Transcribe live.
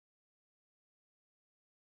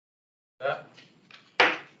That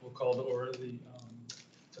we'll call to order the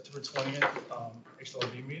September 20th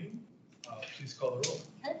HLB meeting. Please call the roll.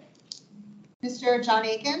 Okay. Mr. John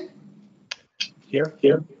Aiken. Here.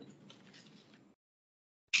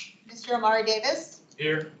 Mr. Amari Davis.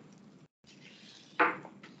 Here.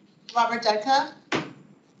 Robert Dudka.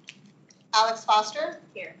 Alex Foster.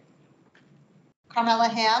 Here. Carmela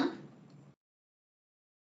Ham.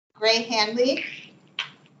 Gray Handley.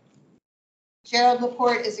 Gerald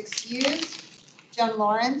Laporte is excused. Joan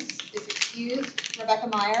Lawrence is excused. Rebecca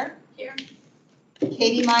Meyer. Here.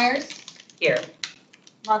 Katie Myers. Here.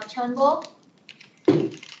 Mark Turnbull.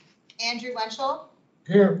 Andrew Wenchel.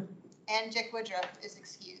 Here. And Dick Woodruff is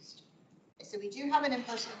excused. Okay, so we do have an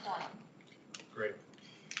in-person forum. Great.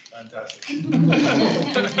 Fantastic. Thank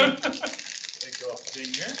you all for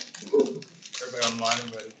being here. Everybody online,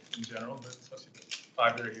 everybody in general, but especially the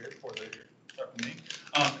 5 that are here, 4 that are here. Start with me.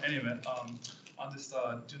 Anyway, I'll just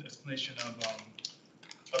do an explanation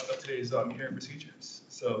of today's hearing procedures.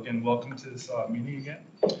 So again, welcome to this meeting again.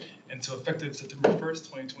 And so effective September 1st,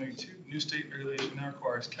 2022, new state regulation now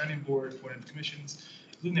requires county board appointed commissions,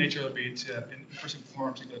 including HLB, to have in-person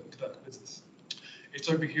forums to conduct business.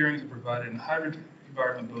 HLB hearings are provided in a hybrid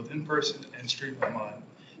environment, both in person and streamed online.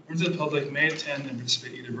 Members of the public may attend and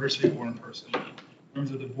participate either virtually or in person.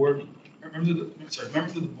 Members of the board and members of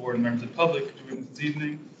the public joining this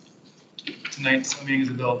evening. Tonight's meeting is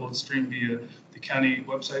available to stream via the county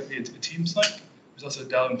website via Teams link. There's also a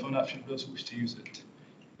dial-in phone option for those who wish to use it.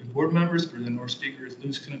 If board members, present or speakers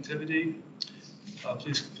lose connectivity,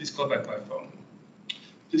 please call back by phone.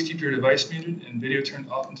 Please keep your device muted and video turned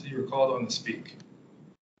off until you are called on to speak.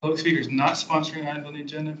 Public speakers not sponsoring items on the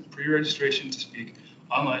agenda. Pre-registration to speak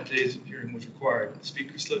online at today's hearing was required.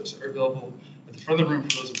 Speaker slips are available at the front of the room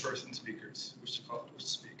for those in-person speakers who wish to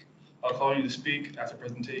speak. I'll call you to speak after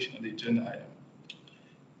presentation of the agenda item.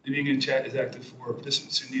 The meeting in chat is active for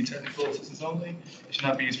participants who need technical assistance only. It should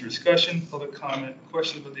not be used for discussion, public comment,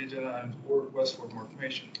 questions about the agenda items, or requests for more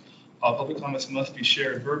information. All public comments must be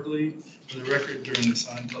shared verbally for the record during the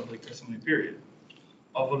assigned public testimony period.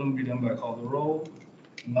 All voting will be done by call to roll.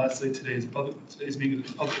 And lastly, today's meeting is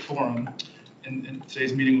a public forum, and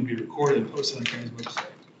today's meeting will be recorded and posted on the county's website.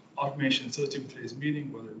 All information associated with today's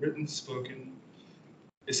meeting, whether written, spoken,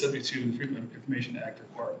 is subject to the Freedom of Information Act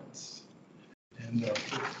requirements. And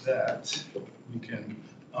with that, we can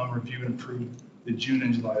review and approve the June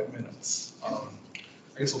and July minutes.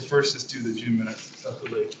 I guess we'll first just do the June minutes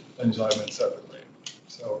separately, then July minutes separately.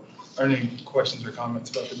 So, are there any questions or comments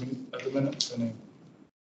about the minutes? Any?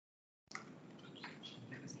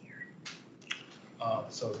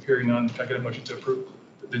 So, hearing none, can I get a motion to approve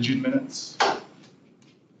the June minutes? I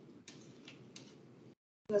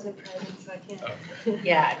wasn't present, so I can't. Okay.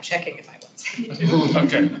 Yeah, I'm checking if I was.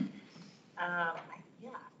 Okay. Yeah.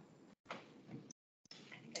 I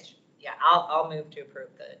think I should. Yeah, I'll move to approve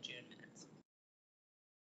the June minutes.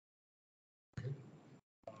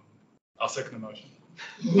 I'll second the motion.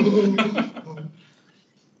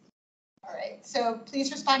 All right, so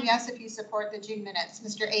please respond yes if you support the June minutes.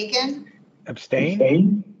 Mr. Aiken?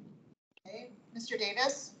 Abstain. Okay. Mr.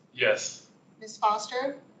 Davis? Yes. Ms.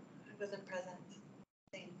 Foster? I wasn't present.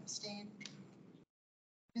 Abstain.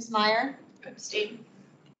 Ms. Meyer? Abstain.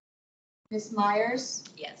 Ms. Myers?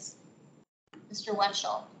 Yes. Mr.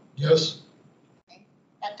 Wenchel? Yes. Okay.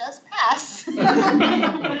 That does pass. Okay,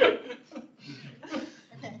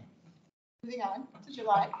 moving on to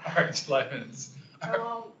July. All right, July minutes.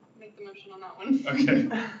 I'll make the motion on that one. Okay.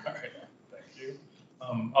 All right. Thank you.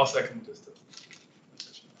 I'll second just to.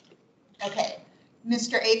 Okay,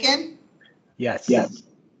 Mr. Aiken? Yes.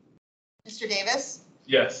 Mr. Davis?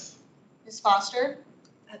 Yes. Ms. Foster?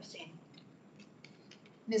 Abstain.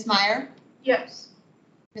 Ms. Meyer? Yes.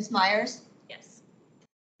 Ms. Myers? Yes.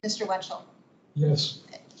 Mr. Wenchel? Yes.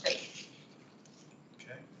 Okay, great.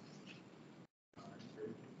 Okay. All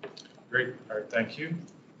right, great. All right, thank you.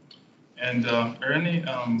 And are any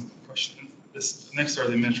questions? This next are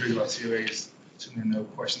the administrative about COAs. Assuming there are no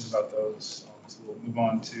questions about those, so we'll move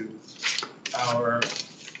on to our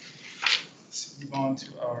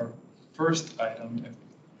first item.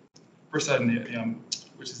 First item,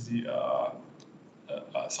 which is the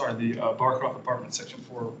Barcroft Apartment Section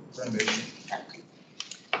 4 renovation.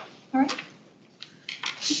 All right.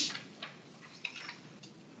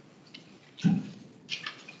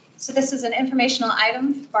 So this is an informational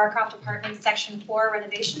item, Barcroft Apartments Section 4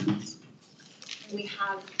 renovations. We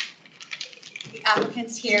have the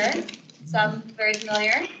applicants here, some very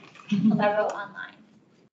familiar, several online.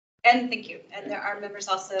 And thank you. And there are members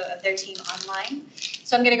also of their team online.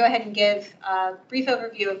 So I'm going to go ahead and give a brief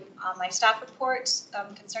overview of my staff report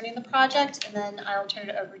concerning the project, and then I'll turn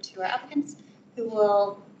it over to our applicants who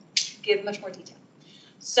will give much more detail.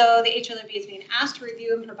 So the HLRB is being asked to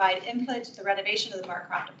review and provide input to the renovation of the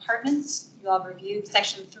Barcroft Apartments. You all reviewed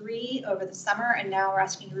Section 3 over the summer, and now we're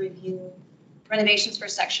asking to review renovations for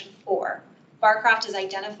Section 4. Barcroft is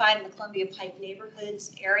identified in the Columbia Pike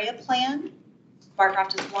Neighborhoods Area Plan.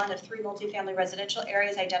 Barcroft is one of 3 multifamily residential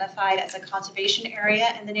areas identified as a conservation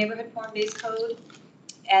area in the Neighborhood Form-Based Code.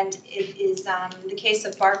 And it is the case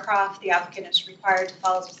of Barcroft, the applicant is required to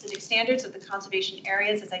follow specific standards of the conservation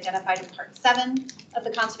areas as identified in Part 7 of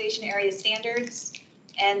the Conservation Area Standards.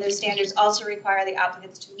 And those standards also require the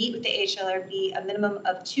applicants to meet with the HLRB a minimum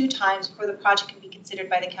of 2 times before the project can be considered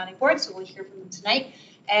by the county board. So we'll hear from them tonight,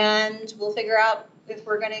 and we'll figure out if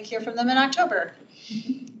we're going to hear from them in October.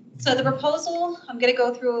 So the proposal, I'm going to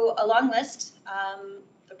go through a long list.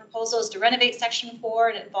 The proposal is to renovate Section 4,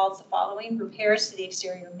 and it involves the following: repairs to the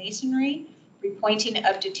exterior masonry, repointing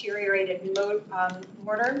of deteriorated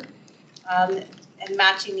mortar, and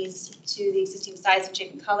matching these to the existing size and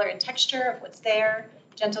shape and color and texture of what's there,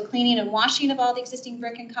 gentle cleaning and washing of all the existing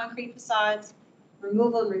brick and concrete facades,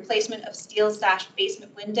 removal and replacement of steel sash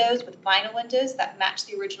basement windows with vinyl windows that match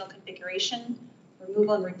the original configuration,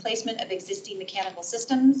 removal and replacement of existing mechanical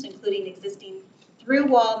systems, including existing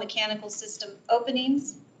through-wall mechanical system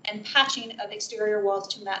openings, and patching of exterior walls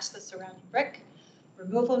to match the surrounding brick,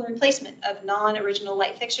 removal and replacement of non-original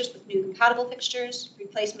light fixtures with new compatible fixtures,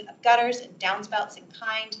 replacement of gutters and downspouts in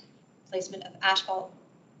kind, replacement of asphalt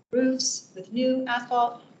roofs with new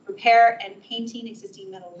asphalt, repair and painting existing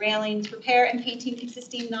metal railings, repair and painting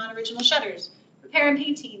existing non-original shutters, repair and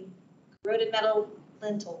painting corroded metal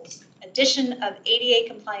lintels, addition of ADA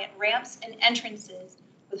compliant ramps and entrances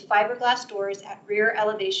with fiberglass doors at rear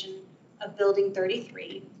elevation of building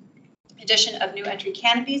 33, addition of new entry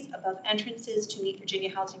canopies above entrances to meet Virginia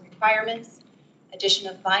housing requirements, addition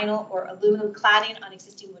of vinyl or aluminum cladding on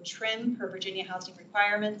existing wood trim per Virginia housing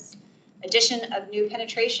requirements, addition of new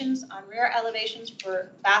penetrations on rear elevations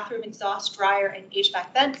for bathroom exhaust dryer and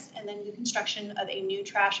HVAC vents, and then the construction of a new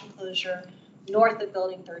trash enclosure north of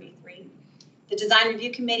building 33. The design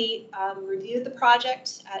review committee reviewed the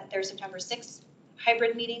project at their September 6th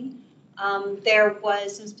hybrid meeting. There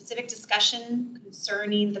was some specific discussion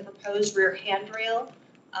concerning the proposed rear handrail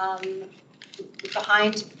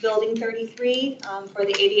behind building 33 for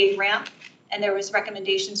the ADA ramp, and there was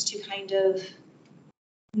recommendations to kind of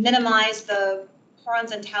minimize the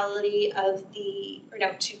horizontality of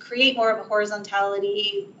to create more of a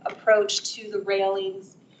horizontality approach to the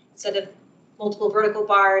railings instead of multiple vertical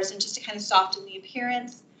bars, and just to kind of soften the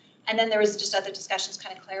appearance. And then there was just other discussions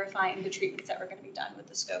kind of clarifying the treatments that were going to be done with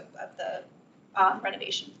the scope of the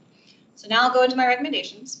renovation. So now I'll go into my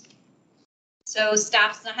recommendations. So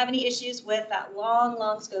staff does not have any issues with that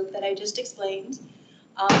long scope that I just explained.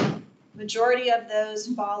 Majority of those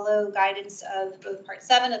follow guidance of both Part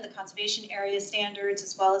 7 of the Conservation Area Standards,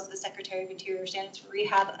 as well as the Secretary of Interior Standards for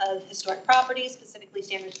Rehab of Historic Properties, specifically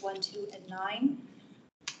Standards 1, 2, and 9.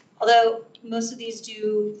 Although most of these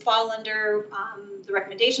do fall under the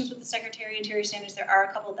recommendations with the Secretary of Interior Standards, there are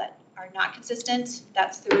a couple that are not consistent.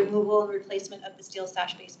 That's the removal and replacement of the steel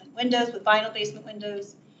sash basement windows with vinyl basement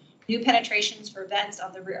windows, new penetrations for vents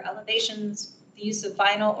on the rear elevations, the use of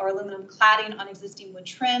vinyl or aluminum cladding on existing wood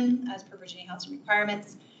trim as per Virginia housing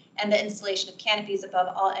requirements, and the installation of canopies above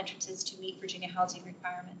all entrances to meet Virginia housing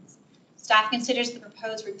requirements. Staff considers the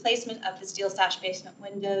proposed replacement of the steel sash basement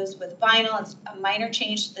windows with vinyl as a minor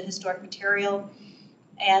change to the historic material,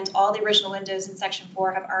 and all the original windows in Section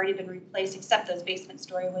 4 have already been replaced except those basement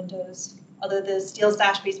story windows. Although the steel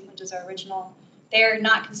sash basement windows are original, they are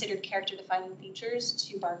not considered character-defining features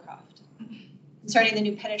to Barcroft. Concerning the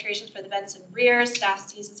new penetrations for the vents and rears, staff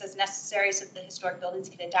sees this as necessary so that the historic buildings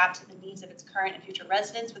can adapt to the needs of its current and future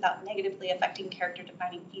residents without negatively affecting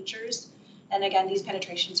character-defining features. And again, these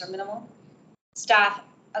penetrations are minimal. Staff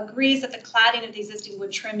agrees that the cladding of the existing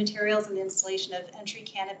wood trim materials and the installation of entry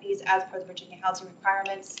canopies as per the Virginia housing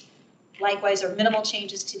requirements likewise are minimal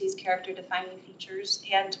changes to these character-defining features.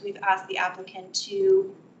 And we've asked the applicant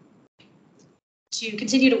to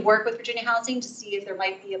continue to work with Virginia Housing to see if there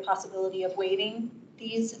might be a possibility of waiving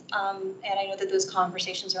these. And I know that those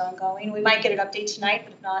conversations are ongoing. We might get an update tonight,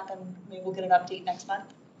 but if not, then maybe we'll get an update next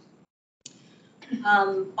month.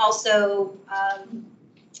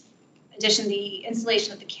 Addition, the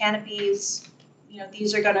installation of the canopies,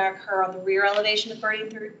 these are going to occur on the rear elevation of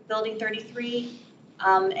building 33.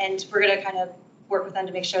 And we're going to kind of work with them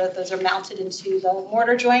to make sure that those are mounted into the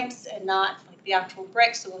mortar joints and not like the actual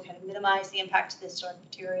bricks. So we'll kind of minimize the impact to the historic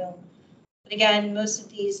material. But again, most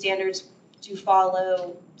of these standards do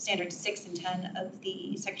follow standards 6 and 10 of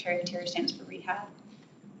the Secretary of Interior standards for rehab.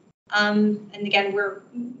 And again, we're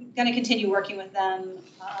going to continue working with them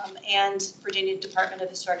and Virginia Department of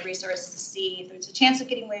Historic Resources to see if there's a chance of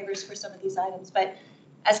getting waivers for some of these items. But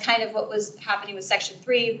as kind of what was happening with Section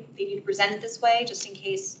 3, they need to present it this way, just in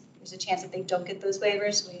case there's a chance that they don't get those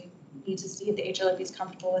waivers. We need to see if the HLRB is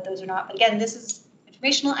comfortable with those or not. But again, this is an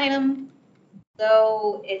informational item,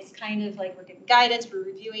 so it's kind of like we're giving guidance, we're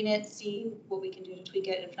reviewing it, see what we can do to tweak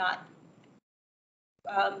it. If not,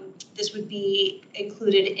 this would be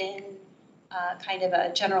included in kind of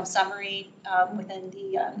a general summary within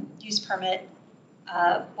the use permit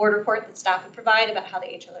board report that staff would provide about how the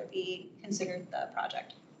HLRB considered the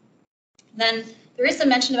project. Then there is some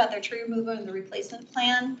mention about their tree removal and the replacement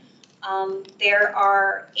plan. There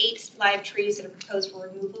are 8 live trees that are proposed for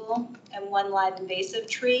removal and 1 live invasive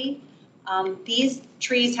tree. These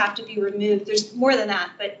trees have to be removed. There's more than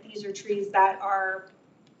that, but these are trees that are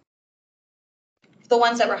the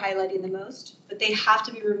ones that we're highlighting the most, but they have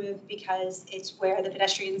to be removed because it's where the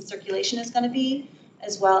pedestrian circulation is going to be,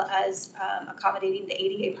 as well as accommodating the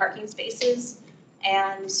ADA parking spaces.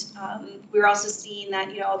 And we're also seeing that,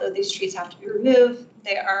 although these trees have to be removed,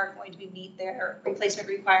 they are going to meet their replacement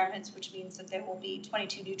requirements, which means that there will be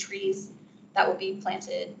 22 new trees that will be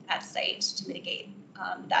planted at site to mitigate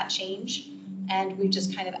that change. And we've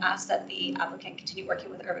just kind of asked that the applicant continue working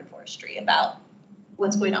with urban forestry about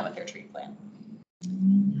what's going on with their tree plan.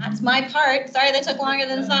 That's my part. Sorry that took longer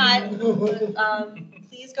than thought.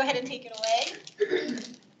 Please go ahead and take it away.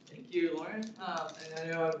 Thank you, Lauren. And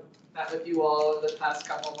I know I've met with you all over the past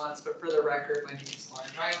couple of months, but for the record, my name is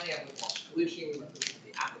Lauren Riley. I'm with Walsh Colucci. We represent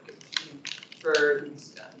the applicant team for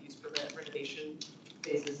these use permit renovation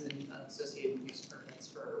phases and associated use permits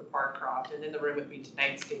for Barcroft. And in the room with me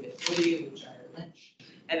tonight is David Woody with Gyre Lynch.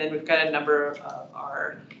 And then we've got a number of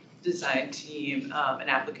our design team and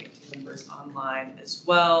applicant team members online as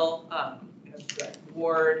well. We have Greg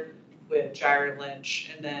Ward with Gyre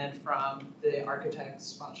Lynch, and then from the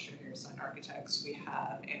architects, sponsoring your sign architects, we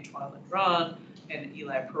have Antoine Ledron and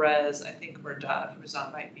Eli Perez. I think Murdad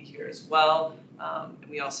might be here as well. And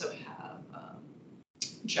we also have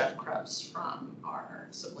Jeff Krebs from our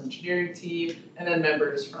civil engineering team, and then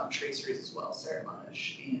members from Tracers as well, Sarah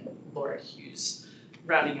Monish and Laura Hughes,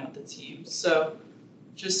 rounding out the team. So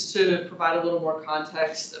just to provide a little more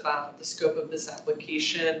context about the scope of this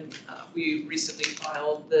application, we recently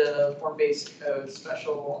filed the form-based code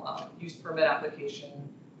special use permit application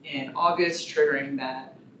in August, triggering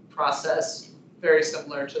that process very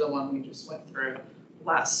similar to the one we just went through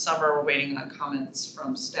last summer. We're waiting on comments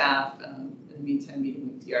from staff in the meantime, meeting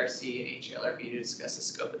with DRC and HLRB to discuss the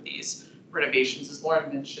scope of these renovations. As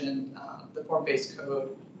Lauren mentioned, the form-based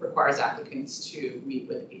code requires applicants to meet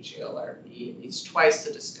with HLRB at least twice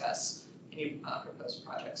to discuss any proposed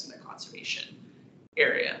projects in the conservation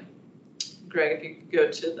area. Greg, if you could go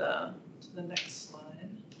to the next slide.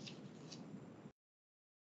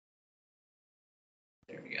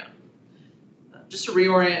 There we go. Just to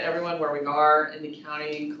reorient everyone where we are in the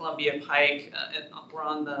county, Columbia Pike, and we're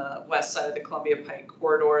on the west side of the Columbia Pike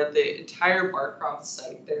corridor. The entire Barcroft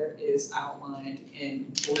site there is outlined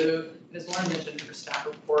in blue. And as Lauren mentioned in her staff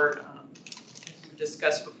report, as we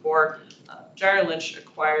discussed before, Gyre Lynch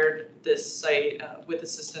acquired this site with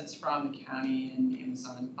assistance from the county and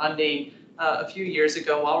Amazon funding a few years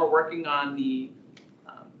ago while we're working on the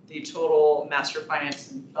total master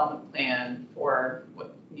finance and development plan for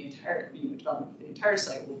what the entire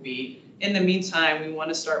site will be. In the meantime, we want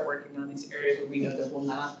to start working on these areas where we know there will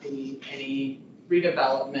not be any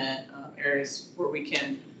redevelopment, areas where we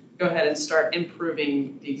can go ahead and start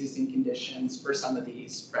improving the existing conditions for some of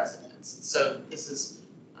these residents. So this is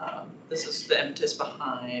the impetus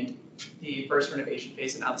behind the first renovation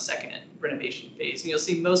phase and now the second renovation phase. And you'll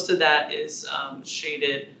see most of that is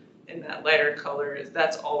shaded in that lighter color.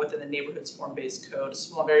 That's all within the neighborhood's form-based code.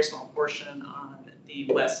 A very small portion on the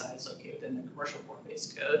west side is located within the commercial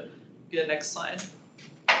form-based code. Get the next slide.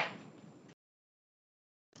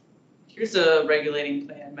 Here's a regulating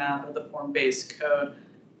plan map of the form-based code,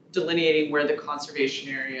 delineating where the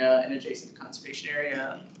conservation area and adjacent conservation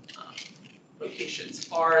area locations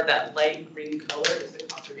are. That light green color is the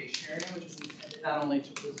conservation area, which is intended not only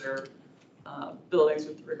to preserve buildings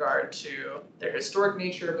with regard to their historic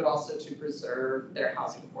nature, but also to preserve their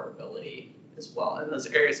housing affordability as well. And those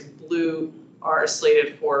areas in blue are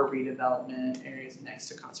slated for redevelopment, areas next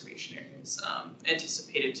to conservation areas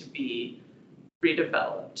anticipated to be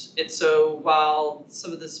redeveloped. And so while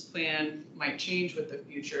some of this plan might change with the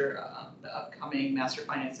future, the upcoming master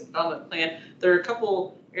finance and development plan, there are a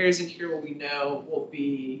couple areas in here where we know will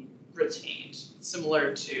be retained,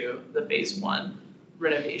 similar to the phase 1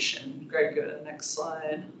 renovation. Greg, go to the next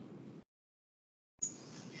slide.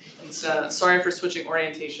 And so, sorry for switching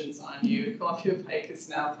orientations on you. Columbia Pike is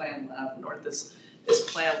now planned left, North is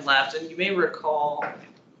planned left. And you may recall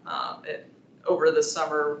over the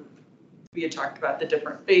summer, we had talked about the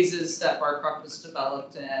different phases that Barcroft was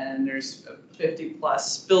developed in. There's 50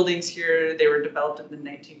 plus buildings here. They were developed in the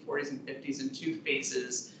 1940s and 50s in 2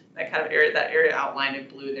 phases. That kind of area, that area outlined in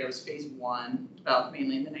blue, there was phase 1, developed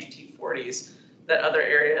mainly in the 1940s. That other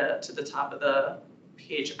area to the top of the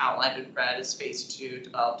page outlined in red is phase 2,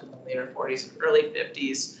 developed in the later 40s and early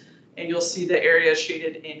 50s. And you'll see the area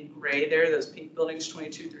shaded in gray there, those pink buildings,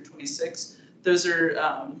 22 through 26. Those are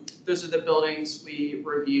the buildings we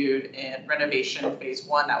reviewed in renovation phase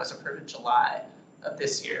 1 that was approved in July of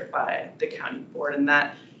this year by the county board, and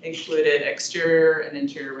that included exterior and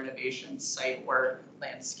interior renovations, site work,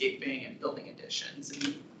 landscaping, and building additions.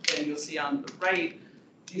 And you'll see on the right,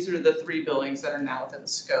 these are the 3 buildings that are now within the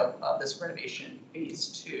scope of this renovation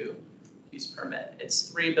phase 2 use permit. It's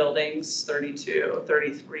 3 buildings, 32,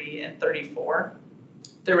 33, and 34.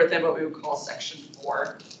 They're within what we would call section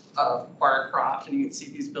 4 of Barcroft, and you can see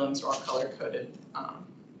these buildings are all color coded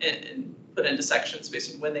and put into sections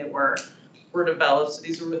based on when they were developed. So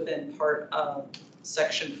these were within part of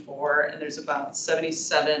section 4, and there's about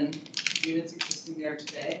 77 units existing there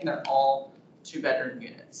today, and they're all 2-bedroom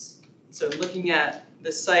units. So looking at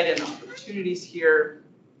the site and opportunities here,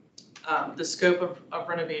 the scope of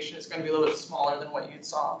renovation is going to be a little bit smaller than what you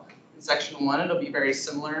saw in section 1. It'll be very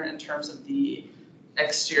similar in terms of the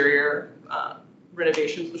exterior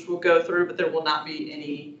renovations, which we'll go through, but there will not be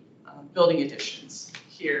any building additions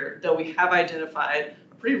here, though we have identified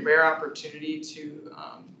a pretty rare opportunity to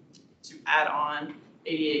add on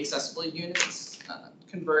ADA accessible units,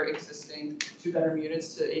 convert existing 2-bedroom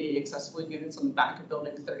units to ADA accessible units on the back of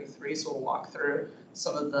building 33. So we'll walk through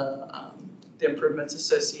some of the improvements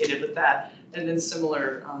associated with that, and then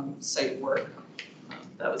similar site work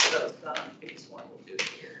that was done on phase 1. We'll do it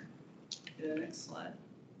here. The next slide.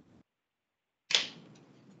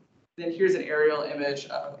 Then here's an aerial image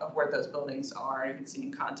of where those buildings are. You can see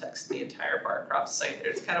in context the entire Barcroft site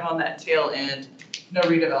there. It's kind of on that tail end, no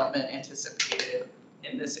redevelopment anticipated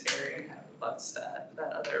in this area, kind of abuts that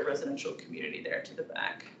other residential community there to the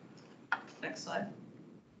back. Next slide.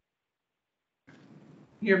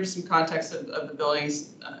 Here are some context of the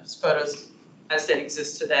buildings, photos as they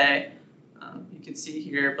exist today. You can see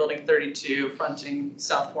here building 32 fronting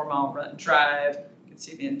South 4 Mile Run Drive. You can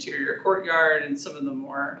see the interior courtyard and some of the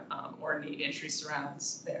more ornate entry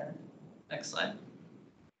surrounds there. Next slide.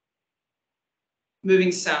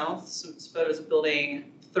 Moving south, some photos of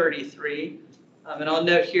building 33. And I'll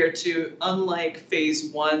note here too, unlike phase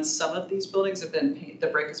 1, some of these buildings have been the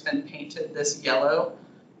brick has been painted this yellow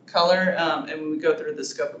color. And when we go through the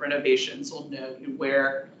scope of renovations, we'll note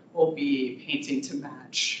where we'll be painting to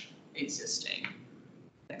match existing.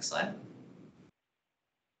 Next slide.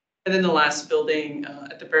 And then the last building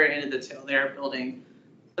at the very end of the tail there, building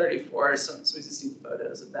 34. Some existing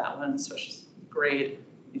photos of that one, especially grade.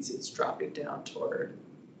 You can see it's dropping down toward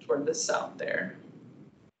the south there.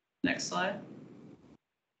 Next slide.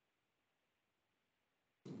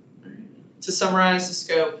 To summarize the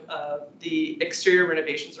scope, the exterior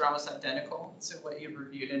renovations are almost identical to what you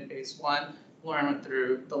reviewed in phase 1. Lauren went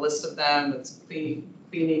through the list of them. It's cleaning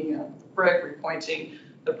the brick, repointing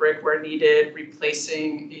the brick where needed,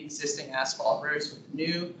 replacing the existing asphalt roofs with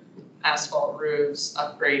new asphalt roofs,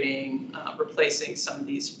 upgrading, replacing some of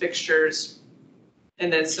these fixtures.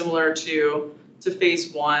 And then similar to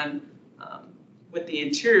phase 1, with the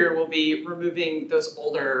interior, we'll be removing those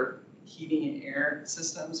older heating and air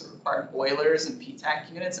systems that require boilers and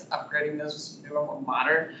PTAC units and upgrading those with some newer, more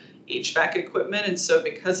modern HVAC equipment. And so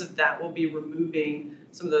because of that, we'll be removing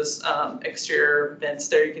some of those exterior vents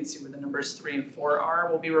there. You can see where the numbers 3 and 4 are.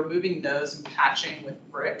 We'll be removing those and patching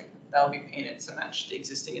with brick. That will be painted to match the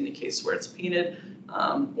existing in the case where it's painted,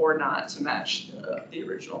 or not to match the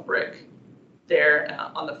original brick there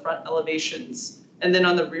on the front elevations. And then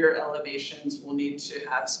on the rear elevations, we'll need to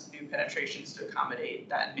have some new penetrations to accommodate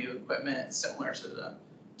that new equipment, similar to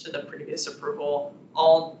the previous approval.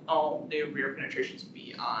 All new rear penetrations will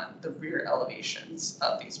be on the rear elevations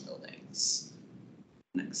of these buildings.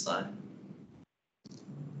 Next slide.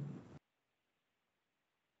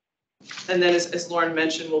 And then as Lauren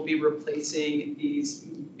mentioned, we'll be replacing these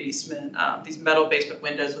metal basement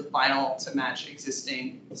windows with vinyl to match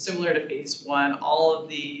existing, similar to phase 1. All of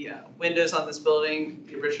the windows on this building,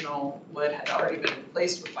 the original wood had already been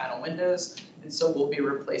replaced with vinyl windows. And so we'll be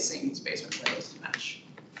replacing these basement windows to match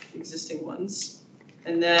the existing ones.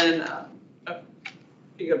 And then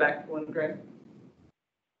Can you go back one, Greg?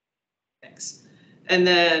 Thanks. And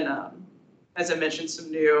then, as I mentioned,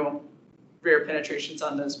 some new rear penetrations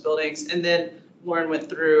on those buildings. And then Lauren went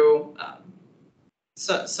through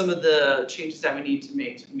some of the changes that we need to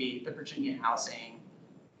make to meet the Virginia housing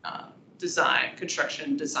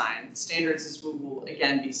construction design standards, as we will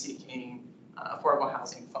again be seeking affordable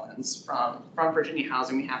housing funds from Virginia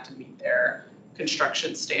Housing. We have to meet their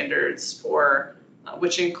construction standards for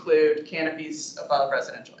which include canopies above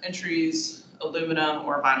residential entries, aluminum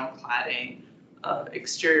or vinyl cladding of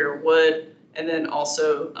exterior wood, and then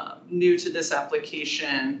also new to this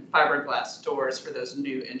application, fiberglass doors for those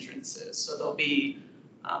new entrances. So there'll be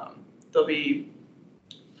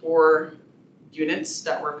 4 units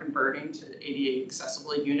that we're converting to ADA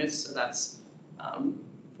accessible units. So that's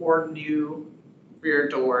 4 new rear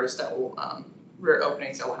doors that will rear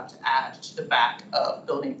openings that we'll have to add to the back of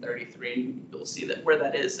building 33. You'll see that where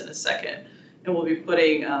that is in a second. And we'll be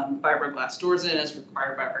putting fiberglass doors in as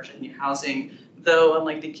required by Virginia Housing, though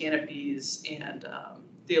unlike the canopies and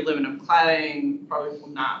the aluminum cladding, probably will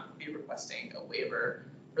not be requesting a waiver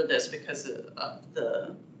for this because of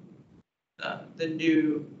the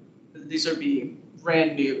new, these will be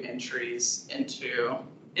brand new entries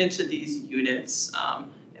into these units.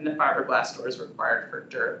 And the fiberglass doors required for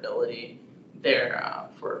durability there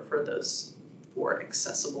for those 4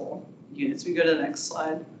 accessible units. We go to the next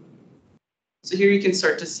slide. So here you can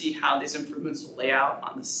start to see how these improvements will lay out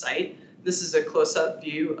on the site. This is a close-up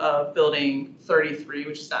view of building 33,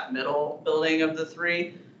 which is that middle building of the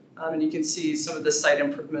 3. And you can see some of the site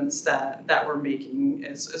improvements that we're making.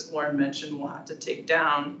 As Lauren mentioned, we'll have to take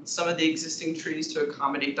down some of the existing trees to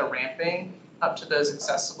accommodate the ramping up to those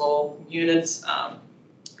accessible units,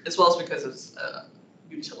 as well as because of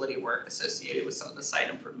utility work associated with some of the site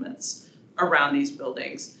improvements around these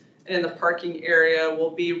buildings. And in the parking area,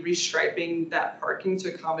 we'll be restriping that parking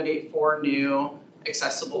to accommodate 4 new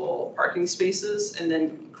accessible parking spaces, and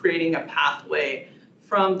then creating a pathway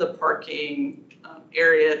from the parking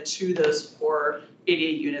area to those 4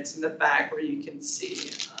 ADA units in the back, where you can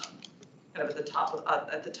see kind of at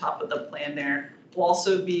the top of the plan there. We'll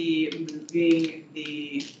also be moving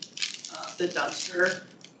the dumpster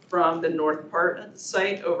from the north part of the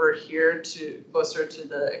site over here to closer to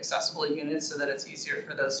the accessible units, so that it's easier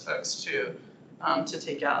for those folks to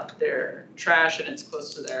take out their trash, and it's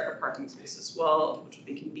close to their parking space as well, which will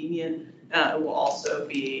be convenient. We'll also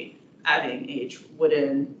be adding a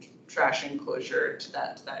wooden trash enclosure to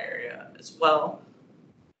that area as well.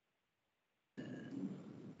 And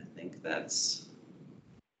I think that's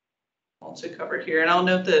all to cover here. And I'll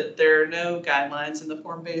note that there are no guidelines in the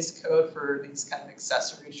form-based code for these kind of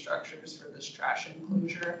accessory structures for this trash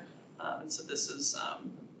enclosure. And so this is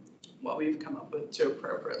what we've come up with to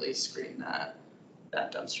appropriately screen that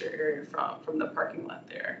dumpster area from the parking lot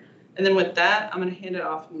there. And then with that, I'm going to hand it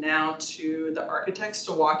off now to the architects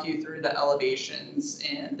to walk you through the elevations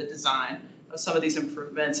and the design of some of these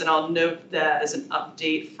improvements. And I'll note that as an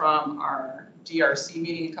update from our DRC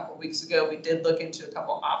meeting a couple weeks ago, we did look into a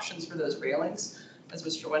couple options for those railings, as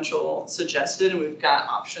Mr. Winchell suggested, and we've got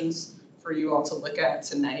options for you all to look at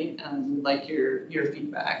tonight. We'd like your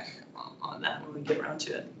feedback on that when we get around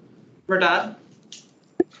to it. Merdad?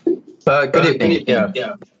 Good evening.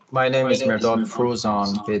 Yeah. My name is Merdad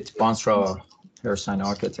Fruzan with Bansra Hairsign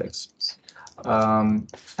Architects.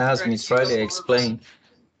 As Ms. Riley explained,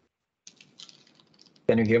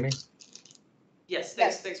 can you hear me? Yes,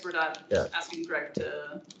 Yes. thanks Merdad. Yeah. Asking Greg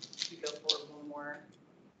to go forward one more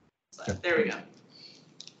slide. There we go.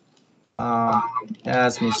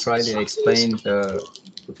 As Ms. Riley explained,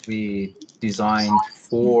 we designed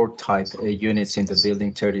 4 type A units in the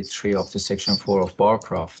building 33 of the section 4 of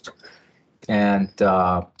Barcroft. And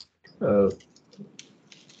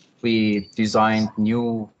we designed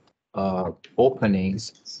new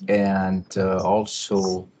openings and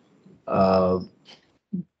also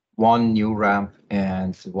 1 new ramp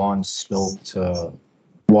and 1 sloped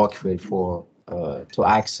walkway for to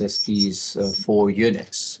access these 4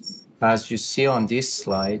 units. As you see on this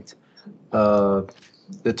slide,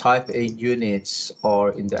 the type A units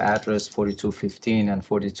are in the address 4215 and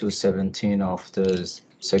 4217 of the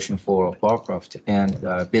section 4 of Barcroft and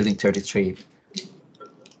building 33.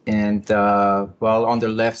 And well, on the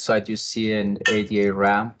left side, you see an ADA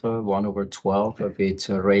ramp, 1/12 with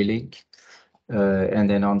a railing. And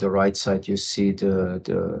then on the right side, you see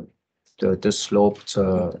the sloped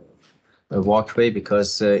walkway,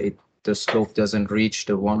 because the slope doesn't reach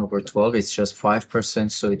the 1/12. It's just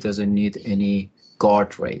 5%, so it doesn't need any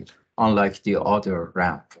guardrail, unlike the other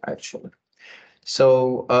ramp, actually.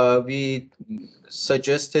 So we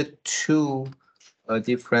suggested 2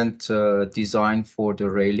 different design for the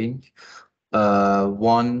railing.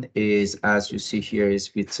 One is, as you see here,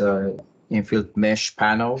 is with infield mesh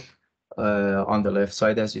panel on the left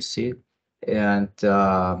side, as you see, and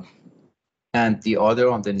the other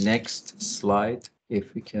on the next slide,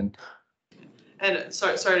 if we can. And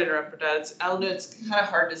sorry to interrupt, Dad. I know it's kind of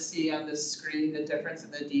hard to see on this screen the difference in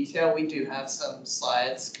the detail. We do have some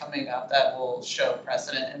slides coming up that will show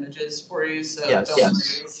precedent images for you, so Yes. don't worry,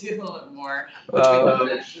 you'll see a little bit more. Which we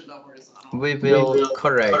mentioned the horizontal. We will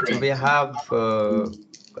correct. We have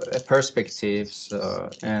perspectives,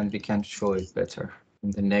 and we can show it better in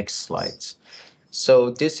the next slides. So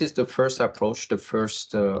this is the first approach,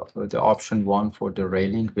 the option one for the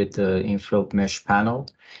railing with the infield mesh panel.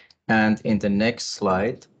 And in the next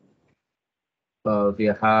slide, we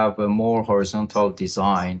have a more horizontal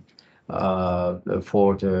design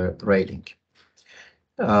for the railing.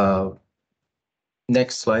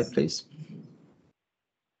 Next slide, please.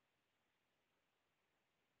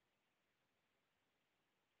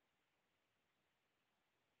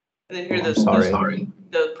 And then here I'm sorry.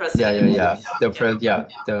 the precedent.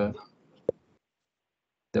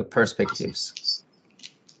 The perspectives.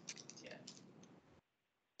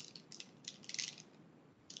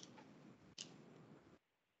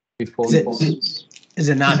 Before Is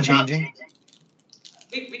it not changing?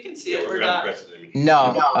 We can see it, we're not.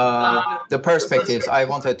 No, the perspectives. I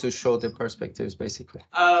wanted to show the perspectives, basically.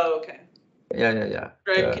 Oh, okay. Yeah.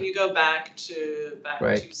 Greg, can you go back two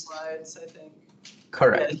slides, I think?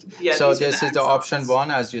 Correct. Yeah, So these are this the is the option axons.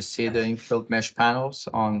 one, as you see the infield mesh panels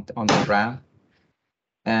on the ramp.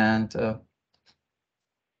 And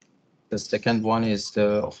the second one is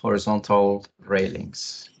the horizontal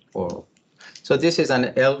railings. So this is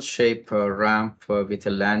an L-shaped ramp with a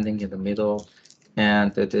landing in the middle,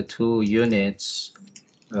 and the two units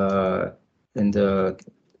in the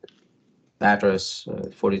address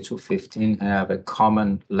 4215 have a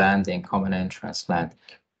common landing, common entrance landing.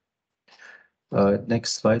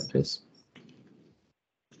 Next slide, please.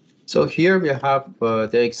 So here we have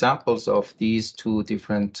the examples of these two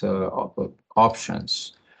different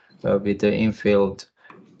options with the infield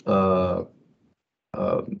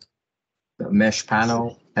mesh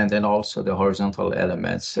panel, and then also the horizontal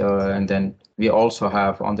elements. And then we also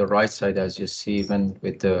have on the right side, as you see, even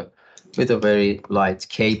with the very light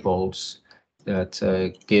cables that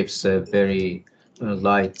gives a very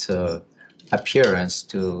light appearance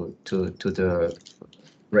to the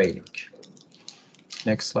railing.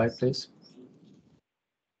 Next slide, please.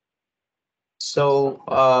 So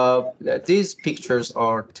these pictures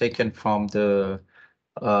are taken from the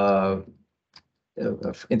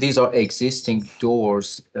these are existing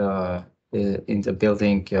doors in the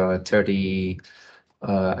building 30.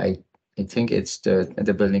 I think it's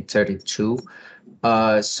the building 32.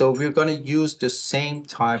 So we're going to use the same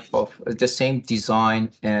the same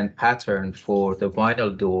design and pattern for the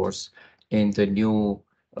vinyl doors in the new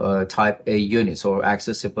type A units or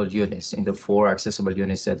accessible units, in the 4 accessible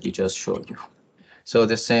units that we just showed you. So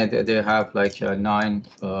the same, they have like 9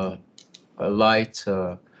 light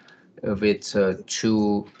with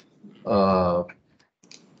two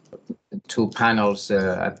panels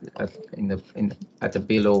at the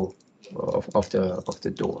below of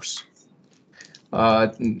the doors.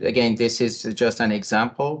 Again, this is just an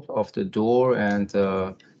example of the door, and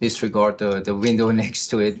disregard the window next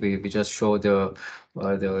to it. We just show the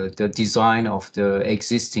design of the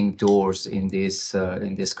existing doors in this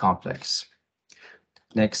complex.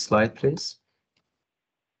 Next slide, please.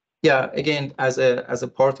 Yeah, again, as a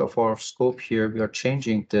part of our scope here, we are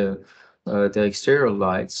changing the exterior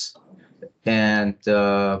lights, and we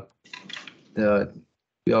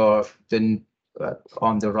are then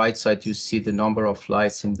on the right side, you see the number of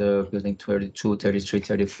lights in the building 32, 33,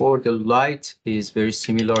 34. The light is very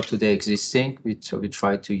similar to the existing, which we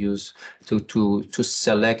try to use to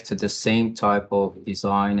select the same type of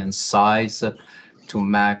design and size to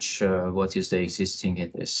match what is the existing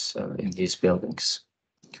in these buildings.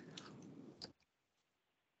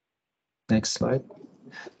 Next slide.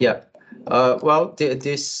 Yeah. Well,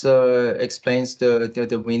 this explains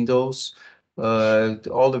the windows.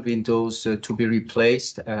 All the windows to be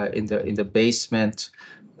replaced in the basement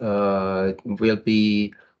will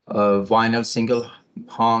be vinyl single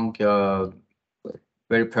hung,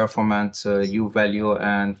 very performant U value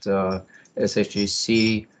and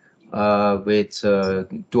SHGC with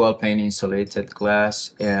dual pane insulated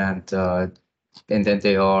glass, and then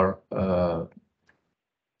they are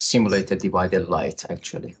simulated divided light,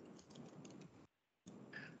 actually.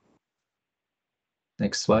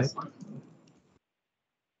 Next slide.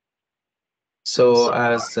 So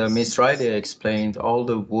as Ms. Riley explained, all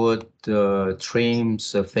the wood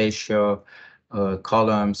trims, fascia,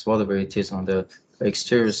 columns, whatever it is on the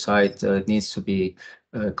exterior side needs to be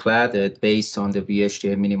cladded based on the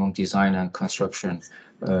VHDA minimum design and construction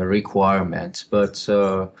requirements. But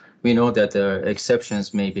we know that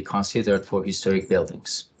exceptions may be considered for historic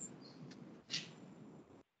buildings.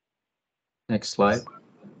 Next slide.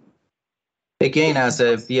 Again, as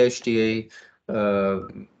a VHDA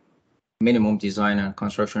minimum design and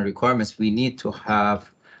construction requirements, we need to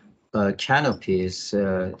have canopies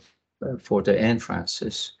for the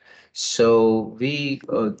entrances. So we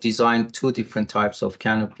designed two different types of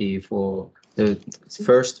canopy for the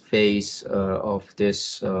first phase of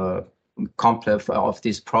this complex of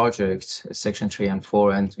these projects, section 3 and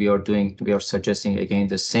 4, and we are suggesting again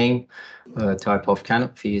the same type of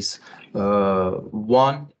canopies.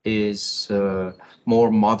 One is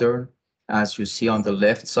more modern, as you see on the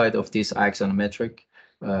left side of this axonometric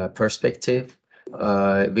perspective,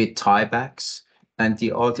 with tiebacks, and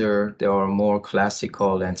the other, they are more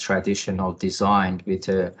classical and traditional design with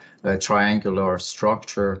a triangular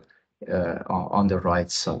structure on the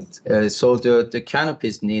right side. So the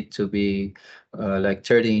canopies need to be like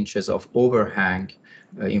 30 inches of overhang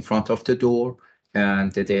in front of the door,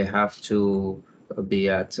 and they have to be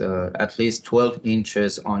at least 12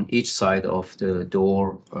 inches on each side of the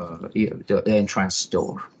door, the entrance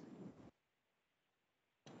door.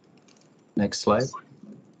 Next slide.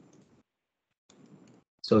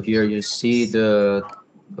 So here you see the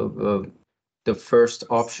first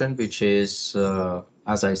option, which is,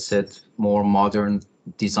 as I said, more modern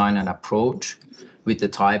design and approach with the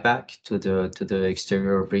tieback to the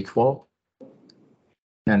exterior brick wall.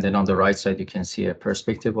 And then on the right side, you can see a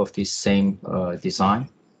perspective of this same design.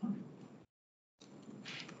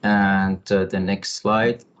 And the next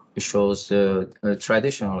slide shows the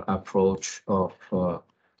traditional approach of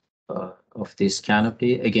this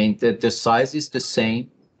canopy. Again, the size is the same,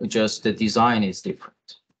 just the design is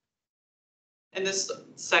different. And this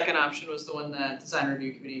second option was the one that Design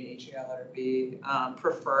Review Committee and HELRB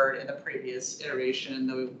preferred in the previous iteration,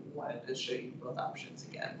 though we wanted to show you both options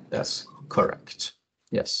again. That's correct.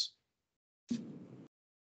 Yes.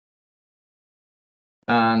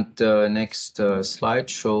 And the next slide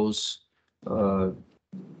shows,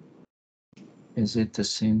 is it the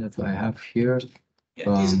same that I have here?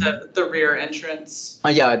 Yeah, these are the rear entrance.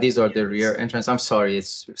 Yeah, these are the rear entrance. I'm sorry,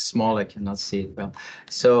 it's small, I cannot see it well.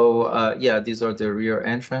 So yeah, these are the rear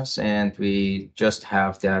entrance, and we just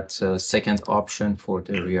have that second option for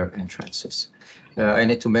the rear entrances. I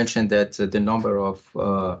need to mention that the number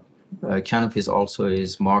of canopies also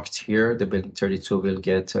is marked here. The building 32 will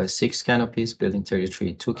get 6 canopies, building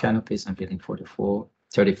 33 2 canopies, and building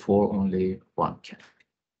 34 only 1 canopy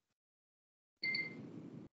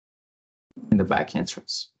in the back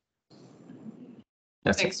entrance.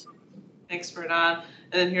 That's Thanks. Thanks, Vernon.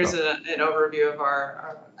 And then here's an overview of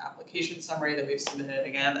our application summary that we've submitted.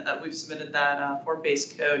 Again, we've submitted that for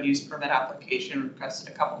base code use permit application, requested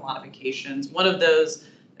a couple modifications. One of those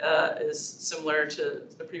is similar to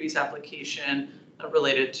the previous application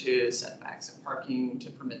related to setbacks and parking to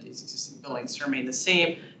permit these existing buildings to remain the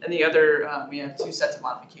same. And the other, we have 2 sets of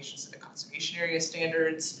modifications to the conservation area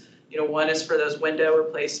standards. You know, one is for those window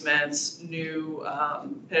replacements, new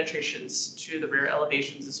penetrations to the rear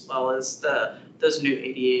elevations, as well as those new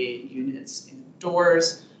ADA units and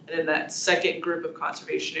doors. And then that second group of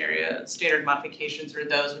conservation area standard modifications are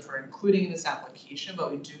those which we're including in this application, but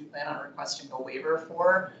we do plan on requesting a waiver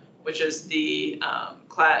for, which is the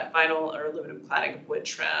vinyl or aluminum cladding of wood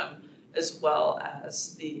trim, as well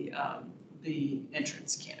as the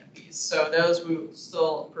entrance canopies. So those we will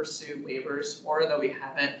still pursue waivers for, though we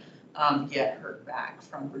haven't yet heard back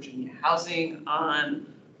from Virginia Housing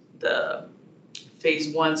on the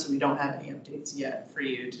phase 1, so we don't have any updates yet for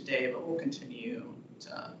you today, but we'll continue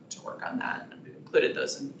to work on that, and we've included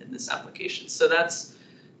those in this application. So that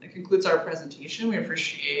concludes our presentation. We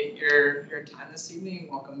appreciate your time this evening.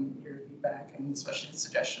 Welcome your feedback and especially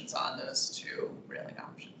suggestions on those 2 railing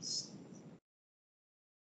options.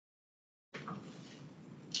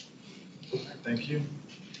 Thank you.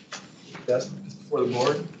 Yes, before the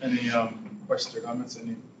board, any questions or comments,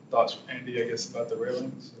 any thoughts from Andy, I guess, about the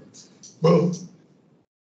railings? Well,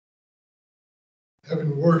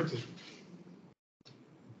 having worked at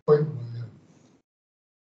quite my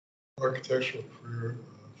architectural career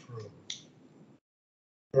for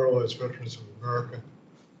Paralyzed Veterans of America,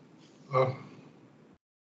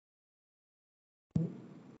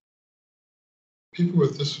 people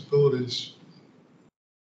with disabilities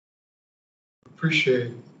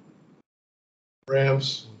appreciate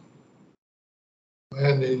ramps,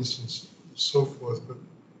 landings, so forth, but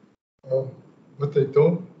what they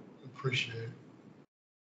don't appreciate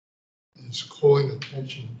is calling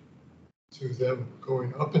attention to them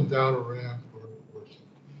going up and down a ramp or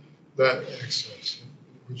that excess,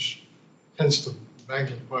 which tends to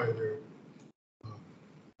magnify their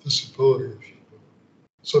disability, if you will.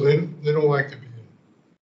 So they don't like to be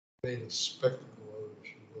made a spectacle of, if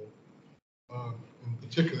you will. And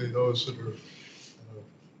particularly those that are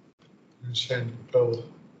use hand propelled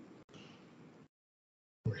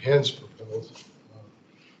or hands propelled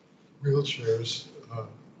wheelchairs that are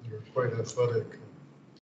quite athletic.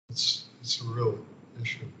 It's a real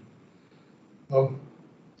issue.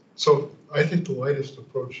 So I think the lightest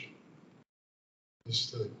approach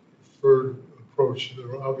is the preferred approach. There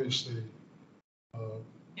are obviously.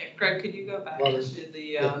 Yeah, Greg, could you go back Robert, to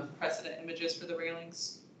the precedent images for the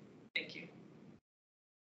railings? Thank you.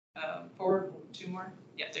 Forward, 2 more.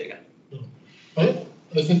 Yeah, there you go.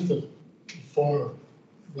 I think the far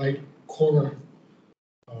right corner,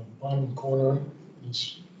 bottom corner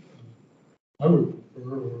is, I would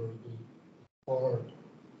prefer the far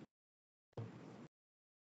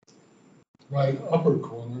right upper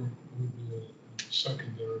corner would be a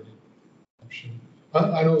secondary option.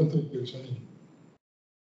 I don't think there's any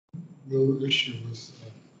real issue with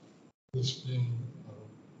this being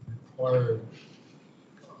required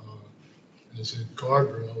as a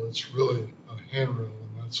guardrail. It's really a handrail,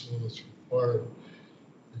 and that's all that's required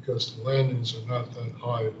because the landings are not that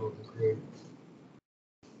high above the grade.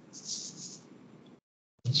 That's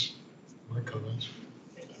my comments.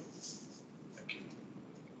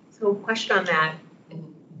 So question on that,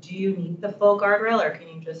 do you need the full guardrail or can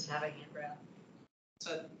you just have a handrail?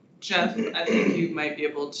 So Jeff, I think you might be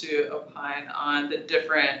able to opine on the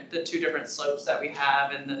 2 different slopes that we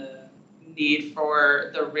have and the need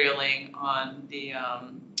for the railing on the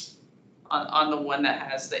on the one that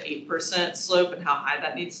has the 8% slope and how high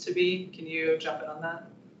that needs to be. Can you jump in on that?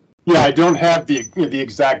 Yeah, I don't have the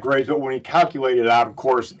exact grades, but when we calculate it out, of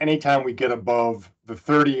course, anytime we get above the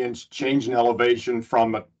 30-inch change in elevation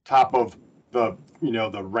from the top of the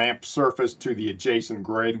the ramp surface to the adjacent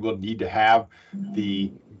grade, we'll need to have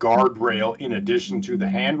the guardrail in addition to the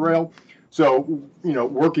handrail. So,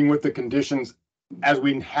 working with the conditions as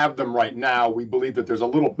we have them right now, we believe that there's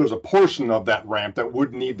a portion of that ramp that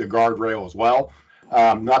would need the guardrail as well.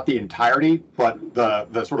 Not the entirety, but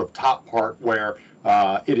the sort of top part where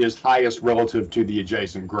it is highest relative to the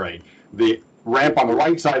adjacent grade. The ramp on the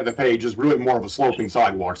right side of the page is really more of a sloping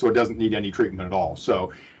sidewalk, so it doesn't need any treatment at all.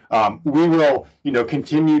 So we will,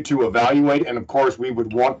 continue to evaluate, and of course, we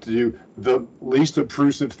would want to do the least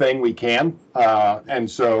obtrusive thing we can.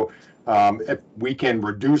 And so if we can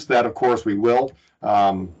reduce that, of course, we will.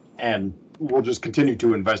 And we'll just continue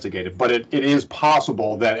to investigate it. But it is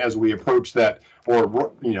possible that as we approach that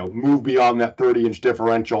or, move beyond that 30-inch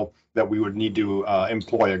differential, that we would need to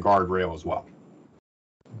employ a guardrail as well.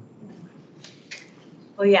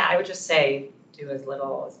 Well, yeah, I would just say do as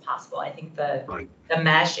little as possible. I think the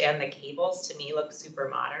mesh and the cables to me look super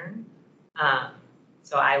modern.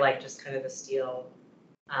 So I like just kind of the steel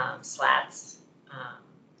slats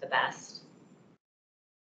the best.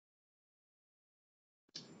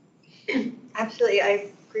 Absolutely,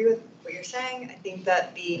 I agree with what you're saying. I think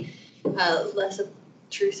that the less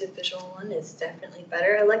obtrusive visual one is definitely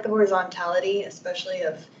better. I like the horizontality, especially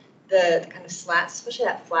of the kind of slats, especially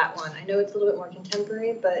that flat one. I know it's a little bit more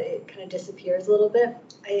contemporary, but it kind of disappears a little bit.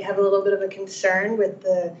 I have a little bit of a concern with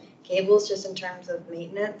the cables just in terms of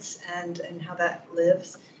maintenance and how that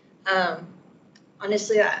lives.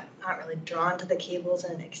 Honestly, I'm not really drawn to the cables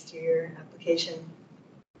in an exterior application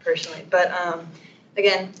personally, but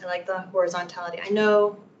again, I like the horizontality. I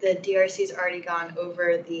know the DRC's already gone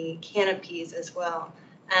over the canopies as well.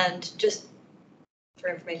 And just for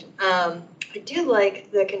information, I do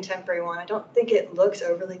like the contemporary one. I don't think it looks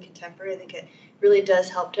overly contemporary. I think it really does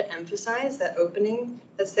help to emphasize that opening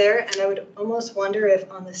that's there. And I would almost wonder if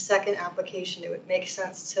on the second application, it would make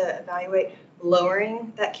sense to evaluate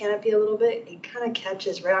lowering that canopy a little bit. It kind of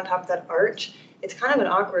catches right on top of that arch. It's kind of an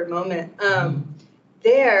awkward moment.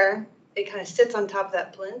 There, it kind of sits on top of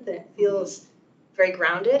that plinth and it feels very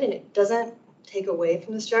grounded and it doesn't take away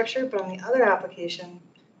from the structure. But on the other application,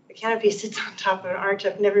 the canopy sits on top of an arch.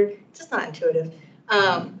 It's just not intuitive.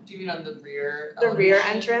 Do you mean on the rear? The rear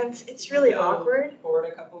entrance, it's really awkward. Forward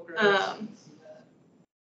a couple grids.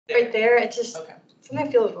 Right there, it just, Okay.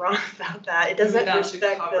 something feels wrong about that. It doesn't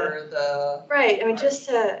respect cover the. Right, I mean, just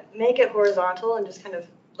to make it horizontal and just kind of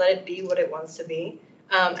let it be what it wants to be.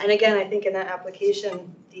 And again, I think in that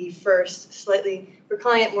application, the first slightly, we're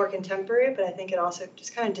calling it more contemporary, but I think it also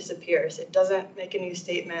just kind of disappears. It doesn't make a new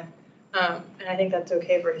statement. And I think that's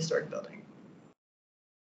okay for a historic building.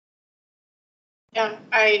 Yeah,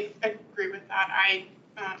 I agree with that. I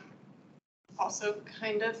also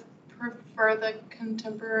kind of prefer the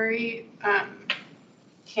contemporary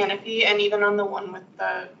canopy, and even on the one with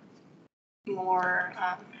the more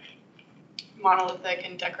monolithic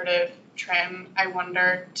and decorative trim, I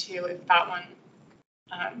wonder too if that one,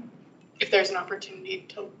 if there's an opportunity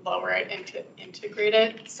to lower it and to integrate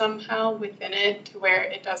it somehow within it to where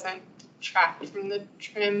it doesn't detract from the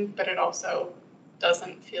trim, but it also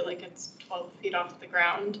doesn't feel like it's 12 feet off the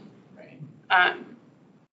ground. Right.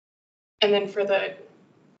 And then for the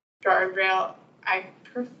guardrail, I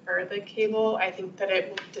prefer the cable. I think that it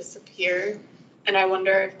will disappear. And I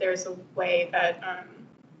wonder if there's a way that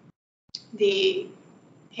the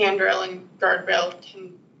handrail and guardrail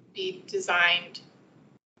can be designed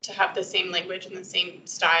to have the same language and the same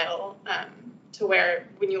style, to where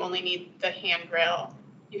when you only need the handrail,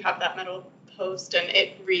 you have that metal post and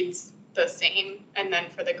it reads the same. And then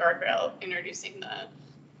for the guardrail, introducing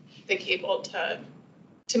the cable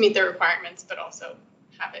to meet the requirements, but also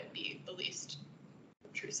have it be the least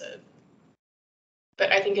intrusive.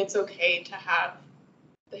 But I think it's okay to have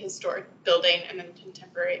the historic building and then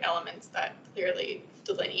contemporary elements that clearly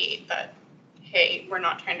delineate that, hey, we're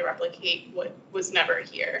not trying to replicate what was never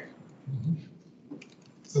here.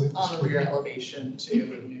 On the rear elevation too,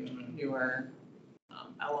 the newer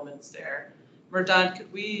elements there. Merdad,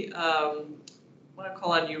 could we, want to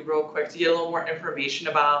call on you real quick to get a little more information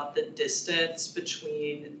about the distance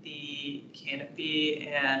between the canopy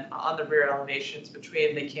and on the rear elevations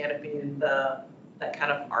between the canopy and that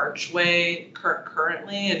kind of archway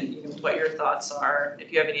currently, and you know, what your thoughts are,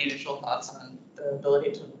 if you have any initial thoughts on the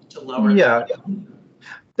ability to lower Yeah. that.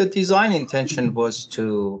 The design intention was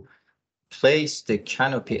to place the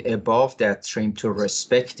canopy above that trim to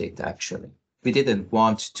respect it, actually. We didn't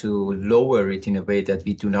want to lower it in a way that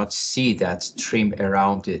we do not see that trim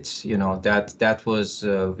around it. You know, that was,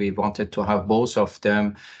 we wanted to have both of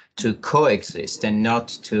them to coexist and not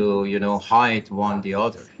to, you know, hide one the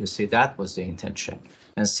other. You see, that was the intention.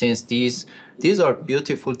 And since these are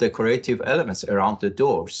beautiful decorative elements around the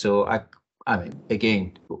door, so I mean,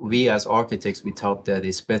 again, we as architects, we thought that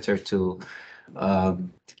it's better to,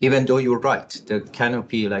 even though you're right, the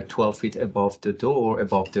canopy like 12 feet above the door,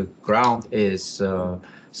 above the ground is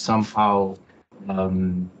somehow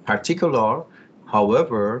particular.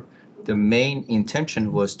 However, the main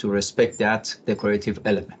intention was to respect that decorative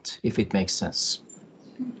element, if it makes sense.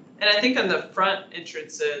 And I think on the front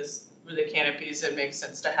entrances where the canopies, it makes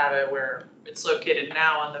sense to have it where it's located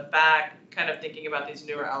now. On the back, kind of thinking about these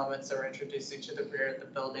newer elements that we're introducing to the rear of the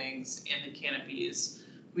buildings and the canopies,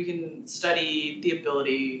 we can study the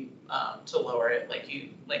ability to lower it. Like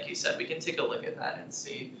you said, we can take a look at that and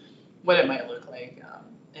see what it might look like,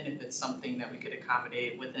 and if it's something that we could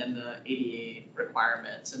accommodate within the ADA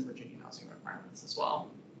requirements and Virginia housing requirements as well.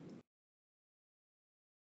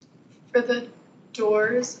 For the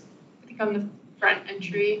doors, I think on the front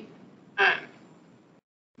entry, I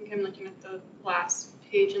think I'm looking at the last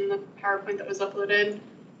page in the PowerPoint that was uploaded,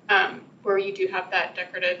 where you do have that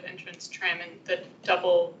decorative entrance trim and the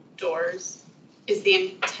double doors. Is the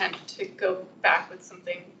intent to go back with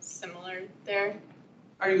something similar there?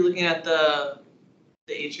 Are you looking at the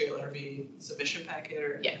HALRB submission packet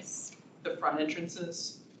or? Yes, The front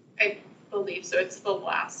entrances? I believe so. It's the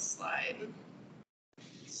last slide.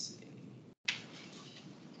 Let's see.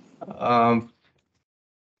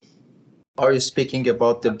 Are you speaking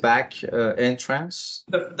about the back entrance?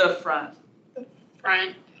 The front. The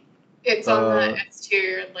front, it's on the Uh,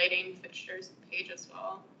 exterior lighting fixtures page as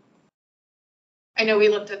well. I know we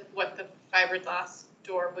looked at what the fiberglass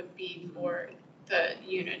door would be for the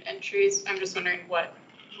unit entries. I'm just wondering what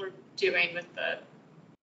we're doing with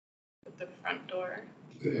the front door.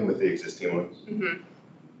 And with the existing ones? Mm-hmm.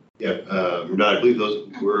 Yeah, no, I believe those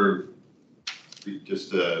were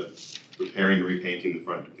just repairing and repainting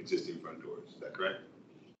the existing front doors. Is that correct?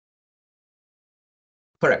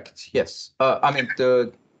 Correct, yes. I mean,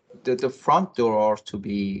 the front door are to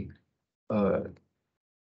be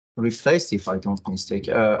replaced, if I don't mistake.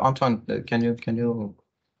 Antoine, can you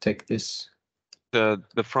take this?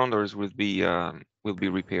 The front doors will be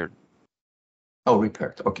repaired. Oh,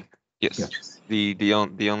 repaired. Okay. Yes. Yeah.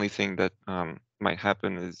 The only thing that might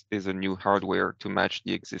happen is a new hardware to match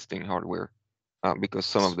the existing hardware, because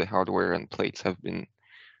some of the hardware and plates have been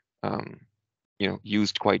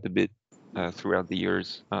used quite a bit throughout the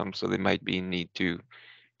years. So there might be need to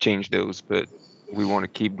change those, but we want to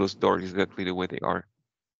keep those doors exactly the way they are.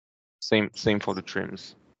 Same for the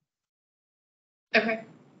trims. Okay,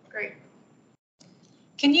 great.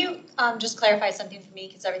 Can you just clarify something for me,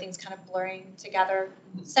 because everything's kind of blurring together?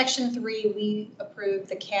 Section 3, we approved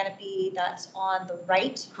the canopy that's on the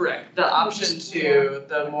right. Correct. The option 2,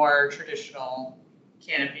 the more traditional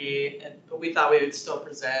canopy, but we thought we would still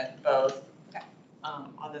present both. Okay.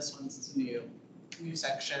 On this one's it's new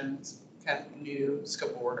sections, kind of new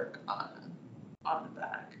scope of work on the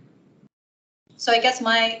back. So I guess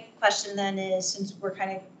my question then is, since we're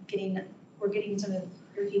kind of getting some of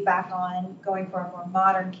your feedback on going for a more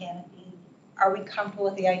modern canopy, are we comfortable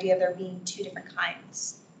with the idea of there being 2 different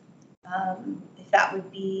kinds? If that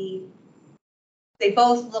would be, they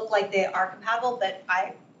both look like they are compatible, but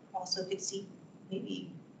I also could see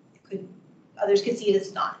maybe others could see it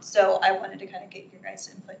as not. So I wanted to kind of get your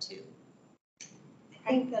guys' input too. I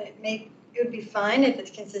think that it would be fine if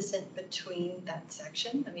it's consistent between that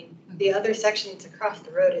section. I mean, the other sections across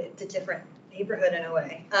the road, it's a different neighborhood in a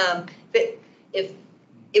way. But if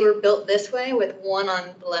it were built this way with one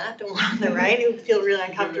on the left and one on the right, it would feel really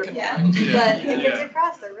uncomfortable. Yeah. But if it's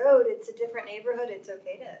across the road, it's a different neighborhood, it's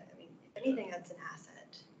okay to, I mean, if anything, that's an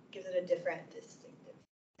asset. Gives it a different distinctive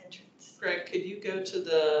entrance. Greg, could you go to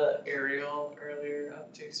the aerial earlier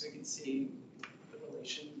up too, so we can see the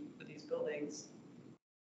relation of these buildings?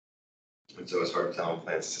 And so it's hard to tell on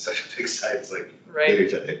plans, it's such a big site, it's like, Right.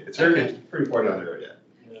 it's pretty far down the road,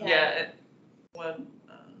 yeah.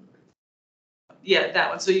 Yeah, that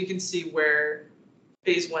one. So you can see where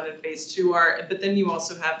phase 1 and phase 2 are, but then you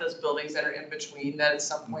also have those buildings that are in between that at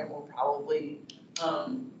some point will probably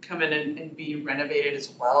come in and be renovated as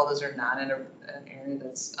well. Those are not in an area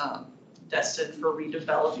that's destined for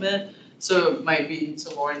redevelopment. So it might be, to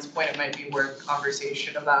Lauren's point, it might be worth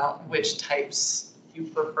conversation about which types you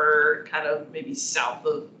prefer, kind of maybe south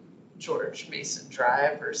of George Mason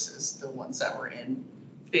Drive versus the ones that were in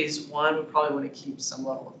phase 1. We probably want to keep some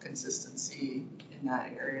level of consistency in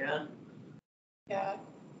that area. Yeah.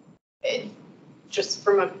 Just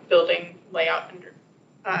from a building layout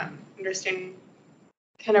understanding,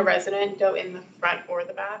 can a resident go in the front or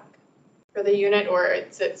the back for the unit, or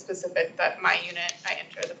is it specific that my unit, I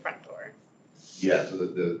enter the front door? Yeah, so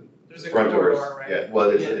the There's a front doors, corridor, right? yeah, well,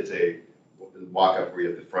 it's a walk up where you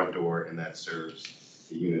have the front door and that serves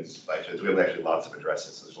the units by, we have actually lots of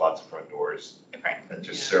addresses, so there's lots of front doors Okay. that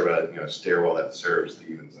just serve a, stairwell that serves the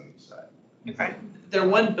units on each side. Okay. They're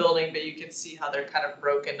one building, but you can see how they're kind of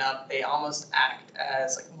broken up. They almost act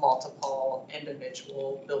as like multiple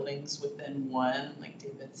individual buildings within one. Like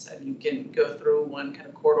David said, you can go through one kind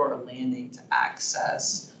of corridor or landing to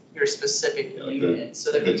access your specific unit.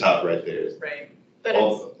 So At the top right there is right. But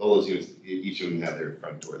all those units, each of them have their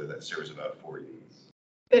front door that serves about 4 units.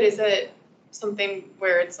 But is it something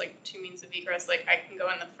where it's like 2 means of egress? Like I can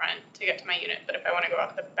go in the front to get to my unit, but if I want to go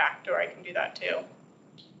out the back door, I can do that too.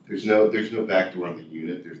 There's no back door on the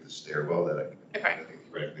unit. There's the stairwell that I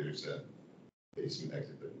think correctly, there's a basement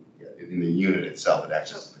exit, but yeah, in the unit itself, it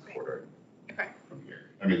accesses the corridor. Okay. From here,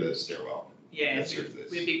 I mean the stairwell. Yeah, that serves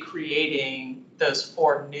this. we'd be creating those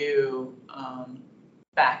 4 new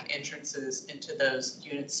back entrances into those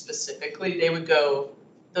units specifically.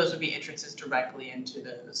 Those would be entrances directly into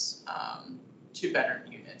those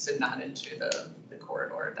 2-bedroom units and not into the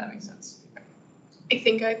corridor, if that makes sense. I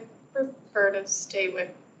think I prefer to stay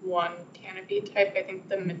with one canopy type. I think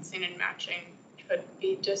the mixing and matching could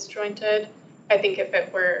be disjointed. I think if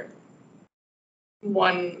it were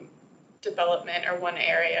one development or one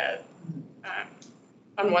area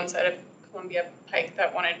on one side of Columbia Pike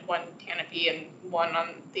that wanted one canopy and one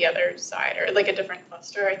on the other side, or like a different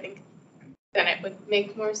cluster, I think then it would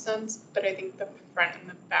make more sense. But I think the front and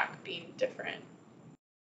the back being different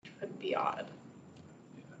would be odd.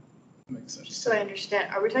 Makes sense. Just so I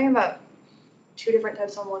understand, are we talking about 2 different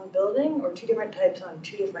types on one building or 2 different types on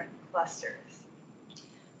 2 different clusters?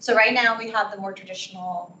 So right now we have the more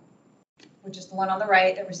traditional, which is the one on the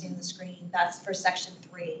right that we're seeing on the screen. That's for section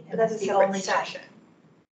 3. But that's a the separate only section.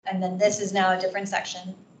 And then this is now a different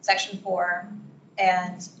section, section 4.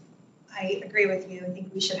 And I agree with you. I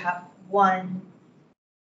think we should have one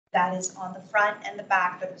that is on the front and the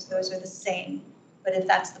back, but those are the same. But if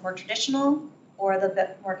that's the more traditional or the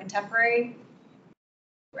bit more contemporary,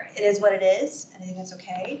 it is what it is, and I think that's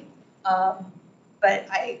okay. But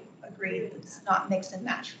I agree, it's not mix and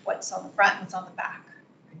match what's on the front and what's on the back.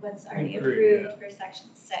 What's already Agreed, approved for section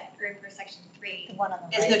for section 3. The one on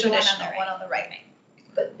the Is right. the One on traditional the one on the right.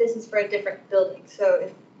 But this is for a different building, so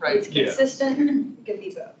if Right. it's Yeah. consistent, it could be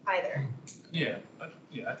both, either. Yeah,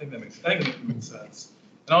 I think that makes sense.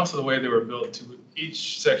 And also the way they were built too,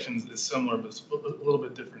 each section is similar, but it's a little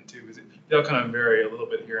bit different too, because they all kind of vary a little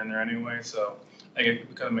bit here and there anyway. So I think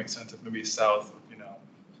it kind of makes sense if maybe south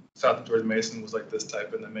of George Mason was like this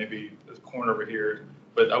type, and then maybe the corner over here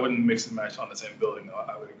But I wouldn't mix and match on the same building, though,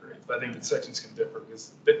 I would agree. But I think the sections can differ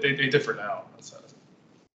because they differ now.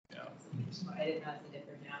 Yeah. I didn't know it's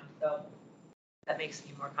different now, so that makes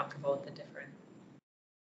me more comfortable with the different.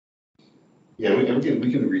 Yeah, we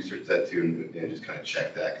can research that too and just kind of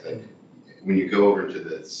check that, because when you go over to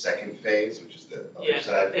the second phase, which is the other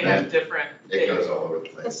side, They then have different. it goes all over the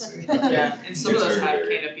place. Yeah, and some of It's those have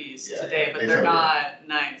very- canopies yeah, today, but they they're don't. not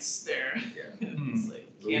nice. They're. Yeah. It's like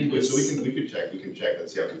So canvas. we can check that,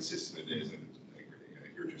 see how consistent it is, and I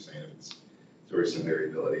hear what you're saying, if it's, there is some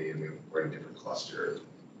variability, and we're in a different cluster.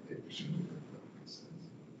 Maybe we should move it.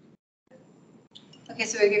 Okay,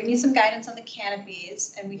 so we're giving you some guidance on the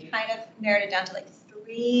canopies, and we kind of narrowed it down to like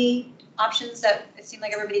 3 options that it seemed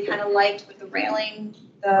like everybody kind of liked, with the railing,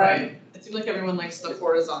 the Right. It seems like everyone likes the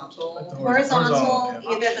horizontal. horizontal, yeah.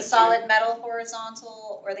 either the solid metal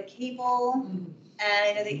horizontal or the cable. Mhm. And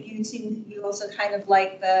I know that you also kind of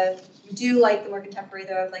like you do like the more contemporary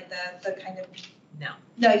though, of like the kind of.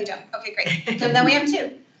 No, you don't. Okay, great. So then we have 2. Yeah.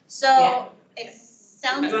 So it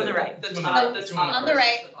sounds. On the right. The top, the top. On the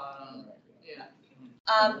right. versus the bottom.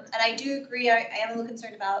 Yeah. And I do agree, I am a little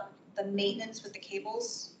concerned about the maintenance with the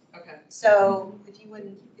cables. Okay. So if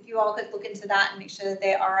you all could look into that and make sure that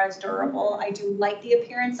they are as durable. I do like the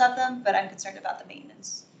appearance of them, but I'm concerned about the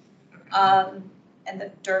maintenance, and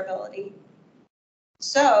the durability.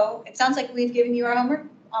 So it sounds like we've given you our homework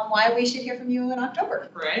on why we should hear from you in October.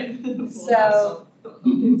 Right? So-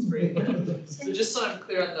 Updates for you. So just so I'm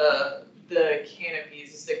clear on the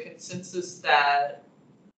canopies, is the consensus that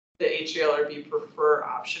the HALRB prefer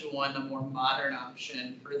option 1, the more modern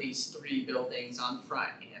option for these 3 buildings on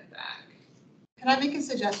front and back? Could I make a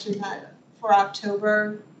suggestion that for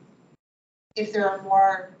October, if there are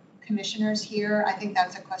more commissioners here, I think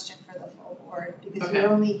that's a question for the full board, because Okay. we're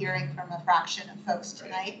only hearing from a fraction of folks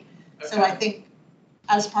tonight. So Okay. I think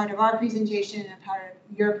as part of our presentation and part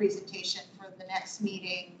of your presentation for the next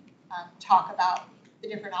meeting, talk about the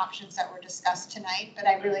different options that were discussed tonight. But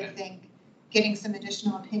I really Okay. think getting some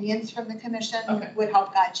additional opinions from the commission Okay. would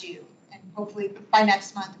help guide you. And hopefully by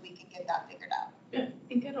next month, we can get that figured out. I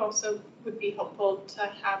think it also would be helpful to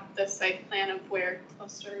have the site plan of where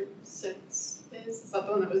cluster 6 is that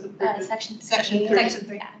the one that was approved? Section Section 3. three. Section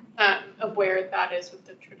 3. Of where that is with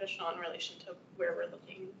the traditional in relation to where we're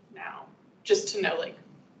looking now, just to know, like,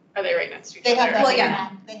 are they right next to each They other? have that. Well,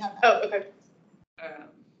 yeah. They have that, Oh, okay.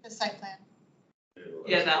 the site plan.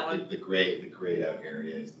 Yeah, that one. The grayed out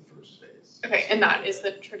area is the first phase. Okay, and that is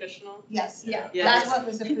the traditional? Yes. Yeah. Yeah. That's what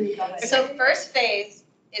was approved already. So first phase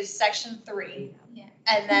is section 3, Yeah.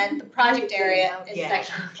 and then the project area is Yeah.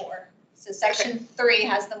 section 4. So section 3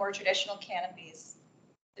 has the more traditional canopies.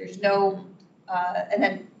 There's no, and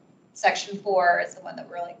then section 4 is the one that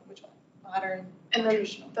we're like, which one? Modern, And then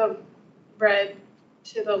traditional. the red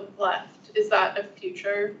to the left, is that a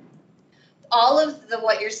future? All of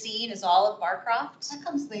what you're seeing is all of Barcroft, That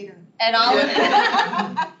comes later. and all of,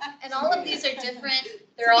 Yeah. and all of these are different,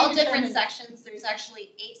 they're all different sections. There's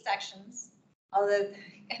actually 8 sections, although,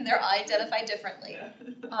 and they're identified differently.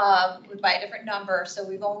 By a different number, so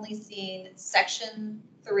we've only seen section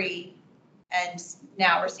 3, and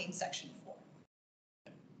now we're seeing section 4.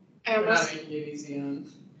 I We're not almost, making it easy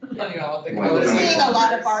on, depending on what the Well, colors. We're there's seeing a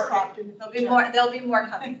lot of Barcroft in the There'll be more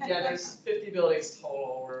coming. Yeah, there's 50 buildings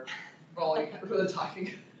total, we're really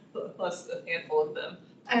talking less than a handful of them.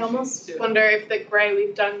 I almost Too. wonder if the gray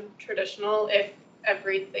we've done traditional, if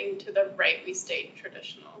everything to the right we stayed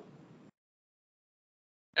traditional.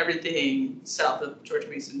 Everything south of George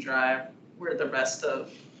Mason Drive, where the rest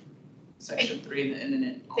of section 3 and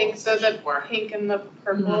then I think so, the Four. pink and the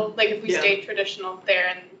purple, like if we Yeah. stayed traditional there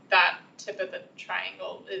and that tip of the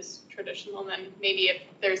triangle is traditional, then maybe if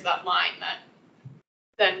there's that line that,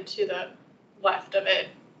 then to the left of it,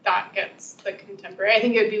 that gets the contemporary. I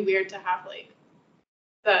think it would be weird to have like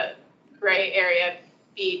the gray area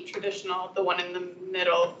be traditional, the one in the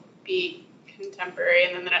middle be contemporary,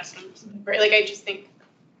 and then the next one's contemporary. Like, I just think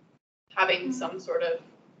having some sort of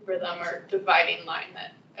rhythm or dividing line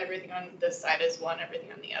that everything on this side is one,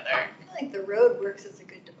 everything on the other. I feel like the road works as a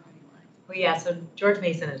good dividing line. Well, yeah, so George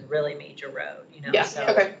Mason is really major road, you know, Yeah, so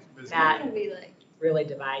okay. that What do we like? really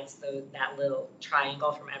divides that little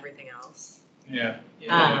triangle from everything else. Yeah.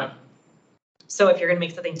 Yeah. So if you're gonna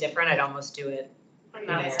make something different, I'd almost do it On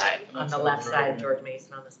that Yeah. side. on the left side of George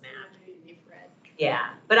Mason on this map. Red.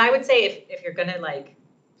 Yeah, but I would say if you're gonna like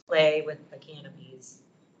play with the canopies,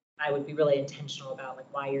 I would be really intentional about like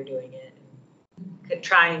why you're doing it and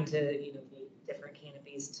trying to, you know, make different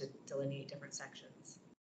canopies to delineate different sections.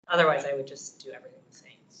 Otherwise, I would just do everything the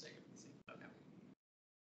same. Okay.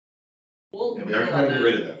 We'll And we are work trying on to get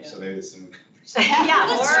rid of that, them, yeah. so maybe there's some Yeah,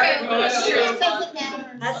 That's or, true. That's true. It doesn't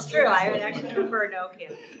matter. that's true, I would actually prefer no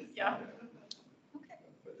canopies. Yeah.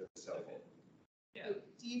 But that's helpful. Yeah,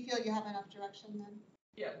 Do you feel you have enough direction then?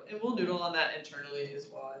 yeah, and we'll noodle on that internally as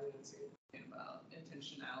well. I didn't say anything about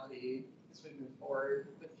intentionality as we move forward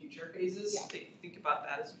with future phases. Yeah. Think about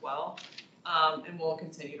that as well. And we'll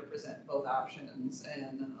continue to present both options.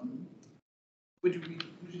 And would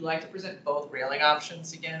you like to present both railing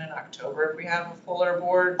options again in October if we have a fuller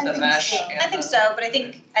board? I The think mesh so. and I think the- so, but I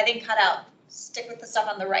think cut out, stick with the stuff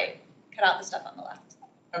on the right, cut out the stuff on the left.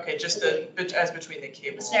 Okay, just as between the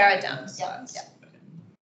cable. Just narrow it and down, the yeah, sides. yeah.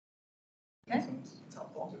 Okay. That's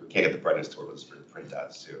helpful. We can't get the brightness tour, let's print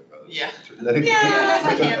outs too. Yeah. I think, Yeah.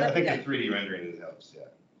 I think the 3D rendering helps,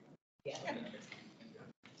 yeah.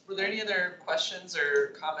 Were there any other questions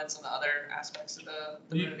or comments on the other aspects of the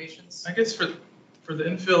You- renovations? I guess for the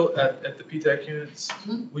infill at the PTAC units,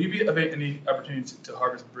 will you be having any opportunity to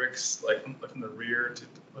harvest bricks like from the rear to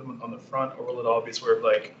put them on the front, or will it all be sort of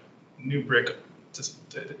like new brick to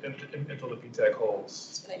infill the PTAC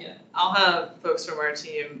holes? Yeah, I'll have folks from our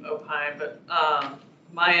team opine, but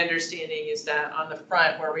my understanding is that on the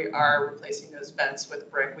front where we are replacing those vents with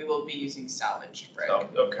brick, we will be using salvaged brick Oh,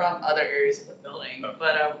 okay. from other areas of the building. Okay.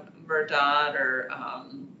 But Murdad or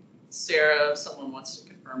Sarah, if someone wants to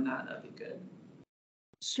confirm that, that'd be good.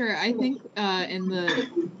 Sure, I think in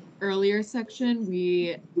the earlier section,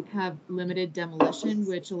 we have limited demolition,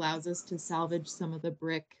 which allows us to salvage some of the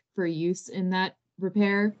brick for use in that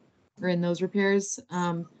repair or in those repairs.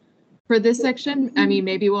 For this section, I mean,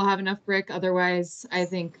 maybe we'll have enough brick. Otherwise, I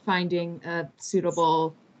think finding a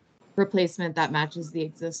suitable replacement that matches the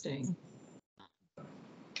existing.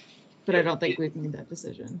 But I don't think we've made that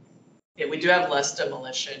decision. Yeah, we do have less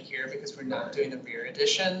demolition here because we're not doing the rear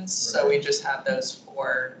additions. So we just have those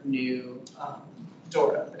 4 new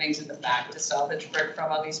door openings in the back to salvage brick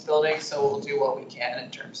from on these buildings. So we'll do what we can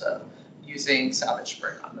in terms of using salvage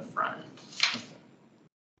brick on the front.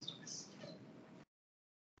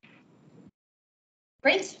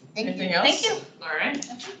 Great. Thank you. Anything else? Thank you. All right.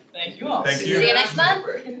 Thank you all. Thank See you next month.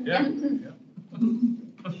 Yeah.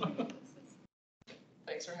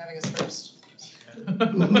 Thanks for having us first.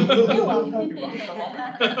 You're welcome.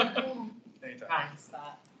 Anytime. Prime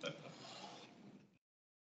spot.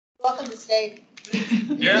 Welcome to stay.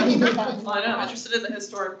 Yeah. Well, I know, I'm interested in the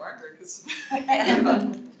historic marker because. Yeah.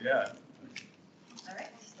 All right.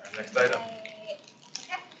 Our next item. Okay.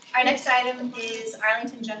 Our next item is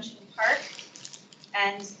Arlington Junction Park,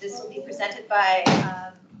 and this will be presented by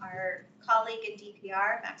our colleague at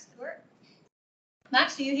DPR, Max Stewart.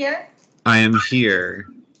 Max, are you here? I am here.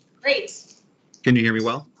 Great. Can you hear me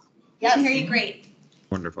well? We can hear you great.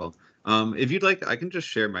 Wonderful. If you'd like, I can just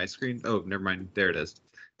share my screen. Oh, never mind. There it is.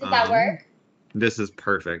 Did that work? This is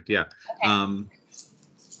perfect. Yeah. Okay.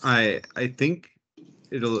 I think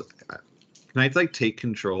it'll. Can I like take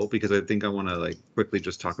control, because I think I want to like quickly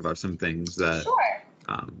just talk about some things that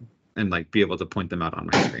Sure. and like be able to point them out on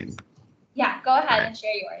my screen. Yeah, go ahead Alright. and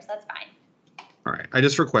share yours. That's fine. All right. I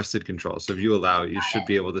just requested control, so if you allow, you Got should it.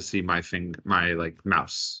 be able to see my like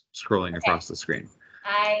mouse scrolling across the screen.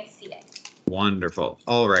 I see it. Wonderful.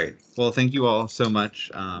 All right. Well, thank you all so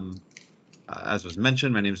much. As was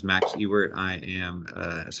mentioned, my name is Max Ewert. I am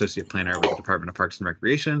Associate Planner with the Department of Parks and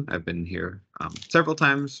Recreation. I've been here several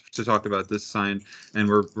times to talk about this sign, and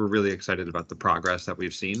we're really excited about the progress that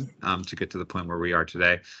we've seen to get to the point where we are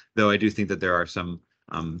today. Though I do think that there are some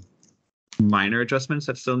minor adjustments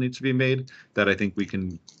that still need to be made that I think we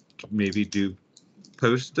can maybe do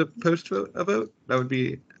post vote. That would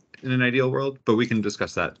be in an ideal world, but we can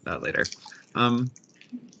discuss that later.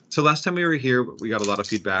 So last time we were here, we got a lot of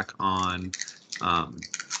feedback on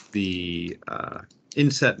the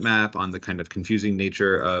inset map, on the kind of confusing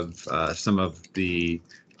nature of some of the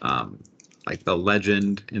like the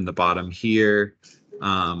legend in the bottom here,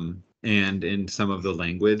 and in some of the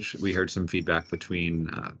language. We heard some feedback between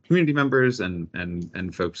community members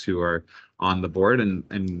and folks who are on the board,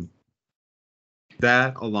 and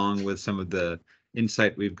that, along with some of the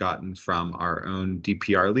insight we've gotten from our own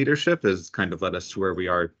DPR leadership, has kind of led us to where we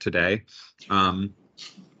are today.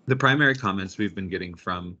 The primary comments we've been getting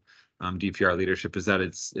from DPR leadership is that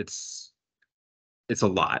it's a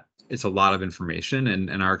lot. It's a lot of information,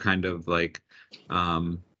 and our kind of like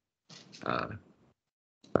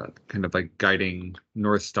kind of like guiding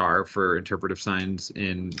North Star for interpretive signs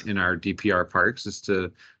in our DPR parks is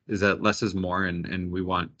that less is more, and we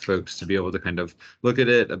want folks to be able to kind of look at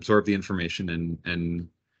it, absorb the information, and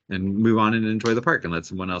move on and enjoy the park, and let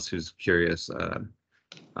someone else who's curious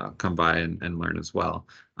come by and learn as well.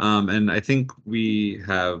 And I think we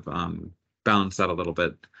have balanced that a little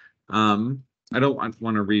bit. I don't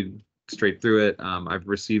want to read straight through it. I've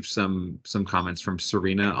received some comments from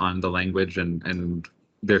Serena on the language, and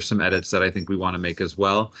there's some edits that I think we want to make as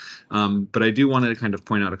well. But I do want to kind of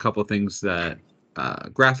point out a couple things that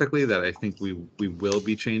graphically that I think we will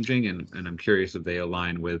be changing, and I'm curious if they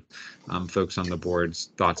align with folks on the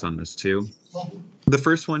board's thoughts on this too. The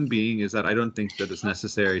first one being is that I don't think that it's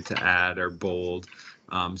necessary to add or bold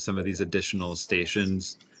some of these additional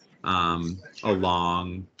stations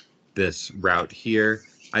along this route here.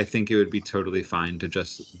 I think it would be totally fine to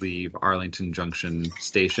just leave Arlington Junction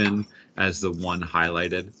Station as the one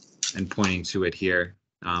highlighted and pointing to it here.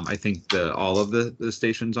 I think all of the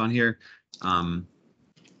stations on here kind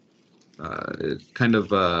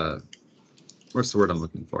of what's the word I'm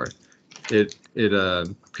looking for? It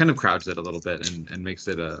kind of crowds it a little bit and makes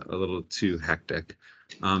it a little too hectic.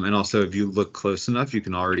 And also, if you look close enough, you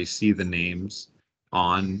can already see the names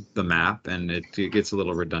on the map, and it gets a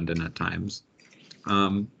little redundant at times.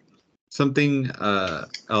 Something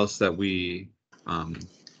else that we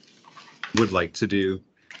would like to do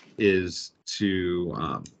is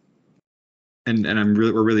to and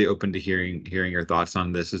we're really open to hearing your thoughts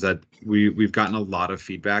on this, is that we've gotten a lot of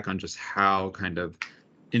feedback on just how kind of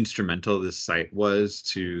instrumental this site was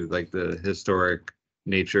to like the historic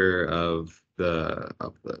nature of the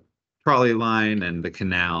trolley line and the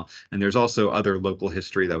canal. And there's also other local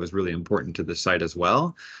history that was really important to the site as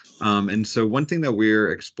well. And so one thing that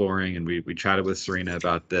we're exploring, and we chatted with Serena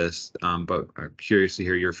about this, but I'm curious to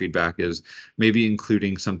hear your feedback, is maybe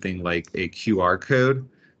including something like a QR code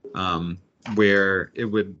where it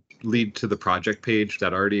would lead to the project page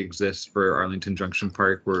that already exists for Arlington Junction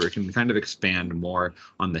Park, where it can kind of expand more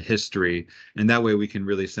on the history. And that way we can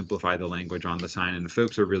really simplify the language on the sign. And if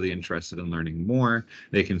folks are really interested in learning more,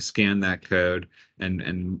 they can scan that code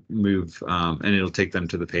and move, and it'll take them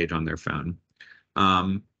to the page on their phone.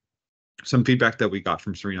 Some feedback that we got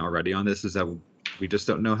from Serena already on this is that we just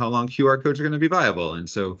don't know how long QR codes are going to be viable. And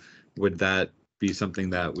so would that be something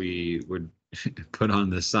that we would put on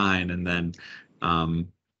the sign, and then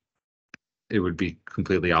it would be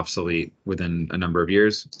completely obsolete within a number of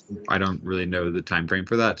years? I don't really know the time frame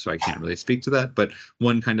for that, so I can't really speak to that. But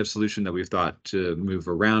one kind of solution that we've thought to move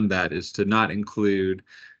around that is to not include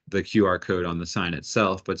the QR code on the sign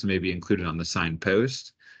itself, but to maybe include it on the sign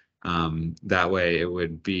post. That way it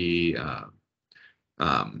would be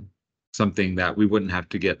something that we wouldn't have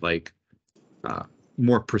to get like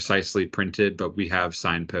more precisely printed, but we have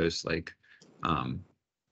signposts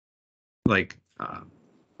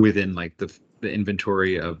within like the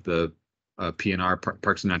inventory of the PNR,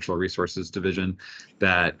 Parks and Natural Resources Division,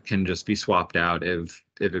 that can just be swapped out if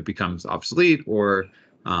it becomes obsolete, or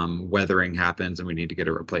weathering happens and we need to get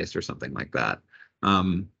it replaced or something like that.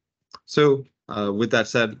 So with that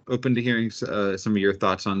said, open to hearing some of your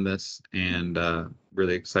thoughts on this, and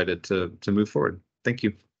really excited to move forward. Thank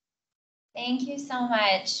you. Thank you so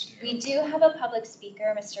much. We do have a public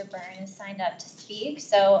speaker. Mr. Byrne is signed up to speak.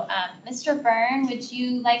 So Mr. Byrne, would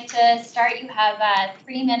you like to start? You have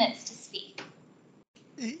 3 minutes to speak.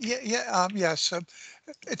 Yes.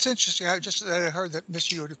 It's interesting. I heard that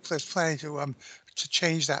Mr. Yoder is planning to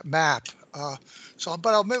change that map. But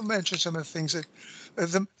I'll mention some of the things that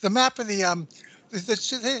the map of the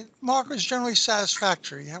marker is generally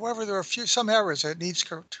satisfactory. However, there are some errors that it needs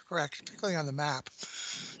to correct, particularly on the map.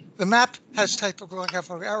 The map has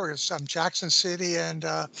typographical errors. Jackson City and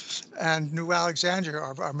New Alexandria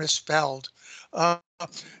are misspelled.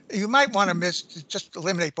 You might want to just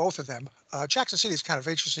eliminate both of them. Jackson City is kind of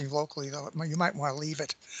interesting locally, though. You might want to leave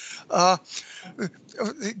it.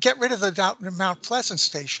 Get rid of the Mount Pleasant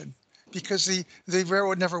station, because the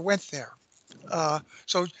railroad never went there.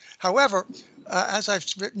 However, as I've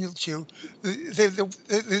written to you,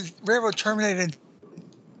 the railroad terminated.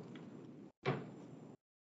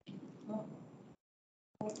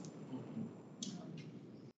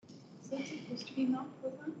 Is it supposed to be Mount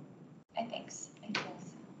Pleasant? I think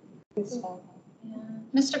so. Yeah.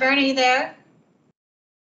 Mr. Byrne, are you there?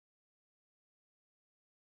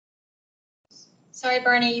 Sorry,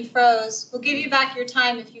 Bernie, you froze. We'll give you back your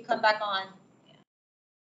time if you come back on.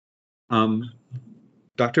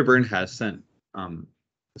 Dr. Byrne has sent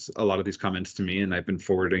a lot of these comments to me, and I've been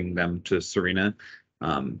forwarding them to Serena.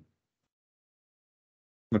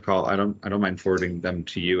 McCall, I don't mind forwarding them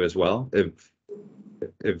to you as well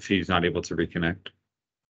if he's not able to reconnect.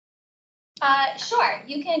 Sure.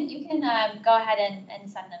 You can go ahead and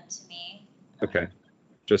send them to me. Okay.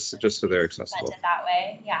 Just so they're accessible. Send it that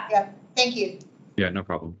way. Yeah. Yeah. Thank you. Yeah, no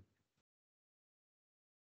problem.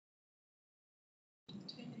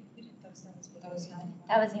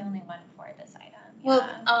 That was the only one for this item. Well,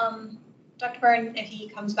 Dr. Byrne, if he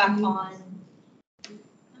comes back on,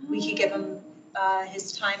 we could give him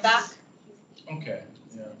his time back. Okay,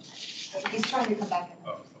 yeah. He's trying to come back in.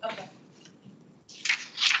 Oh, Okay.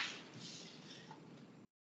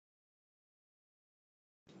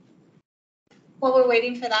 While we're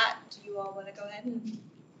waiting for that, do you all want to go ahead and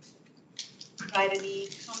provide any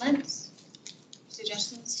comments,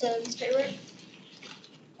 suggestions to Mr. Ewert?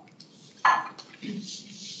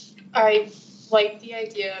 I like the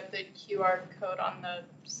idea of the QR code on the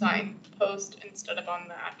sign post instead of on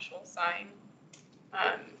the actual sign.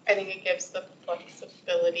 I think it gives the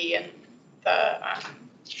flexibility and the, I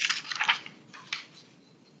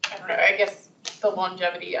don't know, I guess the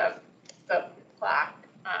longevity of the plaque,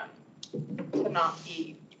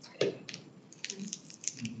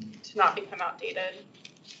 to not become outdated.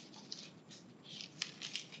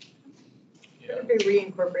 yeah. It would be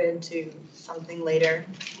reincorporated into something later.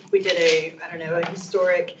 If we did a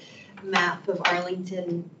historic map of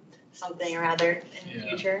Arlington, something or other in the Yeah.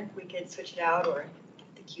 future, we could switch it out, or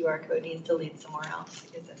the QR code needs to lead somewhere else,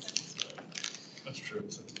 because That's true.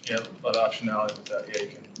 So, yeah, a lot of optionality with that. Yeah, you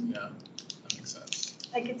can, yeah, that makes sense.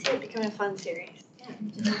 I could see it becoming a fun series.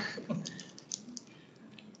 Yeah.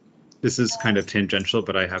 This is kind of tangential,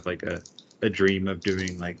 but I have like a dream of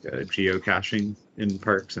doing like geocaching in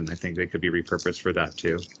parks, and I think they could be repurposed for that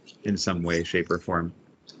too, in some way, shape, or form.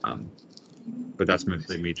 But that's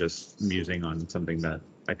mostly me just musing on something that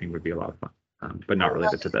I think would be a lot of fun, but not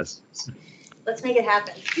related to this. Let's make it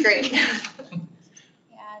happen. Great. Yeah,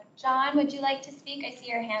 John, would you like to speak? I see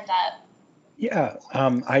your hand up. Yeah,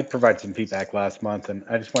 I provided some feedback last month, and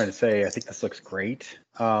I just wanted to say I think this looks great.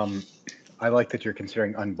 I like that you're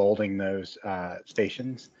considering unbolding those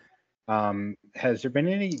stations. Has there been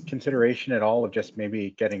any consideration at all of just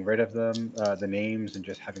maybe getting rid of them, the names, and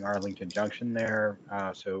just having Arlington Junction there,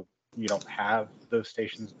 so you don't have those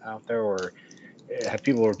stations out there, or have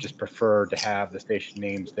people just preferred to have the station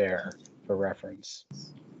names there for reference?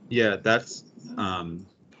 Yeah, that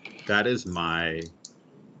is my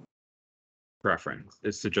preference,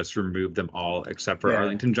 is to just remove them all except for Yeah.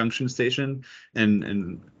 Arlington Junction Station.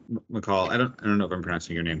 And McCall, I don't know if I'm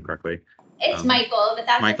pronouncing your name correctly. It's Michael, but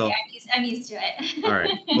that's Michael. okay. I'm used to it. All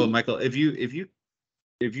right. Well, Michael, if you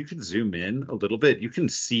could zoom in a little bit, you can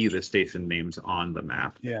see the station names on the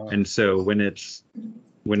map. Yeah. And so when it's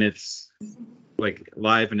like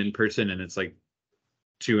live and in person, and it's like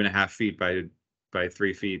 2.5 feet by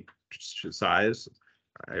 3 feet size,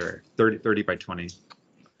 or 30 by 20.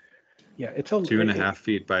 Yeah, it's 2.5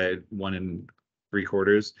 feet by 1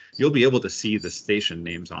 3/4. You'll be able to see the station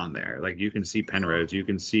names on there. Like you can see Penrose, you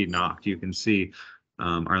can see Knock, you can see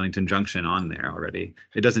Arlington Junction on there already.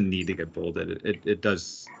 It doesn't need to get bolded.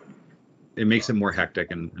 It makes it more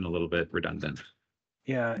hectic and a little bit redundant.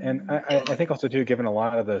 Yeah, and I think also too, given a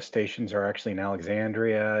lot of those stations are actually in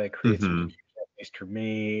Alexandria, it creates some confusion, at least for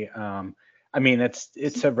me. I mean,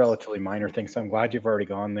 it's a relatively minor thing, so I'm glad you've already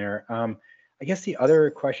gone there. I guess the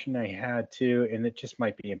other question I had too, and it just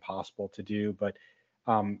might be impossible to do, but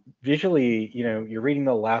visually, you're reading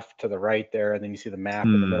the left to the right there, and then you see the map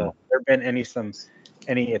in the middle. Have there been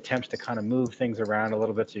any attempts to kind of move things around a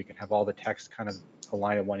little bit so you can have all the text kind of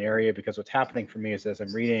aligned in one area? Because what's happening for me is, as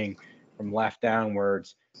I'm reading from left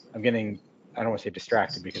downwards, I'm getting, I don't want to say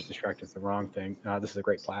distracted, because distracted is the wrong thing. This is a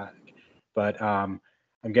great plaque, but I'm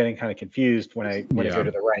getting kind of confused when I go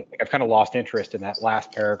to the right. Like I've kind of lost interest in that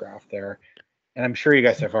last paragraph there. And I'm sure you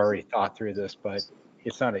guys have already thought through this, but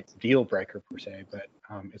it's not a deal breaker per se, but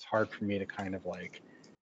it's hard for me to kind of like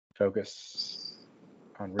focus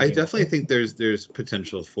on reading. I definitely think there's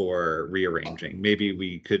potential for rearranging. Maybe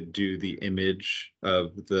we could do the image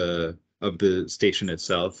of the station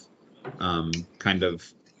itself, kind of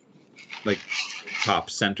like top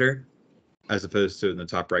center, as opposed to in the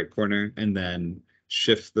top right corner, and then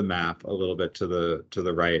shift the map a little bit to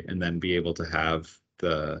the right, and then be able to have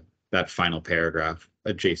that final paragraph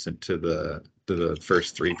adjacent to the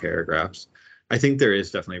first 3 paragraphs. I think there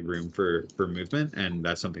is definitely room for movement, and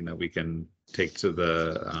that's something that we can take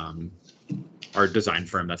to our design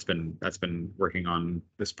firm that's been working on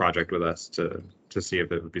this project with us to see if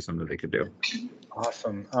it would be something they could do.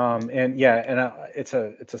 Awesome. And yeah, and it's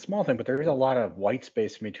a small thing, but there is a lot of white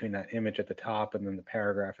space in between that image at the top and then the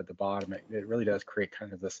paragraph at the bottom. It really does create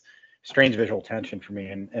kind of this strange visual tension for me.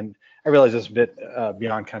 And I realize it's a bit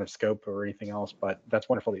beyond kind of scope or anything else, but that's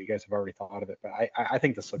wonderful that you guys have already thought of it. But I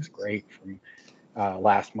think this looks great from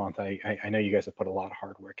last month. I know you guys have put a lot of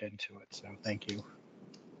hard work into it, so thank you.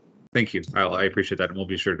 Thank you. I appreciate that, and we'll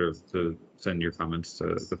be sure to send your comments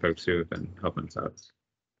to the folks who have been helping us out.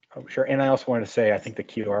 Oh, sure. And I also wanted to say, I think the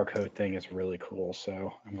QR code thing is really cool,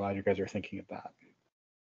 so I'm glad you guys are thinking of that.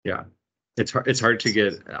 Yeah, it's hard to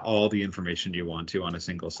get all the information you want to on a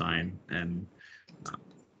single sign, and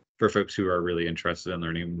for folks who are really interested in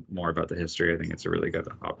learning more about the history, I think it's a really good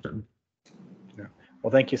option. Yeah.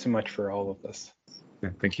 Well, thank you so much for all of this. Yeah,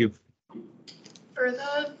 thank you. For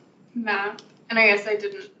the map, and I guess I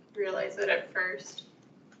didn't realize it at first,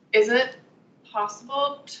 is it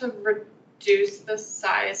possible to reduce the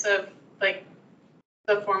size of like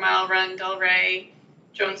the 4 Mile Run, Delray,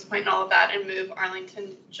 Jones Point, and all of that, and move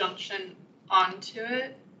Arlington Junction onto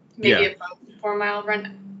it? Maybe above the 4 Mile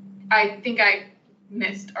Run. I think I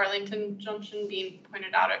missed Arlington Junction being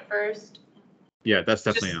pointed out at first. Yeah, that's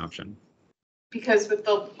definitely an option. Because with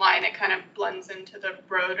the line, it kind of blends into the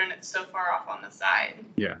road and it's so far off on the side.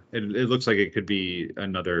 Yeah, it looks like it could be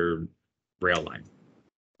another rail line.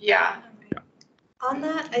 Yeah. On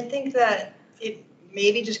that, I think that it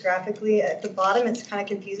maybe just graphically at the bottom, it's kind of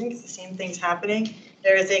confusing because the same thing's happening.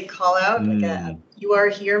 There is a call out, like a you are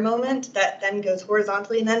here moment that then goes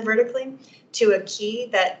horizontally and then vertically to a key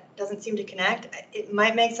that doesn't seem to connect. It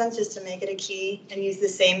might make sense just to make it a key and use the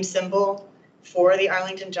same symbol for the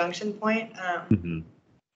Arlington Junction point.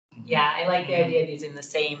 Yeah, I like the idea of using the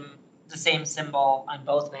same symbol on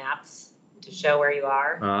both maps to show where you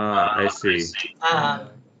are. I see.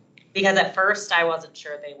 Because at first I wasn't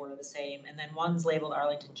sure they were the same, and then one's labeled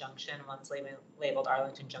Arlington Junction, one's labeled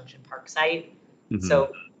Arlington Junction Park Site.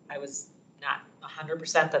 So I was not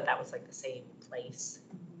 100% that was like the same place.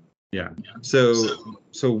 Yeah. So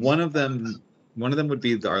one of them would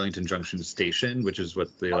be the Arlington Junction station, which is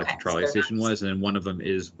what the electric trolley station was, and then one of them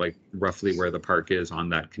is like roughly where the park is on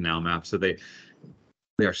that canal map. So they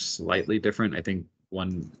are slightly different. I think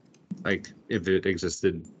one, like if it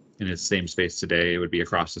existed in its same space today, it would be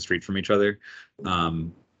across the street from each other.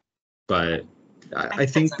 But I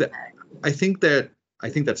think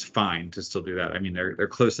that's fine to still do that. I mean, they're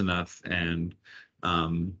close enough, and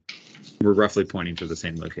we're roughly pointing to the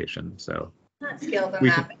same location. So not scale the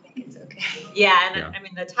map, I think it's okay. Yeah, and I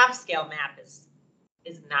mean the top scale map is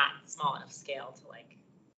not small enough scale to like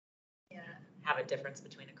have a difference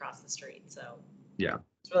between across the street. So yeah,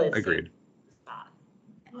 it's really agreed. Spot.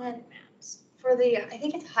 And then for the, I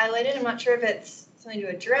think it's highlighted. I'm not sure if it's something to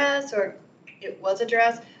address or it was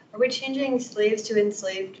addressed. Are we changing slaves to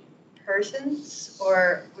enslaved persons,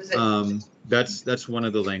 or was it? That's one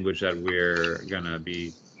of the language that we're gonna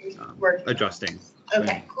be adjusting.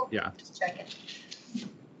 Okay, cool. Yeah. Just checking.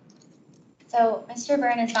 So Mr.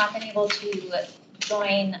 Byrne has not been able to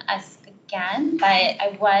join us again, but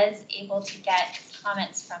I was able to get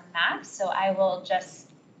comments from Max, so I will just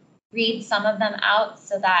read some of them out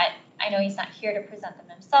so that I know he's not here to present them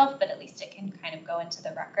himself, but at least it can kind of go into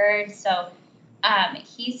the record. So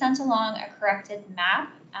he sent along a corrected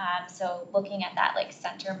map. So looking at that like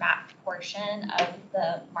center map portion of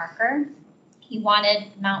the marker, he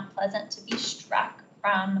wanted Mount Pleasant to be struck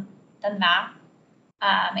from the map.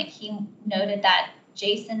 He noted that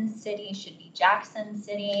Jason City should be Jackson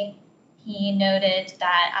City. He noted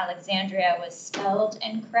that Alexandria was spelled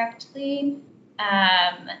incorrectly.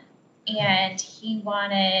 And he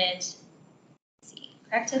wanted, let's see,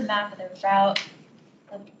 corrected map of the route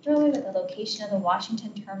of with the location of the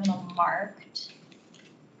Washington terminal marked.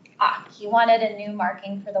 He wanted a new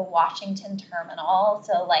marking for the Washington terminal,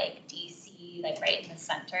 so like DC, like right in the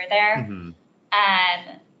center there.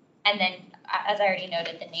 And then, as I already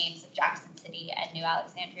noted, the names of Jackson City and New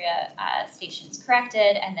Alexandria stations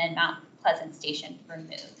corrected, and then Mount Pleasant Station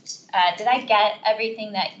removed. Did I get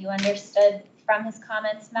everything that you understood from his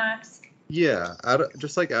comments, Max? Yeah, out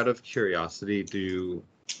of curiosity, does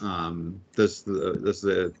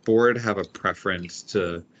the board have a preference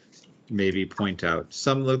to maybe point out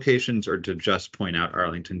some locations or to just point out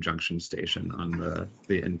Arlington Junction Station on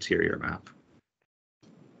the interior map?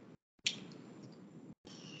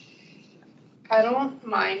 I don't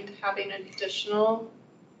mind having additional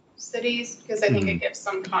cities because I think it gives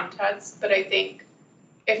some context, but I think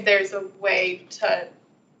if there's a way to,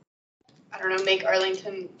 I don't know, make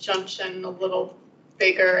Arlington Junction a little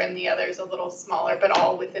bigger and the others a little smaller, but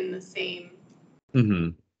all within the same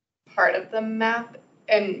part of the map,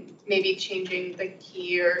 and maybe changing the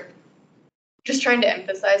key or just trying to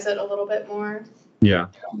emphasize it a little bit more. Yeah.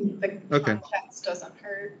 The context doesn't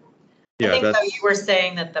hurt. Yeah, I think you were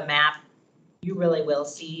saying that the map, you really will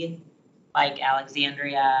see like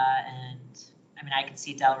Alexandria, and I mean, I can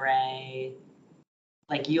see Delray.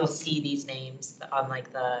 Like you'll see these names on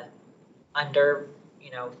like the under,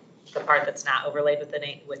 the part that's not overlaid with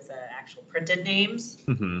the actual printed names.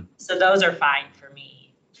 So those are fine for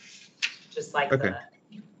me. Just like the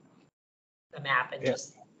map and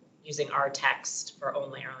just using our text for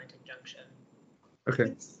only Arlington Junction.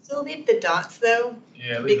 Okay. Still leave the dots though,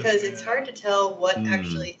 Yeah. leave it, because it's yeah. hard to tell what Mm.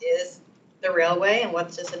 actually is the railway and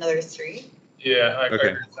what's just another street. Yeah, I Okay.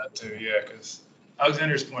 agree with that too. Yeah, because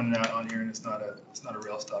Alexander's pointed out on here, and it's not a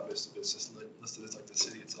rail stop. It's just listed as like the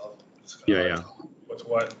city itself. It's kinda Yeah, like what's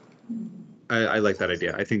what. I like that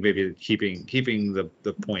idea. I think maybe keeping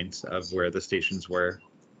the points of where the stations were,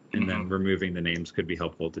 and then removing the names could be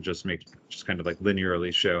helpful to just kind of like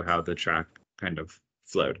linearly show how the track kind of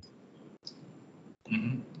flowed.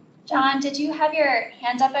 John, did you have your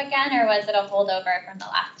hand up again, or was it a holdover from the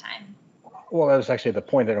last time? Well, that was actually the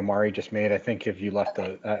point that Omari just made. I think if you left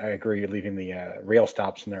I agree, leaving the rail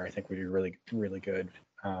stops in there, I think would be really, really good.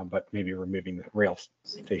 But maybe removing the rail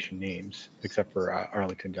station names, except for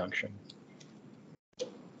Arlington Junction.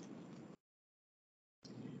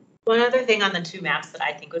 One other thing on the two maps that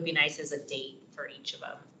I think would be nice is a date for each of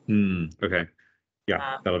them. Okay.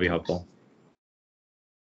 Yeah, that'll be helpful.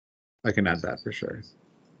 I can add that for sure.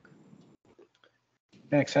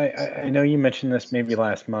 Max, I know you mentioned this maybe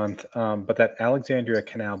last month, but that Alexandria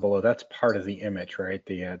Canal below, that's part of the image, right?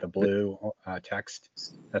 The blue text.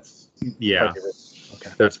 That's Yeah.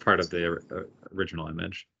 Okay. That's part of the original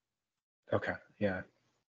image. Okay. Yeah.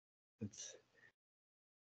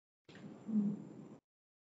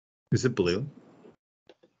 Is it blue?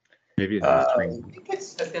 Maybe it is green. I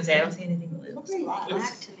was gonna say I don't see anything blue. It looks black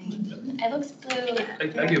to me. It looks blue I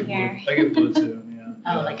from get blue. here. I get blue too. Yeah.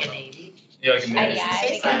 Oh, like a navy. Yeah, like a navy. Yeah, I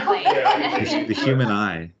think Yeah. it's like. The human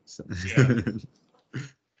eye.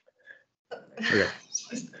 Okay.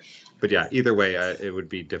 But yeah, either way, it would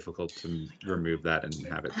be difficult to remove that and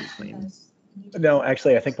have it be clean. No,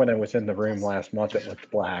 actually, I think when I was in the room last month, it looked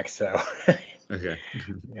black. So. Okay.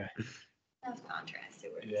 Yeah. That's contrast.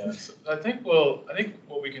 Yeah. So I think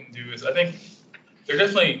what we can do is there are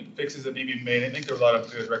definitely fixes that need to be made. I think there are a lot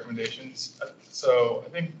of good recommendations. So I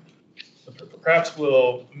think perhaps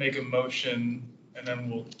we'll make a motion, and then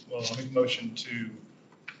we'll make a motion to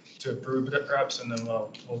approve it perhaps, and then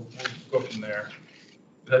we'll go from there.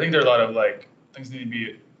 But I think there are a lot of like things need to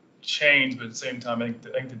be changed, but at the same time, I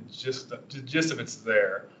think the gist of it's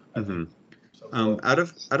there. Out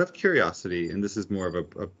of curiosity, and this is more of a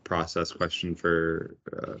process question for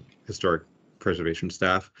historic preservation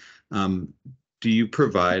staff, do you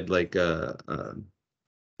provide like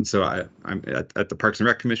so I'm at the Parks and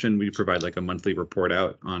Rec Commission, we provide like a monthly report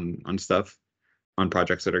out on stuff, on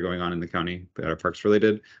projects that are going on in the county that are parks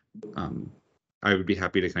related. I would be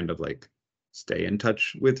happy to kind of like stay in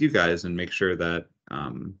touch with you guys and make sure that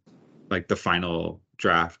like the final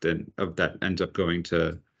draft of that ends up going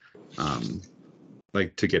to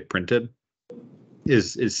like to get printed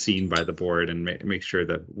is seen by the board, and make sure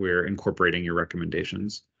that we're incorporating your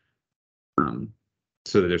recommendations,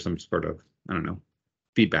 so that there's some sort of, I don't know,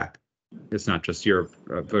 feedback. It's not just you're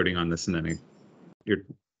voting on this and then you're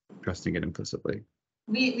trusting it implicitly.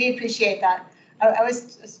 We appreciate that. I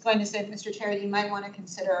was going to say, Mr. Chair, you might want to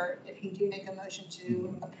consider, if you do make a motion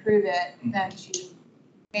to approve it, then to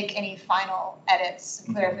make any final edits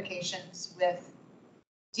and clarifications with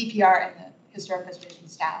DPR and the historic preservation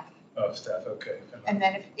staff. Oh, staff, okay. And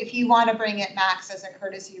then if you want to bring it, Max, as a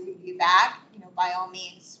courtesy review back, by all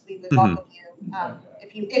means, we would welcome you,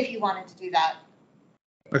 if you wanted to do that.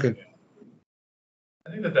 Okay.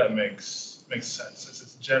 I think that makes sense.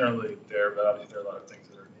 It's generally there, but obviously there are a lot of things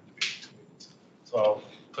that need to be tweaked. So I'll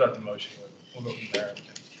put out the motion. We'll go from there. And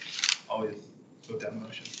always vote down the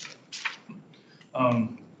motion.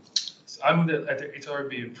 So I move that the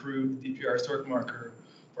HLRB approve DPR historic marker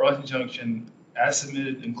for Arlington Junction as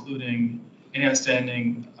submitted, including any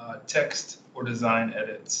outstanding text or design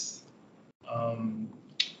edits. I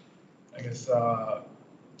guess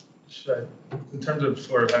should I, in terms of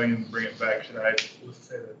sort of having him bring it back, should I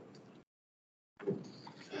say that?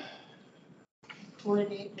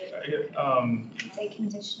 Coordinate. Say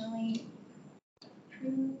conditionally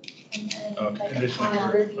approved, and then Oh, like conditionally upon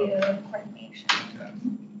approved, review okay. and coordination. Okay.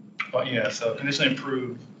 Well, yeah, so conditionally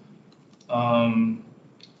approved. So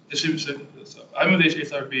I move the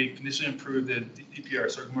HLRB conditionally approve the DPR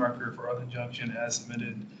circle marker for Arlington Junction as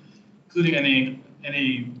submitted, including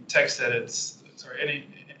any text edits, sorry, any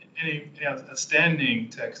outstanding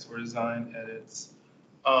text or design edits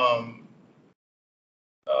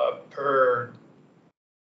per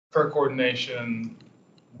coordination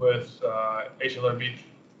with HLRB,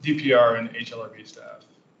 DPR and HLRB staff.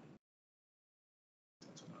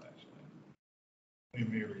 That's not actually. Let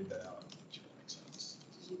me read that out. Sure that makes sense.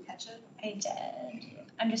 Did you catch it? I did.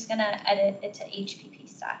 I'm just gonna edit it to HPP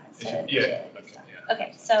staff instead of. Yeah. HLRB staff.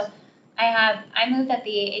 Okay, so I move that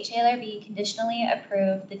the HLRB conditionally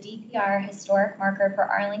approve the DPR historic marker for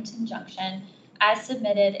Arlington Junction as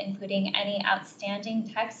submitted, including any outstanding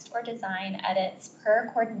text or design edits per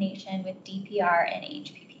coordination with DPR and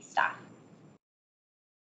HPP staff.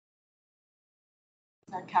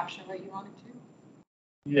 Does that capture what you wanted to?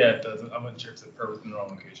 Yeah, it does. I'm not sure if it's a per within the wrong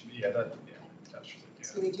location. But yeah, that, yeah, it captures it. Yeah.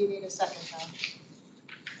 So we do need a second though.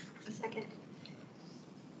 A second.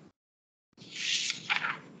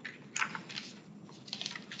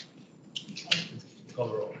 Call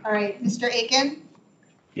the roll. All right, Mr. Aiken,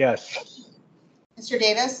 Yes. Mr.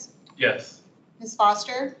 Davis, Yes. Ms.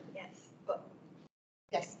 Foster? Yes.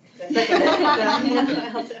 Yes. Second.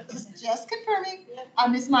 Just confirming.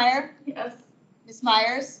 Ms. Meyer, Yes. Ms.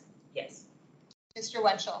 Myers, Yes. Mr.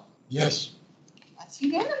 Winchell. Yes. That's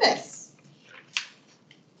unanimous.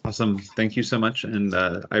 Awesome. Thank you so much. And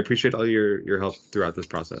I appreciate all your help throughout this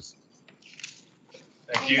process.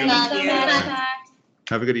 Thank you. Thank you.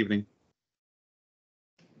 Have a good evening.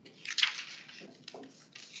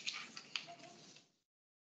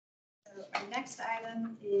 So our next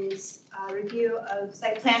item is a review of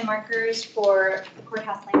site plan markers for the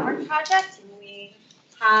courthouse landmark project. And we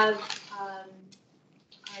have our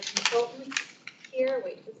consultants here.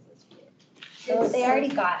 Wait, who's this here? So they already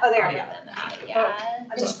got. Oh, they already all got of them out, yeah.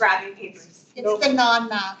 I'm just grabbing papers. It's the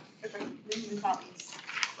non-map copies.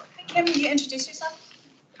 Kim, will you introduce yourself?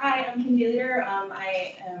 Hi, I'm Kim Dealier.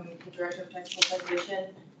 I am the Director of Technical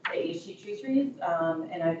Preservation at HT Tree Trees,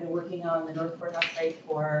 and I've been working on the North Courthouse site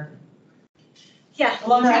for Yeah. a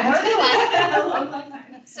long time. A long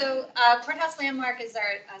time. So Courthouse Landmark is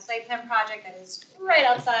our site plan project that is right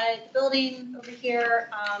outside the building over here.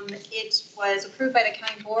 It was approved by the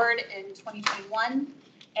county board in 2021,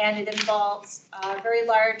 and it involves a very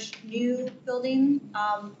large new building,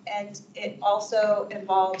 and it also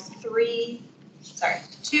involves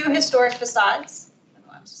two historic facades.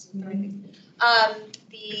 I'm just throwing these.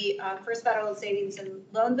 The First Federal Savings and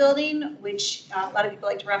Loan Building, which a lot of people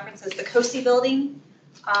like to reference as the COSI building.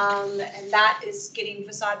 And that is getting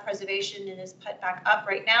facade preservation and is put back up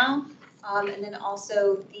right now. And then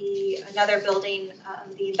also another building,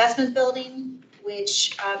 the investment building,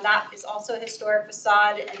 which that is also a historic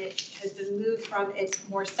facade, and it has been moved from its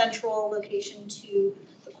more central location to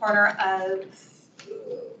the corner of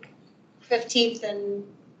 15th and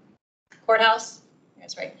Courthouse.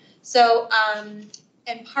 That's right. So,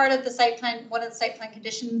 and part of the site plan, one of the site plan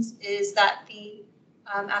conditions is that the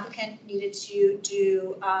applicant needed to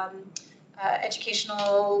do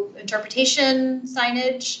educational interpretation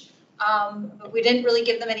signage, but we didn't really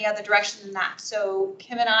give them any other direction than that. So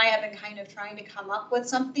Kim and I have been kind of trying to come up with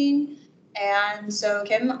something. And so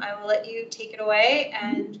Kim, I will let you take it away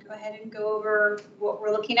and go ahead and go over what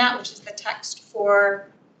we're looking at, which is the text for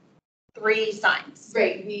 3 signs.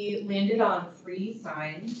 Right, we landed on 3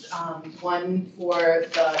 signs, one for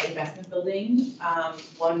the investment building,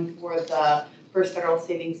 one for the First Federal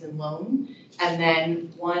Savings and Loan, and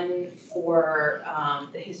then one for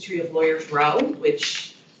the history of Lawyers Row,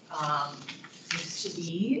 which used to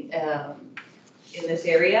be in this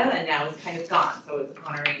area and now is kind of gone. So it's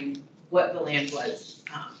honoring what the land was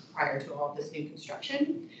prior to all this new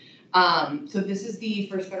construction. So this is the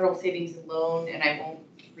First Federal Savings and Loan, and I won't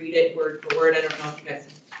read it word for word. I don't know if you guys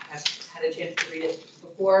have had a chance to read it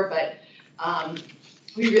before, but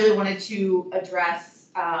we really wanted to address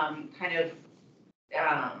kind of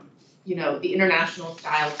the international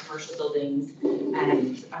style commercial buildings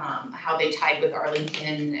and how they tied with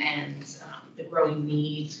Arlington and the growing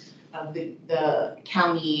need of the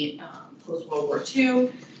county post-World War II.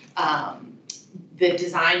 The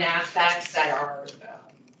design aspects that are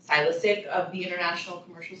stylistic of the international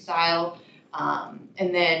commercial style.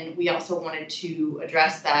 And then we also wanted to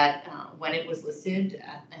address that when it was listed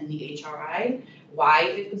in the HRI, why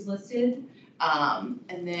it was listed.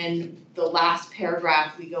 And then the last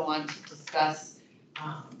paragraph, we go on to discuss,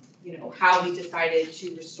 how we decided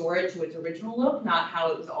to restore it to its original look, not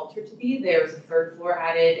how it was altered to be. There's a 3rd floor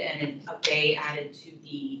added and a bay added to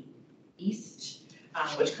the east,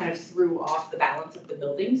 which kind of threw off the balance of the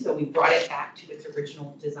building. So we brought it back to its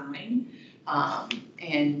original design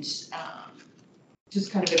and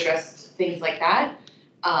just kind of addressed things like that.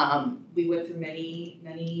 We went through many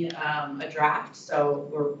a draft, so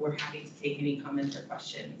we're happy to take any comments or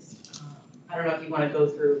questions. I don't know if you want to go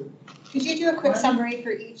through. Could you do a quick summary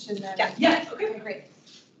for each and then? Yeah. Okay. Great.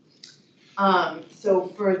 So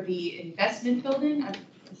for the investment building,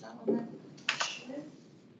 is that one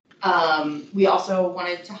that? We also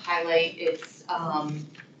wanted to highlight its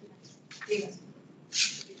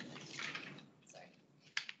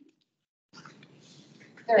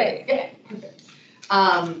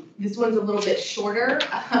This one's a little bit shorter,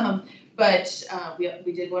 But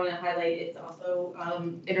we did want to highlight it's also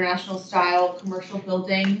international style commercial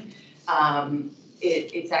building.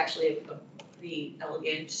 It's actually a pretty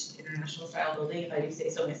elegant international style building, if I do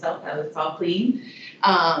say so myself. It's all clean.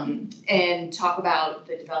 And talk about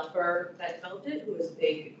the developer that developed it, who is a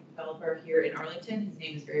big developer here in Arlington. His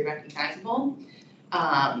name is very recognizable.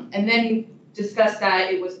 And then discussed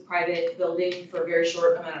that it was a private building for a very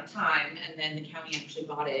short amount of time, and then the county actually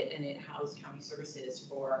bought it, and it housed county services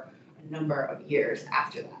for a number of years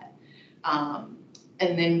after that.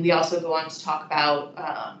 And then we also go on to talk about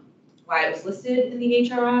why it was listed in the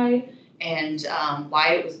HRI and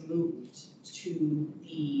why it was moved to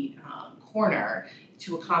the corner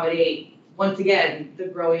to accommodate, once again, the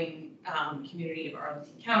growing community of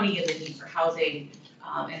Arlington County and the need for housing,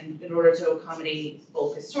 and in order to accommodate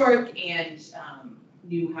both historic and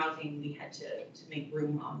new housing, we had to make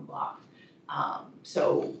room on the block.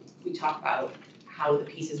 So we talk about how the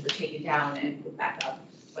pieces were taken down and put back up,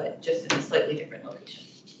 but just in a slightly different location.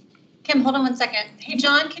 Kim, hold on one second. Hey,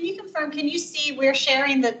 John, can you confirm, can you see, we're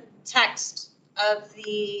sharing the text of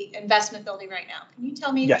the investment building right now. Can you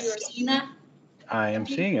tell me if Yes. you are seeing that? I am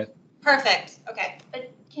seeing it. Perfect, okay.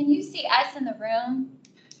 But can you see us in the room?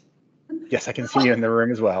 Yes, I can see you in the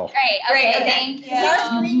room as well. Great, Great, okay, okay. thank you.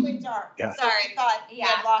 Our screen went dark. Yeah. Sorry, I thought we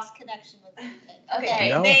had Yeah. lost connection with everything. Okay,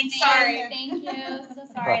 No. thanks, Sorry. thank you, so sorry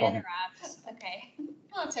to problem. interrupt, okay.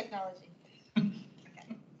 Oh, technology.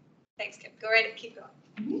 Okay. Thanks, Kim. Go right, keep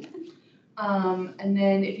going. And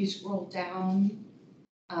then if you scroll down,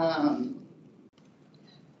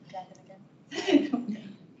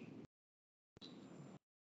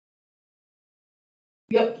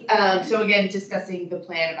 Yep, so again, discussing the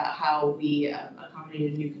plan about how we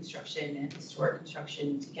accommodated new construction and historic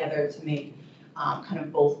construction together to make kind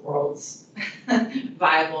of both worlds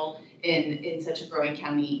viable in such a growing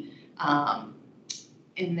county.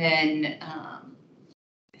 And then I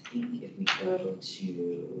think if we go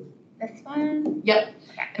to This one? Yep.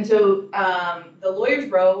 Okay. And so the Lawyer's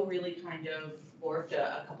Row really kind of morphed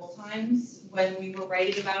a couple times when we were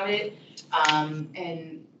writing about it.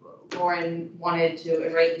 And Lauren wanted to,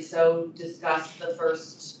 and rightly so, discuss the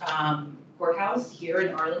first courthouse here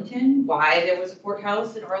in Arlington, why there was a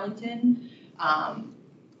courthouse in Arlington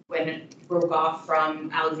when it broke off from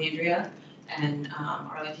Alexandria, and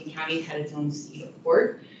Arlington County had its own seat of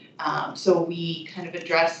court. So we kind of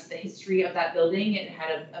addressed the history of that building. It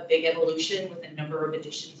had a big evolution with a number of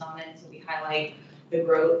additions on it. So we highlight the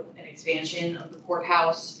growth and expansion of the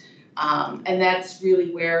courthouse. And that's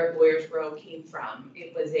really where Lawyer's Row came from.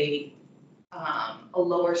 It was a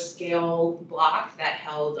lower scale block that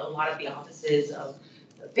held a lot of the offices of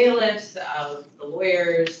the bailiffs, of the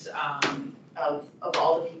lawyers, of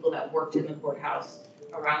all the people that worked in the courthouse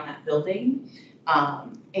around that building.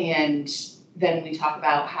 And then we talk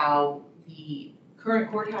about how the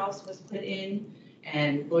current courthouse was put in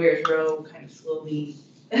and Lawyer's Row kind of slowly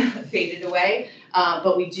faded away.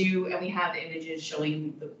 But we do, and we have the images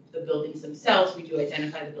showing the buildings themselves. We do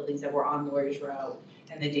identify the buildings that were on Lawyer's Row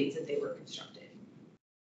and the dates that they were constructed.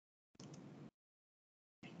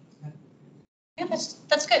 Yeah,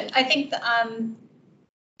 that's good. I think,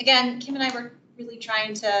 again, Kim and I were really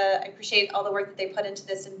trying to, I appreciate all the work that they put into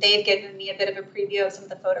this, and they've given me a bit of a preview of some of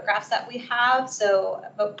the photographs that we have. So,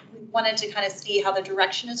 but we wanted to kind of see how the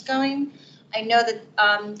direction is going. I know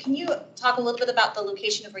that, can you talk a little bit about the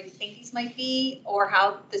location of where you think these might be or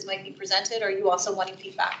how this might be presented? Or are you also wanting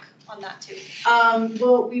feedback on that too?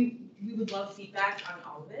 Well, we would love feedback on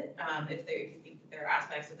all of it. If you think that there are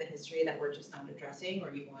aspects of the history that we're just not addressing,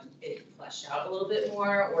 or you want it fleshed out a little bit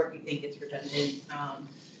more, or if you think it's redundant,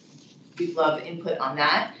 we'd love input on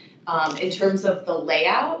that. In terms of the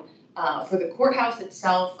layout, for the courthouse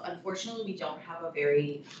itself, unfortunately, we don't have a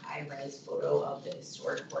very high-res photo of the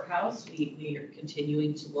historic courthouse. We are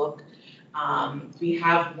continuing to look. We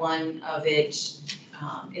have one of it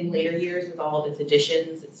in later years with all of its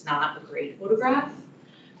additions. It's not a great photograph,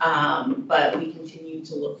 but we continue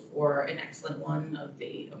to look for an excellent one of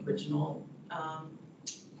the original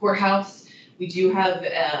courthouse. We do have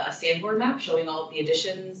a sandboard map showing all of the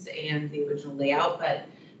additions and the original layout, but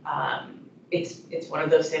it's one of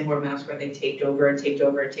those sandboard maps where they taped over and taped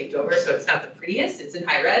over and taped over, so it's not the prettiest. It's in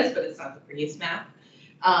high res, but it's not the prettiest map.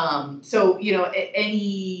 So, you know,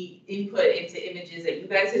 any input into images that you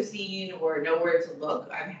guys have seen or know where to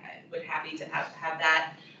look, I'm happy to have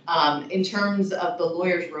that. In terms of the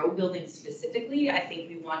Lawyer's Row building specifically, I think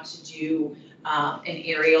we want to do an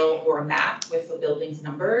aerial or a map with the buildings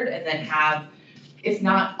numbered, and then have, if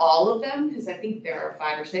not all of them, because I think there are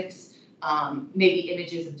 5 or 6, maybe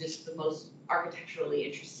images of just the most architecturally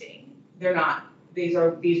interesting. They're not these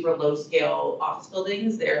were low scale office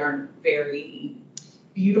buildings. They aren't very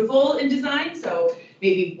beautiful in design, so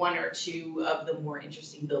maybe one or two of the more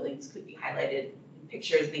interesting buildings could be highlighted in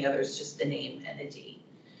pictures, and the others just the name and a date.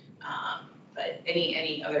 But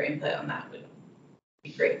any other input on that would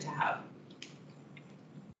be great to have.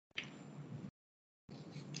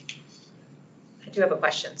 I do have a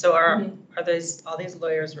question. So are all these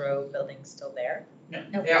Lawyers Row buildings still there? No,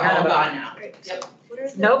 Nope. they're all gone now. Yep.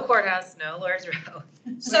 No courthouse, no Lawyers Row.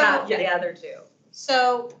 So- Not the other two.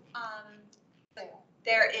 So,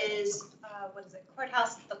 there is, what is it, the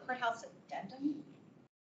courthouse addendum?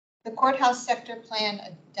 The courthouse sector plan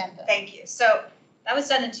addendum. Thank you. So that was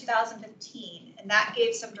done in 2015, and that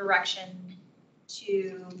gave some direction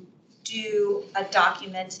to do a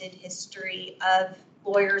documented history of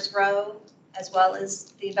Lawyers Row, as well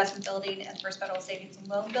as the investment building and First Federal Savings and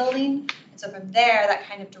Loan Building. And so from there, that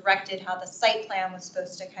kind of directed how the site plan was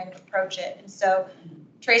supposed to kind of approach it. And so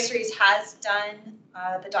Traceries has done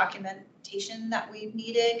the documentation that we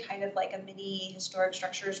needed, kind of like a mini historic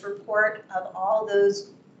structures report of all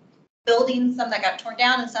those buildings, some that got torn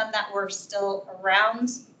down and some that were still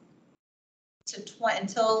around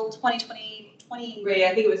until 2020. Right,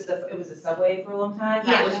 I think it was a Subway for a long time.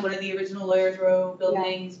 That was one of the original Lawyers Row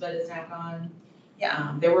buildings, but it's now gone.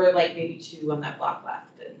 Yeah. There were like maybe two on that block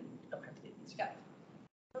left, and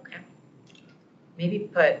Okay. Maybe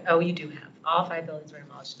put, oh, you do have, all 5 buildings were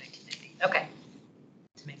demolished in 1990. Okay.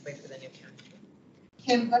 To make way for the new county.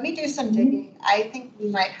 Kim, let me do some digging. I think we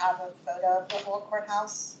might have a photo of the whole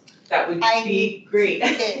courthouse. That would be great.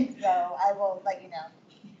 So I will let you know.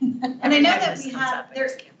 And I know that we have, I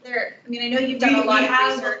mean, I know you've done a lot of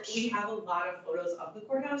research. We have a lot of photos of the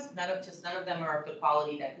courthouse. None of them are of the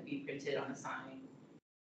quality that could be printed on a sign.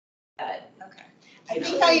 Okay. I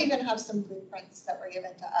think I even have some blueprints that were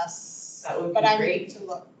given to us. That would be but I great. need to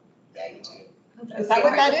look. Yeah, you do. Is that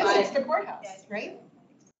what that is? It's the courthouse, right?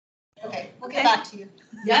 Okay, we'll get back to you.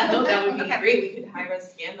 Yeah, no, that would be Okay. great. We could high-res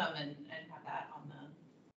scan them and have that on the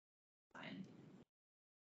sign.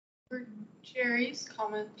 Were Jerry's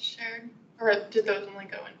comments shared, or did those only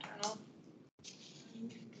go internal?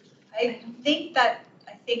 I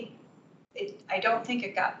don't think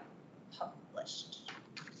it got published.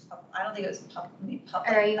 I don't think it was public.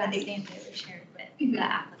 Or are you asking if it was shared with the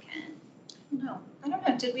applicant? No, I don't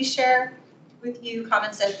know. Did we share with you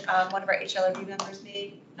comments that one of our HLRB members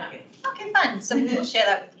made? Not yet. Okay, fine. So we will share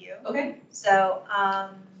that with you. Okay. So,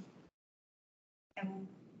 and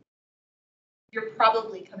you're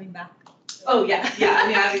probably coming back. Oh, yeah. I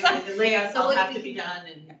mean, obviously, the layouts So all what have do to we be do? done,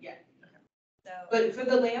 and yeah. So, But for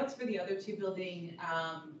the layouts for the other two building,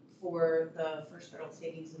 for the First Federal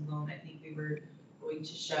Savings and Loan, I think we were going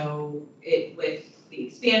to show it with the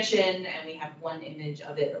expansion, and we have one image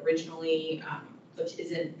of it originally, which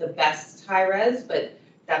isn't the best high res, but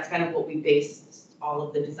that's kind of what we based all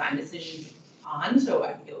of the design decisions on, so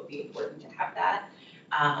I think it would be important to have that.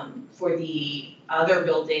 For the other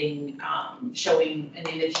building, showing an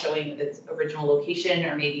image showing its original location,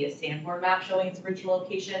 or maybe a Sanborn map showing its original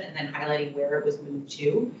location, and then highlighting where it was moved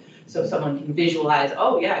to. So someone can visualize,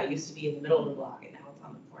 oh yeah, it used to be in the middle of the block and now it's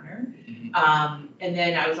on the corner. And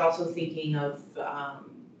then I was also thinking of,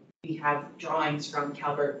 we have drawings from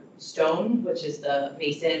Calvert Stone, which is the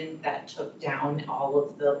mason that took down all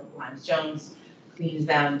of the limestones, cleaned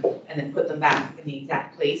them, and then put them back in the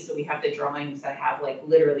exact place. So we have the drawings that have like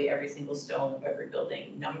literally every single stone of every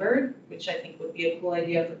building numbered, which I think would be a cool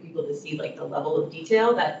idea for people to see, like the level of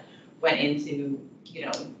detail that went into, you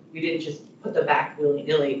know, we didn't just put them back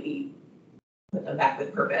willy-nilly, we put them back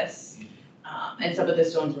with purpose. And some of the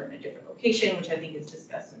stones were in a different location, which I think is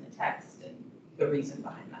discussed in the text and the reason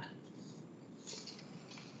behind that.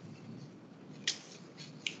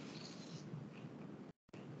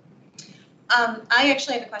 I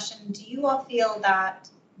actually have a question. Do you all feel that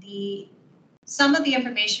some of the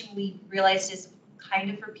information we realized is kind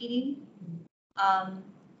of repeating?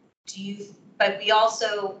 But I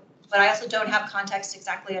also don't have context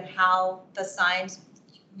exactly on how the signs,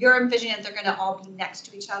 you're envisioning that they're gonna all be next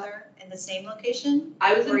to each other in the same location?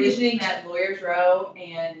 I was envisioning that Lawyers Row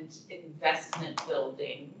and investment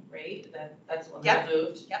building, right? That's one that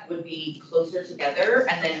moved, would be closer together,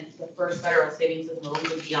 and then the First Federal Savings and Loan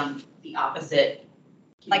would be on the opposite.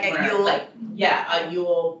 Like a corner, Ewell? A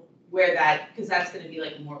Ewell, where because that's gonna be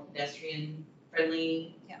like more pedestrian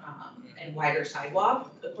friendly, and wider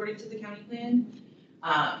sidewalk, according to the county plan.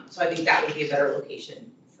 So I think that would be a better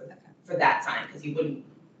location for that sign, because you wouldn't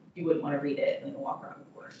want to read it and then walk around the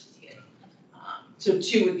corner to see it. So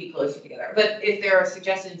two would be closer together. But if there are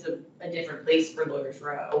suggestions of a different place for Lawyers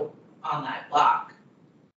Row on that block.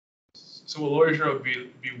 So will Lawyers Row be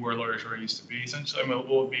where Lawyers Row used to be essentially? I mean,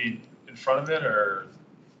 will it be in front of it or?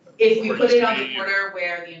 If we Or put just it on be- the corner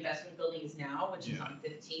where the investment building is now, which is Yeah. on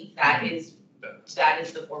 15th, that is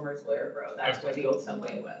That's- the former Lawyer Row. That's where the old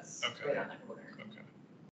subway was, Okay. right on that corner. Okay.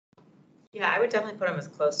 Yeah, I would definitely put them as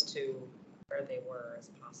close to where they were as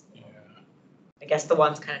possible. Yeah. I guess the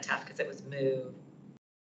one's kind of tough because it was moved.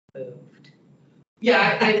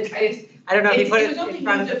 Yeah, I don't know if you It's- put it it was only in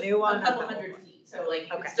front of moved the new one. A couple hundred feet, so like you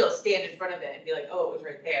could Okay. still stand in front of it and be like, oh, it was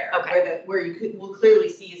right there. Okay. Where you could, will clearly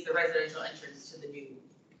see is the residential entrance to the new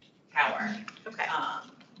tower. Okay.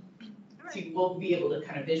 So you will be able to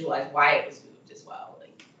kind of visualize why it was moved as well,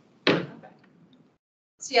 like.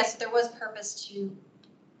 So yes, there was purpose to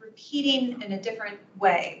repeating in a different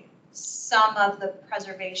way some of the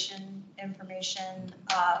preservation information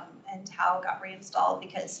and how it got reinstalled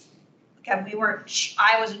because again,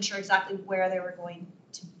 I wasn't sure exactly where they were going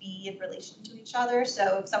to be in relation to each other.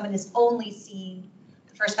 So if someone has only seen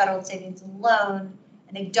the First Federal Savings and Loan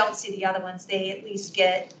and they don't see the other ones, they at least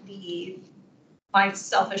get my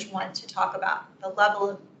selfish one to talk about the level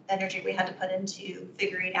of energy we had to put into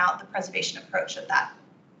figuring out the preservation approach of that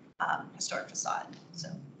historic facade. So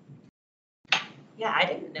Yeah, I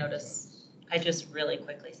didn't notice. I just really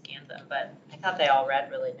quickly scanned them, but I thought they all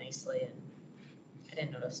read really nicely and I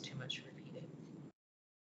didn't notice too much repeated.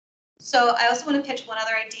 So I also want to pitch one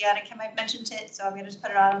other idea, and Kim might mentioned it, so I'm going to just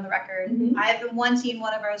put it out on the record. I have been wanting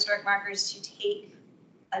one of our historic markers to take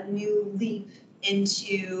a new leap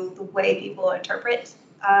into the way people interpret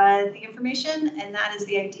the information, and that is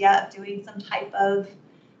the idea of doing some type of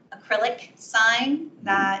acrylic sign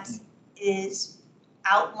that is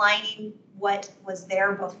outlining what was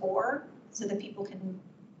there before so that people can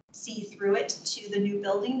see through it to the new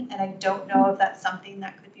building. And I don't know if that's something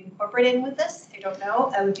that could be incorporated with this. I don't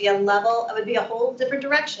know. It would be a whole different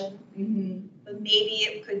direction. But maybe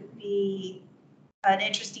it could be an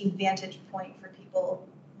interesting vantage point for people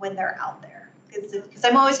when they're out there. Because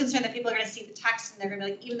I'm always concerned that people are going to see the text and they're going to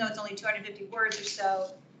be like, even though it's only 250 words or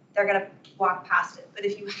so, they're going to walk past it. But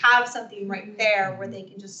if you have something right there where they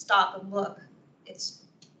can just stop and look, it's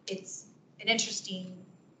an interesting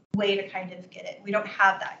way to kind of get it. We don't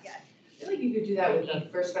have that yet. I feel like you could do that with the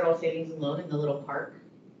First Federal Savings and Loan in the little park.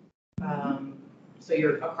 So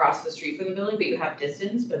you're across the street from the building, but you have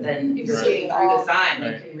distance, but then if you're skating through the sign,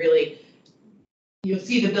 you can really, you'll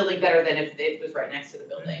see the building better than if it was right next to the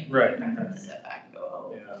building. Right. Kind of step back and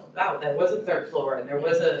go, Yeah. oh, wow, there was a third floor and there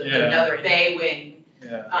was Yeah. another bay wing.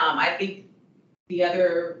 Yeah. I think the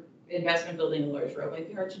other investment building in Lawyers Row might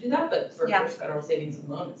be hard to do that, but for Yeah. First Federal Savings and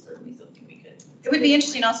Loan, it's certainly something we could. It would be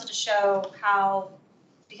interesting also to show how,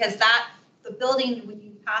 because the building, when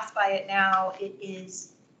you pass by it now, it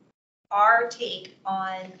is our take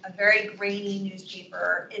on a very grainy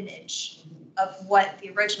newspaper image of what the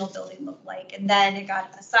original building looked like. And then it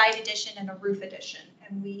got a side edition and a roof edition.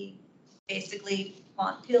 And we basically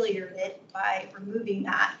Montpeliered it by removing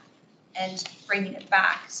that and bringing it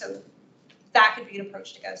back. So that could be an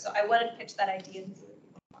approach to go. So I wanted to pitch that idea.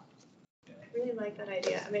 I really like that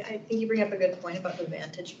idea. I mean, I think you bring up a good point about the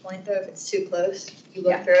vantage point, though. If it's too close, you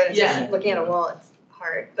look through it, and it's just looking at a wall, it's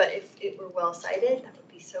hard. But if it were well sighted, that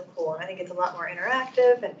would be so cool. And I think it's a lot more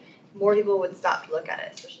interactive, and more people would stop to look at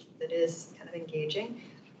it, especially if it is kind of engaging.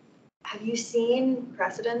 Have you seen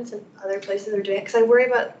precedents in other places that are doing it? Because I worry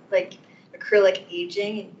about like acrylic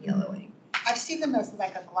aging and yellowing. I've seen them as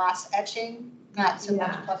like a glass etching, not so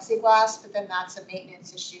much plexiglass, but then that's a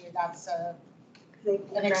maintenance issue. That's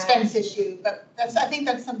an expense issue, but I think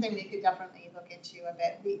that's something we could definitely look into a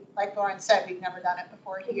bit. Like Lauren said, we've never done it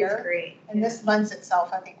before here. It's great. And this lends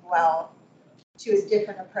itself, I think, well to a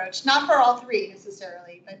different approach, not for all three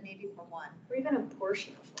necessarily, but maybe for one. Or even a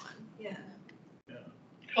portion of one, yeah.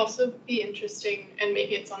 It'd also be interesting, and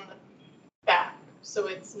maybe it's on the back, so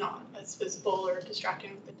it's not as visible or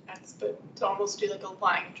distracting with the text, but to almost do like a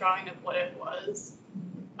line drawing of what it was.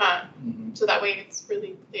 So that way it's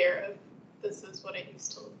really clear of this is what it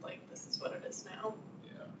used to look like, this is what it is now.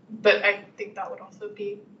 Yeah. But I think that would also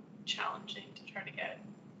be challenging to try to get.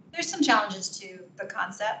 There's some challenges to the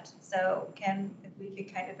concept. So Kim, if we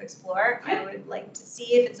could kind of explore, I would like to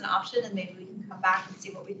see if it's an option and maybe we can come back and see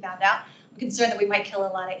what we found out. I'm concerned that we might kill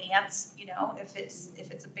a lot of ants, you know, if it's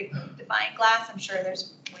a big defiant glass. I'm sure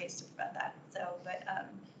there's ways to prevent that. So, but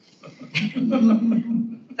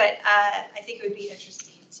I think it would be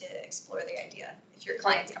interesting to explore the idea if your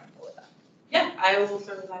client's comfortable with that. Yeah, I will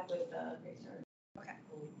circle back with Greystar. Okay.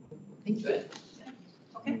 Thank you.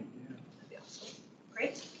 Okay.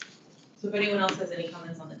 Great. So if anyone else has any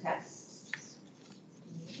comments on the text?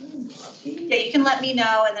 Yeah, you can let me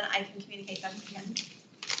know and then I can communicate them again.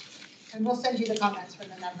 And we'll send you the comments from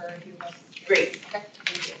the member if you want. Great. Okay.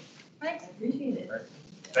 Thank you. Right. I appreciate it.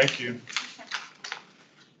 Thank you.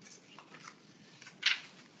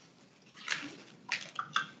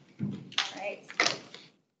 All right.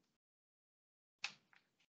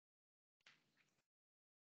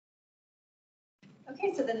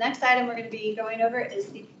 Okay, so the next item we're going to be going over is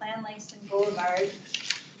the Plan Langston Boulevard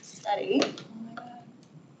study.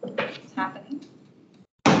 What's happening?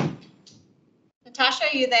 Natasha,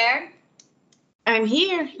 are you there? I'm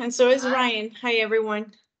here, and so is Ryan. Hi,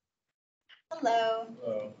 everyone. Hello.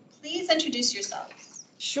 Please introduce yourselves.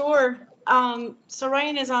 Sure. So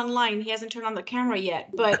Ryan is online. He hasn't turned on the camera yet,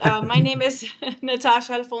 but my name is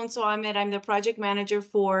Natasha Alfonso Ahmed. I'm the project manager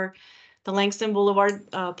for the Langston Boulevard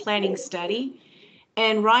planning study.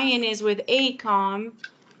 And Ryan is with AECOM.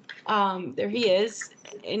 There he is.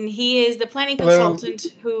 And he is the planning consultant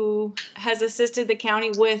who has assisted the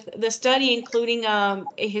county with the study, including a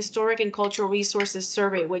historic and cultural resources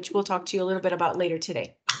survey, which we'll talk to you a little bit about later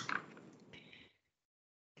today.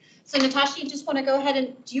 So Natasha, you just want to go ahead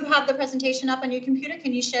and, do you have the presentation up on your computer?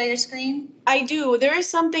 Can you share your screen? I do. There is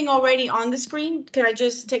something already on the screen. Can I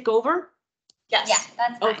just take over? Yes. Yeah,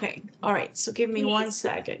 that's fine. Okay. All right. So give me 1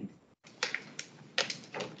 second.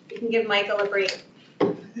 You can give Michael a break.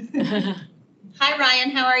 Hi,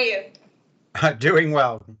 Ryan. How are you? Doing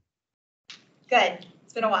well. Good.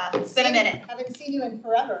 It's been a while. It's been a minute. Haven't seen you in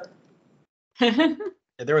forever.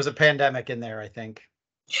 There was a pandemic in there, I think.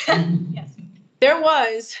 Yes. There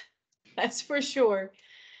was. That's for sure.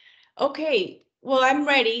 Okay. Well, I'm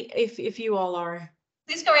ready if you all are.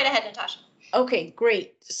 Please go right ahead, Natasha. Okay,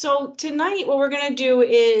 great. So tonight what we're going to do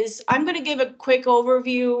is I'm going to give a quick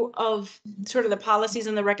overview of sort of the policies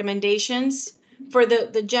and the recommendations for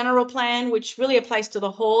the general plan, which really applies to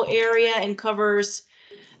the whole area and covers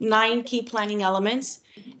 9 key planning elements.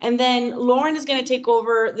 And then Lauren is going to take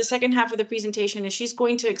over the second half of the presentation, and she's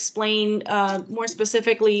going to explain more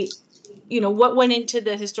specifically, what went into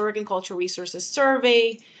the Historic and Cultural Resources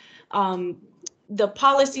Survey, the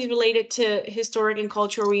policies related to historic and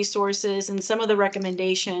cultural resources, and some of the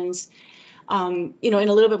recommendations, in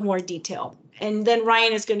a little bit more detail. And then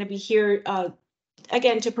Ryan is going to be here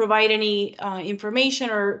again to provide any information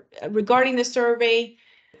or regarding the survey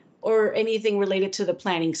or anything related to the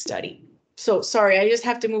planning study. So sorry, I just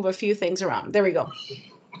have to move a few things around. There we go.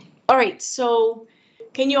 All right, so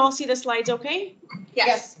can you all see the slides okay?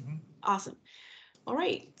 Yes. Awesome. All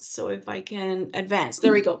right, so if I can advance,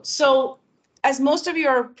 there we go. So as most of you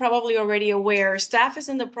are probably already aware, staff is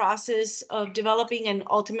in the process of developing and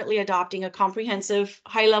ultimately adopting a comprehensive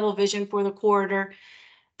high-level vision for the corridor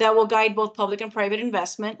that will guide both public and private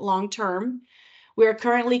investment long-term. We are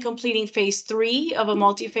currently completing phase 3 of a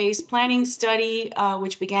multi-phase planning study,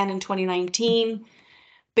 which began in 2019.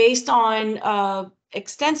 Based on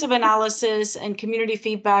extensive analysis and community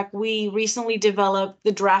feedback, we recently developed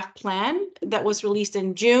the draft plan that was released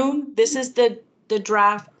in June. This is the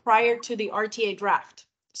draft prior to the RTA draft.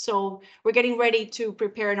 So we're getting ready to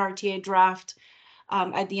prepare an RTA draft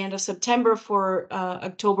at the end of September for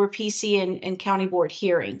October PC and county board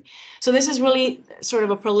hearing. So this is really sort of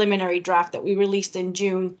a preliminary draft that we released in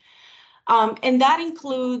June. And that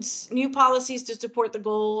includes new policies to support the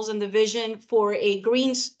goals and the vision for a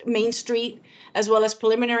green Main Street, as well as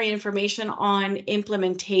preliminary information on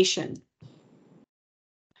implementation.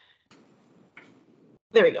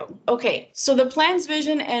 There we go. Okay, so the plan's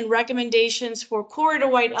vision and recommendations for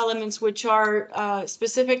corridor-wide elements, which are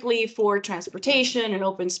specifically for transportation and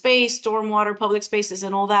open space, stormwater, public spaces,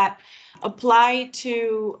 and all that, apply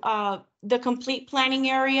to the complete planning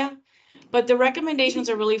area. But the recommendations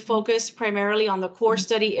are really focused primarily on the core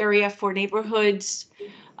study area for neighborhoods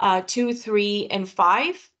 2, 3, and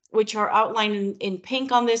 5, which are outlined in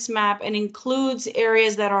pink on this map, and includes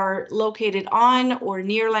areas that are located on or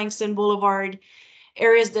near Langston Boulevard,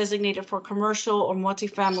 areas designated for commercial or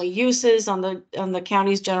multifamily uses on the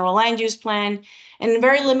county's general land use plan, and in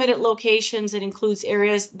very limited locations, it includes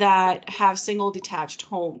areas that have single detached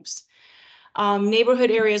homes. Neighborhood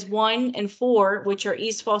areas 1 and 4, which are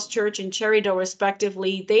East Falls Church and Cherrydale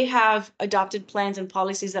respectively, they have adopted plans and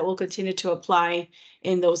policies that will continue to apply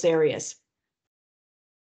in those areas.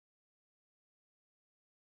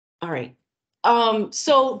 All right.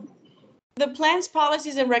 So the plan's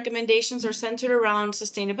policies and recommendations are centered around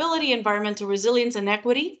sustainability, environmental resilience, and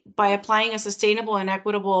equity by applying a sustainable and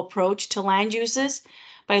equitable approach to land uses,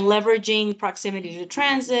 by leveraging proximity to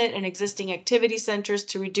transit and existing activity centers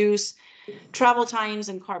to reduce travel times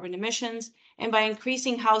and carbon emissions, and by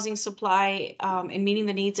increasing housing supply and meeting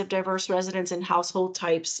the needs of diverse residents and household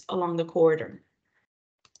types along the corridor.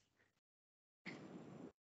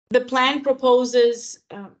 The plan proposes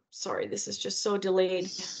sorry, this is just so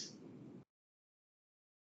delayed.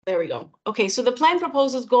 There we go. Okay, so the plan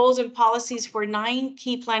proposes goals and policies for 9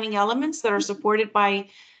 key planning elements that are supported by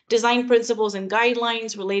design principles and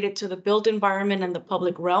guidelines related to the built environment and the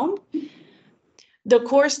public realm. The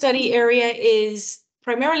core study area is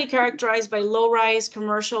primarily characterized by low-rise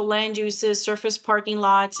commercial land uses, surface parking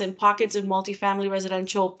lots, and pockets of multifamily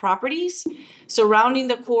residential properties. Surrounding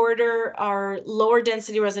the corridor are lower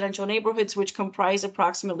density residential neighborhoods, which comprise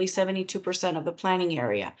approximately 72% of the planning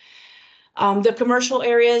area. The commercial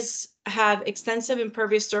areas have extensive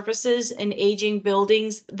impervious surfaces and aging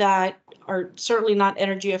buildings that are certainly not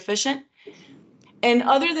energy efficient. And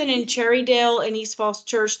other than in Cherrydale and East Falls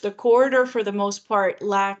Church, the corridor for the most part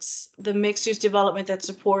lacks the mixed-use development that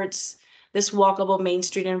supports this walkable Main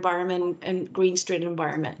Street environment and Green Street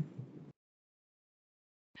environment.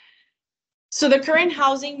 So the current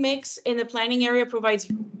housing mix in the planning area provides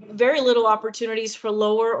very little opportunities for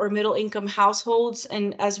lower or middle income households.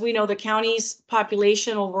 And as we know, the county's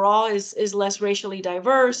population overall is less racially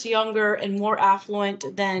diverse, younger, and more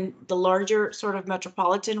affluent than the larger sort of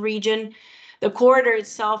metropolitan region. The corridor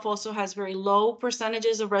itself also has very low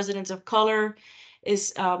percentages of residents of color,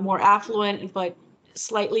 is more affluent, but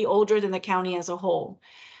slightly older than the county as a whole.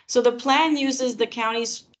 So the plan uses the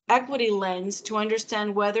county's equity lens to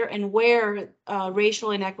understand whether and where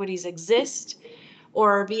racial inequities exist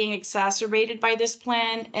or are being exacerbated by this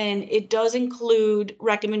plan. And it does include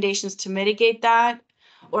recommendations to mitigate that,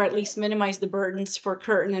 or at least minimize the burdens for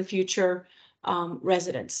current and future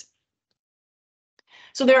residents.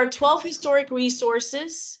 So there are 12 historic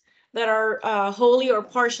resources that are wholly or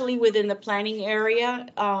partially within the planning area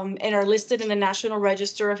and are listed in the National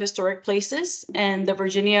Register of Historic Places and the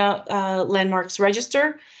Virginia Landmarks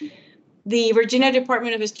Register. The Virginia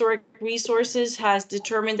Department of Historic Resources has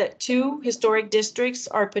determined that 2 historic districts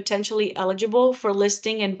are potentially eligible for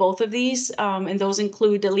listing in both of these, and those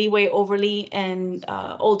include the Leeway, Overlea, and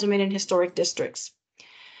Old Dominion historic districts.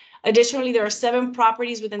 Additionally, there are 7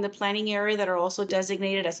 properties within the planning area that are also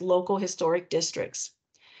designated as local historic districts.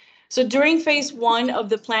 So during phase 1 of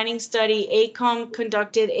the planning study, ACOM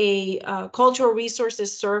conducted a cultural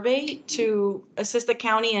resources survey to assist the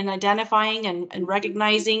county in identifying and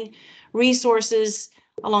recognizing resources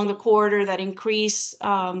along the corridor that increase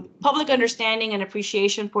public understanding and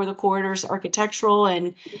appreciation for the corridor's architectural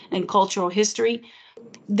and cultural history.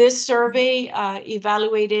 This survey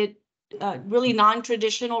evaluated really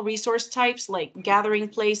non-traditional resource types like gathering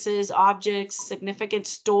places, objects, significant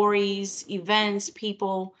stories, events,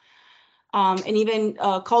 people, and even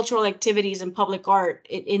cultural activities and public art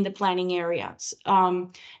in the planning areas.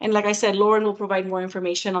 And like I said, Lauren will provide more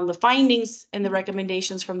information on the findings and the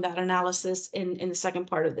recommendations from that analysis in the second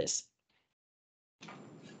part of this.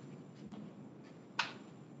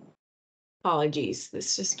 Apologies,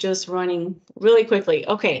 this is just running really quickly.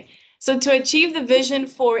 Okay, so to achieve the vision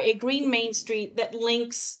for a green Main Street that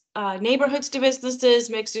links neighborhoods to businesses,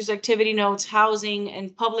 mixed-use activity nodes, housing,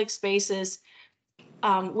 and public spaces,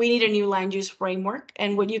 we need a new land use framework.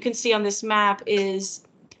 And what you can see on this map is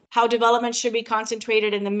how development should be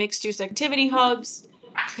concentrated in the mixed-use activity hubs,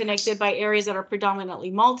 connected by areas that are predominantly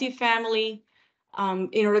multifamily,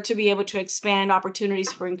 in order to be able to expand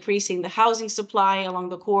opportunities for increasing the housing supply along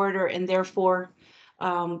the corridor and therefore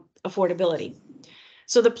affordability.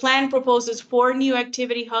 So the plan proposes 4 new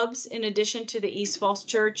activity hubs in addition to the East Falls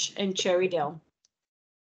Church and Cherrydale,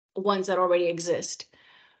 ones that already exist.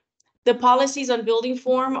 The policies on building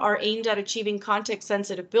form are aimed at achieving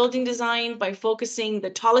context-sensitive building design by focusing the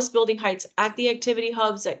tallest building heights at the activity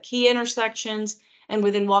hubs at key intersections and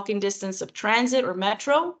within walking distance of transit or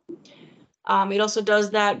metro. It also does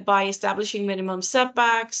that by establishing minimum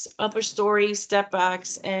setbacks, upper story step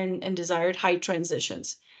backs, and desired height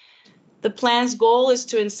transitions. The plan's goal is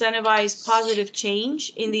to incentivize positive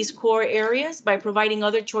change in these core areas by providing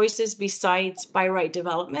other choices besides by right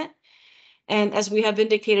development. And as we have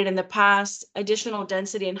indicated in the past, additional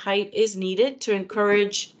density and height is needed to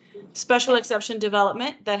encourage special exception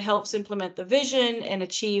development that helps implement the vision and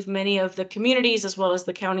achieve many of the communities as well as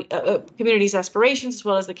the county community's aspirations, as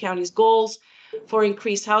well as the county's goals for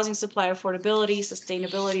increased housing supply, affordability,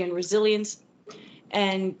 sustainability, and resilience,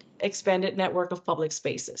 and expanded network of public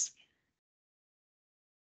spaces.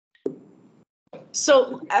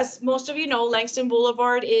 So as most of you know, Langston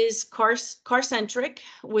Boulevard is car-centric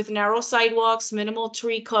with narrow sidewalks, minimal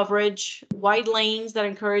tree coverage, wide lanes that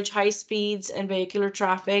encourage high speeds and vehicular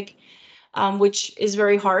traffic, which is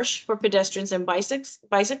very harsh for pedestrians and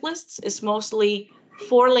bicyclists. It's mostly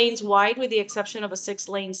 4 lanes wide with the exception of a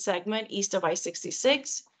 6-lane segment east of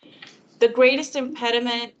I-66. The greatest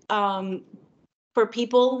impediment for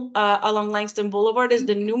people along Langston Boulevard is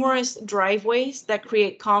the numerous driveways that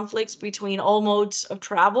create conflicts between all modes of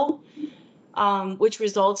travel, which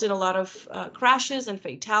results in a lot of crashes and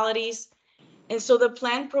fatalities. And so the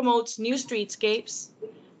plan promotes new streetscapes,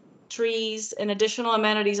 trees, and additional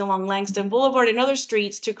amenities along Langston Boulevard and other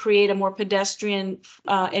streets to create a more pedestrian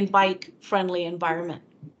and bike-friendly environment.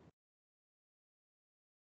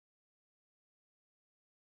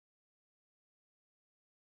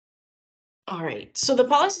 All right, so the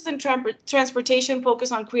policies and transportation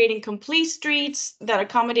focus on creating complete streets that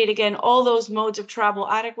accommodate, again, all those modes of travel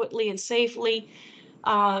adequately and safely.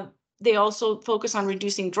 They also focus on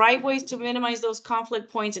reducing driveways to minimize those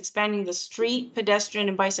conflict points, expanding the street, pedestrian,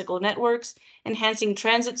 and bicycle networks, enhancing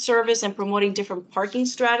transit service, and promoting different parking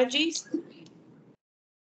strategies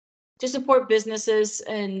to support businesses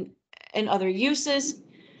and other uses.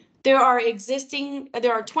 There are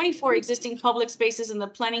 24 existing public spaces in the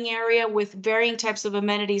planning area with varying types of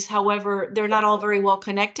amenities. However, they're not all very well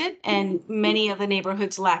connected, and many of the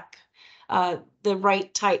neighborhoods lack the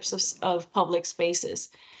right types of public spaces.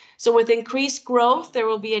 So with increased growth, there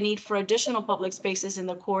will be a need for additional public spaces in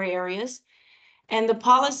the core areas. And the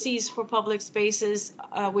policies for public spaces,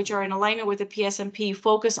 which are in alignment with the PSMP,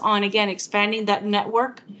 focus on, again, expanding that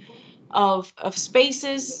network of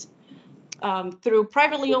spaces, through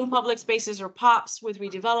privately owned public spaces or POPs with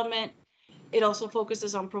redevelopment. It also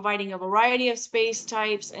focuses on providing a variety of space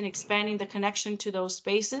types and expanding the connection to those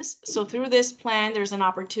spaces. So through this plan, there's an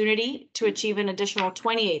opportunity to achieve an additional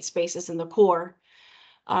 28 spaces in the core,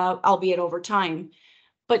 albeit over time.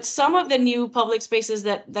 But some of the new public spaces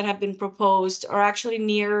that have been proposed are actually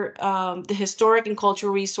near the historic and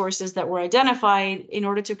cultural resources that were identified in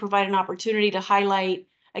order to provide an opportunity to highlight,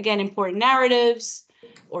 again, important narratives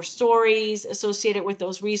or stories associated with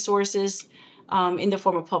those resources in the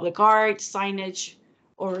form of public art, signage,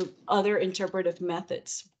 or other interpretive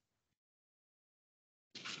methods.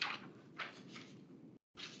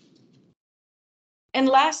 And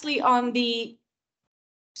lastly, on the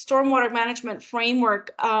stormwater management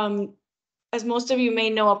framework, as most of you may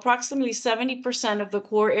know, approximately 70% of the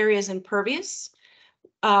core area is impervious,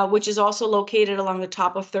 which is also located along the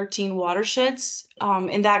top of 13 watersheds.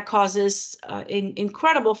 And that causes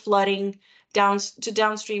incredible flooding to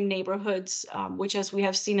downstream neighborhoods, which, as we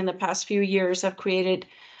have seen in the past few years, have created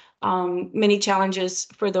many challenges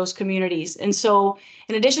for those communities. And so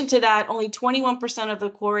in addition to that, only 21% of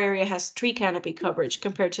the core area has tree canopy coverage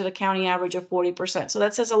compared to the county average of 40%. So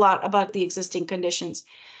that says a lot about the existing conditions.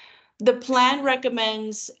 The plan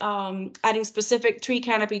recommends adding specific tree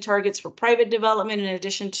canopy targets for private development in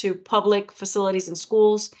addition to public facilities and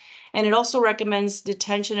schools. And it also recommends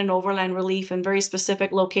detention and overland relief in very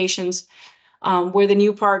specific locations where the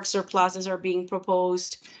new parks or plazas are being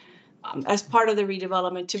proposed as part of the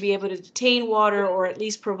redevelopment to be able to detain water or at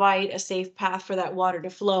least provide a safe path for that water to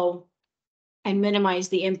flow and minimize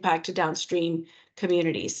the impact to downstream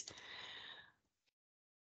communities.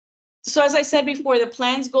 So as I said before, the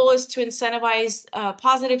plan's goal is to incentivize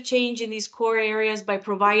positive change in these core areas by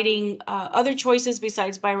providing other choices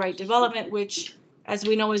besides by right development, which, as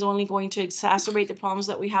we know, is only going to exacerbate the problems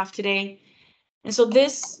that we have today. And so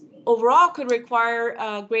this overall could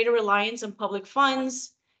require greater reliance on public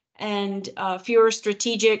funds and fewer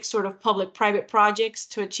strategic sort of public-private projects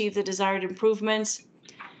to achieve the desired improvements,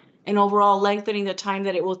 and overall lengthening the time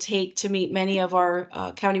that it will take to meet many of our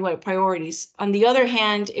countywide priorities. On the other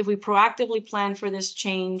hand, if we proactively plan for this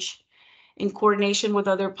change in coordination with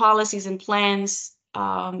other policies and plans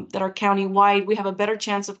that are countywide, we have a better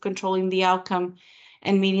chance of controlling the outcome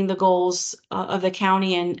and meeting the goals of the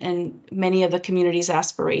county and many of the community's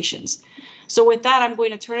aspirations. So with that, I'm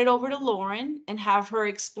going to turn it over to Lauren and have her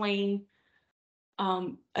explain,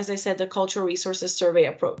 as I said, the cultural resources survey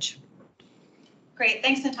approach. Great,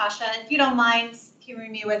 thanks, Natasha. If you don't mind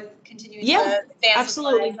hearing me with continuing Yeah, to advance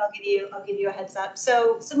absolutely. the slides, I'll give you a heads up.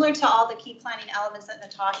 So similar to all the key planning elements that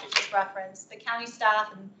Natasha just referenced, the county staff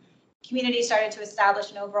and community started to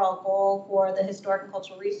establish an overall goal for the historic and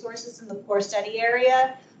cultural resources in the core study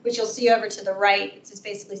area, which you'll see over to the right. It just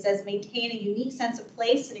basically says maintain a unique sense of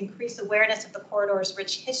place and increase awareness of the corridor's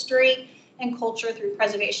rich history and culture through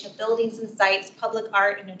preservation of buildings and sites, public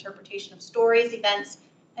art, and interpretation of stories, events,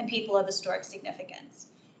 and people of historic significance.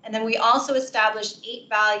 And then we also established 8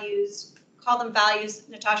 values, call them values,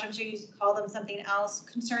 Natasha, I'm sure you call them something else,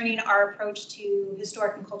 concerning our approach to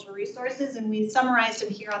historic and cultural resources, and we summarized them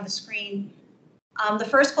here on the screen. The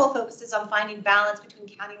first goal focuses on finding balance between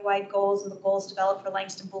countywide goals and the goals developed for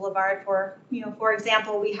Langston Boulevard. For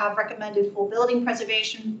example, we have recommended full building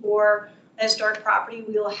preservation for a historic property.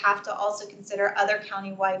 We will have to also consider other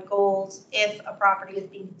countywide goals if a property is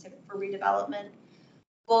being considered for redevelopment.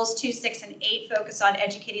 Goals 2, 6, and 8 focus on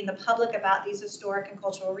educating the public about these historic and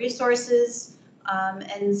cultural resources,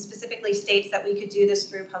 and specifically states that we could do this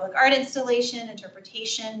through public art installation,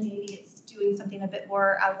 interpretation. Maybe it's doing something a bit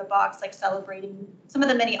more out of the box, like celebrating some of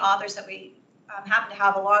the many authors that we happen to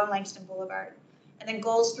have along Langston Boulevard. And then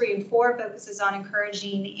goals 3 and 4 focuses on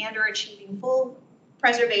encouraging and or achieving full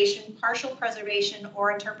preservation, partial preservation,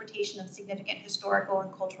 or interpretation of significant historical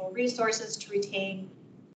and cultural resources to retain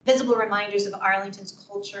visible reminders of Arlington's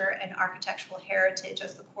culture and architectural heritage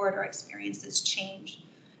as the corridor experiences change.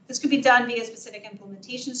 This could be done via specific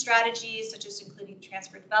implementation strategies, such as including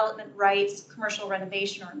transfer development rights, commercial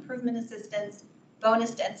renovation or improvement assistance,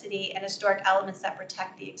 bonus density, and historic elements that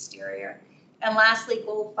protect the exterior. And lastly,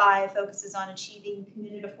 goal 5 focuses on achieving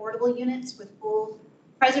committed affordable units with full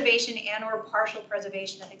preservation and or partial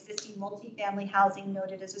preservation of existing multifamily housing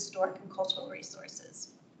noted as historic and cultural resources.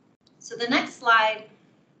 So the next slide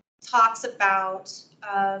talks about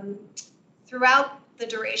throughout the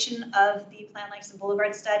duration of the Plan Langston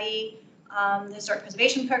Boulevard study, the Historic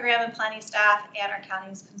Preservation Program and planning staff and our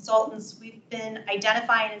county's consultants, we've been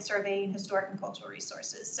identifying and surveying historic and cultural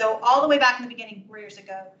resources. So all the way back in the beginning, 4 years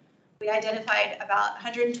ago, we identified about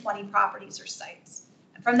 120 properties or sites.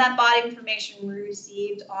 And from that body of information we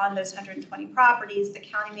received on those 120 properties, the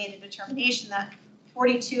county made a determination that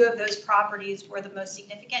 42 of those properties were the most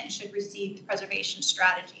significant and should receive preservation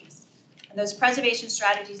strategies. And those preservation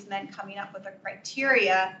strategies meant coming up with a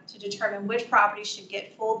criteria to determine which properties should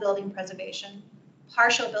get full building preservation,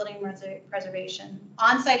 partial building preservation,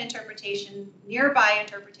 on-site interpretation, nearby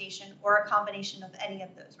interpretation, or a combination of any of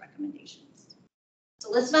those recommendations. So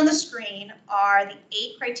listed on the screen are the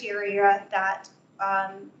 8 criteria that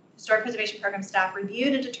Historic Preservation Program staff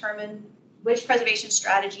reviewed and determined which preservation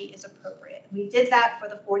strategy is appropriate. And we did that for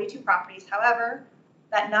the 42 properties. However,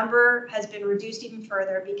 that number has been reduced even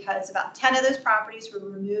further because about 10 of those properties were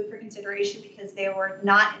removed for consideration because they were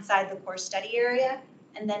not inside the core study area.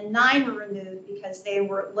 And then 9 were removed because they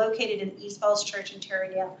were located in East Falls Church and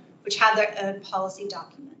Terradale, which have their own policy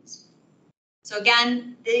documents. So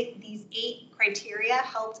again, these 8 criteria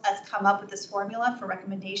helped us come up with this formula for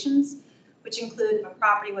recommendations, which include if a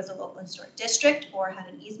property was a local historic district or had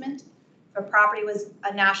an easement, if a property was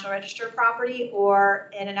a National Register property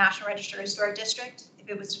or in a National Register historic district, if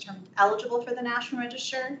it was determined eligible for the National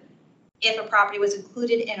Register, if a property was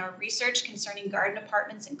included in our research concerning garden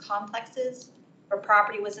apartments and complexes, if a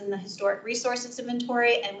property was in the historic resources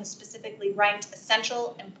inventory and was specifically ranked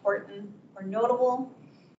essential, important, or notable,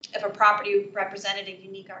 if a property represented a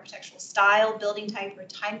unique architectural style, building type, or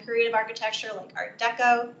time period of architecture like Art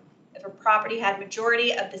Deco, if a property had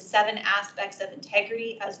majority of the 7 aspects of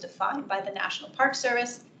integrity as defined by the National Park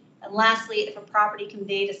Service, and lastly, if a property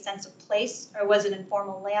conveyed a sense of place or was an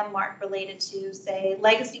informal landmark related to, say,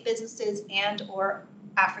 legacy businesses and or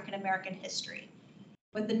African American history.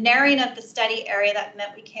 With the narrowing of the study area, that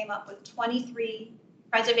meant we came up with 23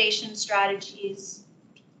 preservation strategies.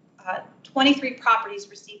 23 properties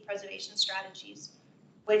received preservation strategies,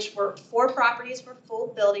 which were 4 properties for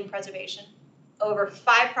full building preservation, over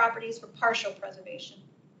 5 properties for partial preservation,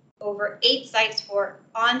 over 8 sites for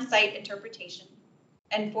on-site interpretation,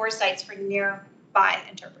 and 4 sites for nearby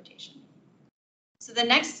interpretation. So the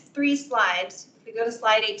next 3 slides, if we go to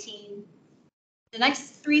slide 18, the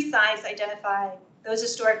next 3 slides identify those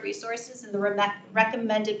historic resources and the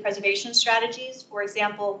recommended preservation strategies. For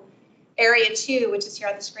example, Area 2, which is here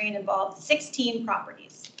on the screen, involved 16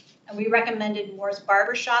 properties, and we recommended Moore's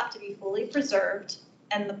Barber Shop to be fully preserved.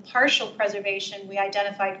 And the partial preservation, we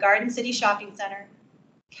identified Garden City Shopping Center,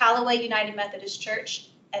 Callaway United Methodist Church,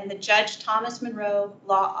 and the Judge Thomas Monroe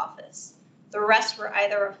Law Office. The rest were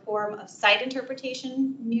either a form of site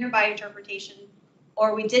interpretation, nearby interpretation,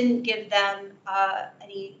 or we didn't give them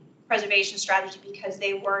any preservation strategy because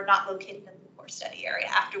they were not located in the core study area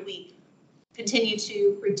after we continued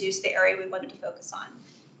to reduce the area we wanted to focus on.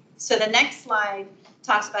 So the next slide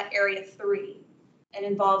talks about Area 3 and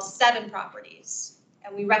involves 7 properties.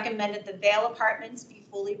 And we recommended the Vale Apartments be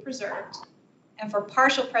fully preserved. And for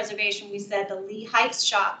partial preservation, we said the Lee Heights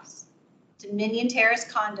Shops, Dominion Terrace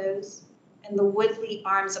Condos, and the Woodley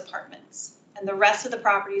Arms Apartments. And the rest of the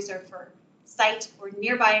properties are for site or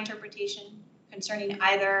nearby interpretation concerning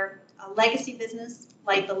either a legacy business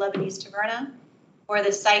like the Lebanese Taverna or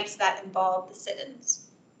the sites that involve the sit-ins.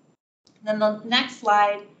 Then the next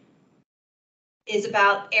slide is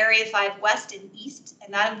about Area 5 West and East,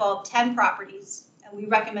 and that involved 10 properties. And we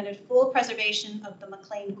recommended full preservation of the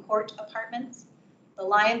McLean Court Apartments, the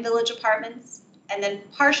Lion Village Apartments, and then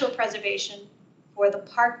partial preservation for the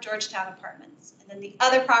Park Georgetown Apartments. And then the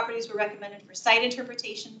other properties were recommended for site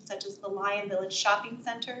interpretation, such as the Lion Village Shopping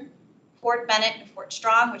Center, Fort Bennett and Fort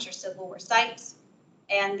Strong, which are Civil War sites,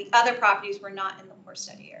 and the other properties were not in the war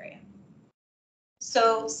study area.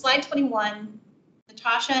 So slide 21,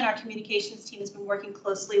 Natasha and our communications team has been working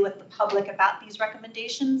closely with the public about these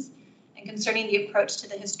recommendations and concerning the approach to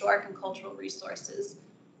the historic and cultural resources.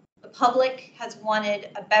 The public has wanted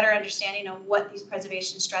a better understanding of what these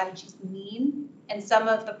preservation strategies mean, and some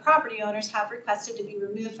of the property owners have requested to be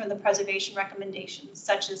removed from the preservation recommendations,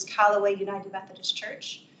 such as Callaway United Methodist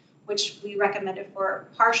Church, which we recommended for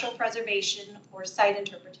partial preservation or site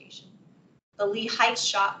interpretation. The Lee Heights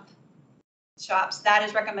shops, that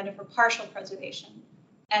is recommended for partial preservation,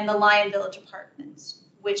 and the Lion Village Apartments,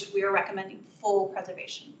 which we are recommending full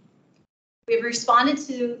preservation. We've responded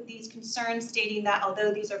to these concerns, stating that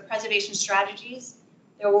although these are preservation strategies,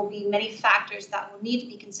 there will be many factors that will need to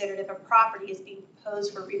be considered if a property is being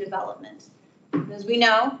proposed for redevelopment. As we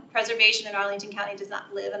know, preservation in Arlington County does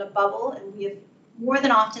not live in a bubble, and we have more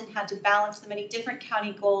than often had to balance the many different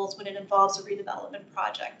county goals when it involves a redevelopment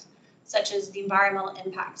project, such as the environmental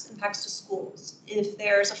impacts to schools, if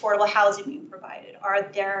there's affordable housing being provided, are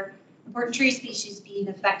there important tree species being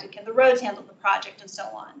affected, can the roads handle the project, and so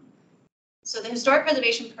on. So the Historic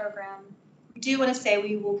Preservation Program, we do want to say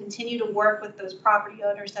we will continue to work with those property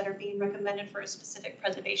owners that are being recommended for a specific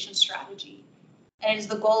preservation strategy. And it is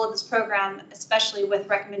the goal of this program, especially with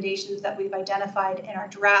recommendations that we've identified in our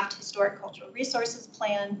draft Historic Cultural Resources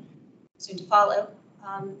Plan, soon to follow,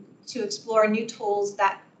 to explore new tools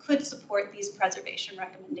that could support these preservation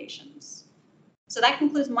recommendations. So that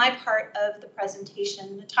concludes my part of the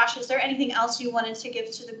presentation. Natasha, is there anything else you wanted to give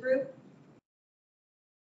to the group?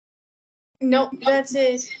 Nope, that's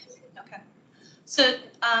it. Okay. So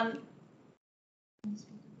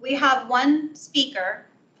we have one speaker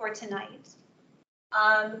for tonight.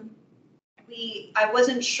 I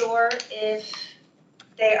wasn't sure if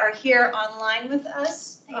they are here online with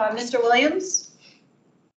us. Mr. Williams?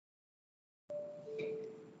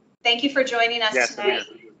 Thank you for joining us tonight.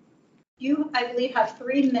 You, I believe, have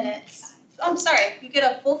 3 minutes. Oh, I'm sorry, you get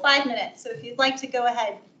a full 5 minutes. So if you'd like to go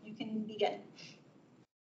ahead, you can begin.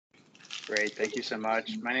 Great, thank you so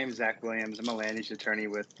much. My name is Zach Williams. I'm a land use attorney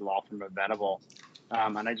with the law firm of Venable.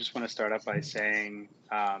 And I just want to start up by saying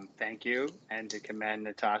thank you and to commend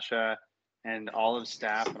Natasha and all of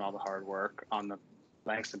staff and all the hard work on the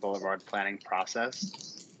Langston Boulevard planning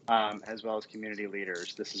process, as well as community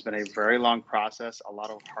leaders. This has been a very long process. A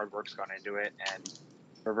lot of hard work's gone into it, and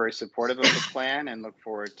we're very supportive of the plan and look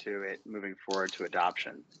forward to it moving forward to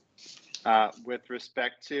adoption. With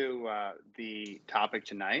respect to the topic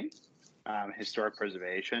tonight, historic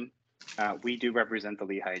preservation, we do represent the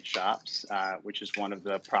Lee Heights shops, which is one of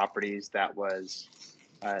the properties that was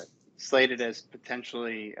slated as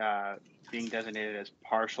potentially being designated as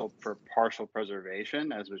partial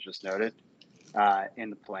preservation, as was just noted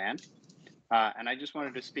in the plan. And I just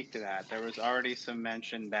wanted to speak to that. There was already some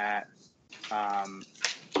mention that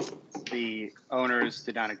the owners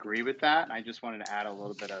did not agree with that. I just wanted to add a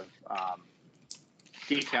little bit of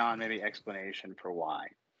detail and maybe explanation for why.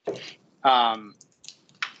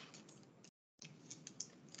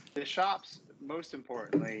 The shops, most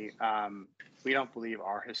importantly, we don't believe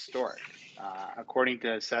are historic. According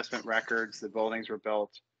to assessment records, the buildings were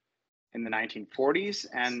built in the 1940s,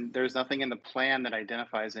 and there's nothing in the plan that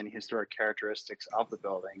identifies any historic characteristics of the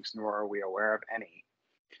buildings, nor are we aware of any.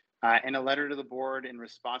 In a letter to the board in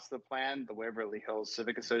response to the plan, the Waverly Hills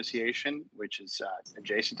Civic Association, which is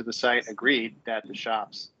adjacent to the site, agreed that the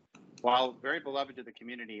shops, while very beloved to the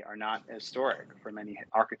community, are not historic from any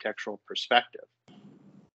architectural perspective.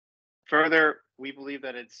 Further, we believe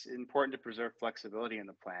that it's important to preserve flexibility in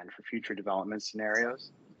the plan for future development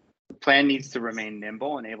scenarios. The plan needs to remain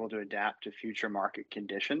nimble and able to adapt to future market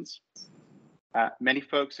conditions. Many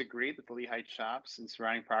folks agree that the Lee Heights shops and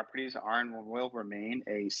surrounding properties are and will remain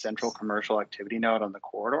a central commercial activity node on the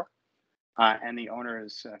corridor, and the owner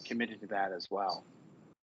is committed to that as well.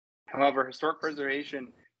 However, historic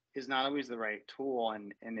preservation is not always the right tool,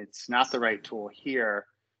 and it's not the right tool here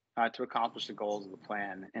to accomplish the goals of the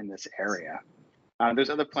plan in this area.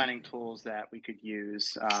 There's other planning tools that we could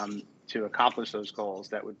use to accomplish those goals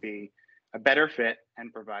that would be a better fit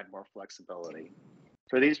and provide more flexibility.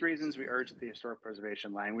 For these reasons, we urge that the historic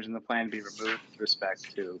preservation language in the plan be removed with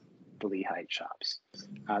respect to the Lee Heights shops.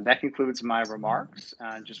 That concludes my remarks.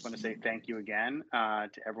 I just want to say thank you again to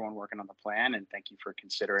everyone working on the plan, and thank you for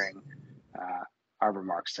considering our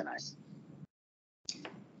remarks tonight.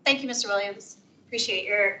 Thank you, Mr. Williams. Appreciate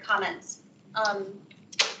your comments.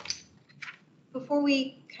 Before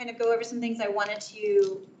we kind of go over some things, I wanted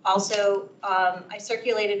to also, I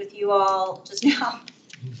circulated with you all just now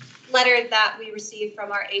letter that we received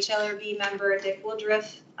from our HLRB member, Dick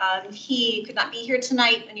Woodruff, He could not be here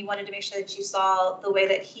tonight, and he wanted to make sure that you saw the way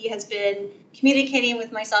that he has been communicating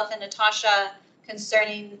with myself and Natasha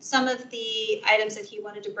concerning some of the items that he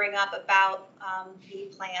wanted to bring up about the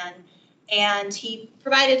plan. And he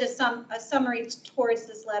provided a summary towards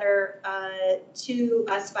this letter to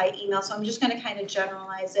us by email. So I'm just going to kind of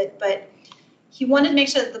generalize it. But he wanted to make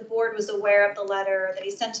sure that the board was aware of the letter that he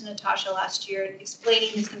sent to Natasha last year,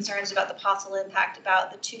 explaining his concerns about the possible impact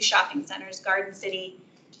about the two shopping centers, the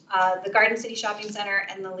Garden City Shopping Center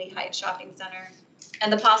and the Lee Heights Shopping Center,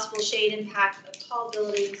 and the possible shade impact of tall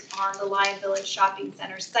buildings on the Lion Village Shopping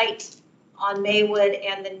Center site, on Maywood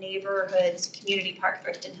and the neighborhood's community park,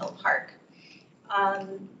 Thrift Hill Park.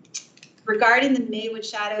 Regarding the Maywood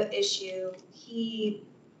shadow issue,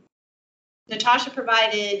 Natasha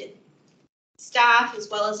provided staff as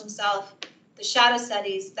well as himself the shadow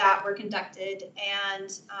studies that were conducted,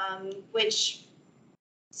 and which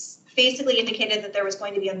basically indicated that there was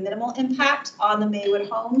going to be a minimal impact on the Maywood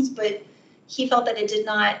homes, but he felt that it did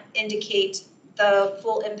not indicate the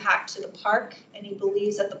full impact to the park, and he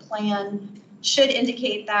believes that the plan should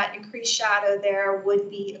indicate that increased shadow there would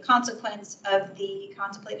be a consequence of the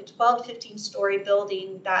contemplated 12 to 15-story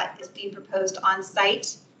building that is being proposed on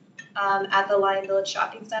site at the Lion Village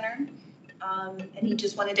Shopping Center. And he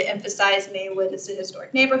just wanted to emphasize Maywood is a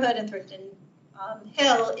historic neighborhood, and Thrift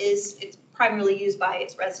Hill it's primarily used by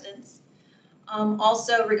its residents.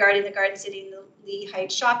 Also regarding the Garden City and the Lee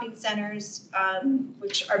Heights shopping centers,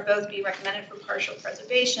 which are both being recommended for partial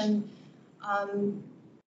preservation.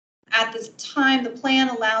 At this time, the plan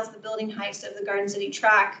allows the building heights of the Garden City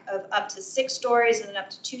track of up to 6 stories and then up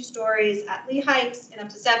to 2 stories at Lee Heights, and up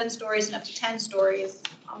to 7 stories and up to 10 stories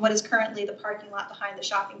on what is currently the parking lot behind the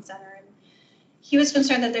shopping center. And he was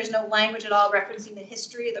concerned that there's no language at all referencing the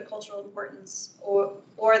history, the cultural importance,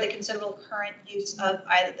 or the considerable current use of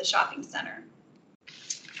either the shopping center.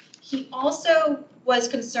 He also was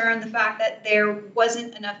concerned the fact that there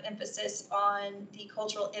wasn't enough emphasis on the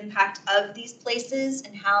cultural impact of these places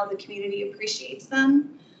and how the community appreciates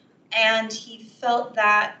them. And he felt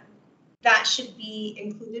that that should be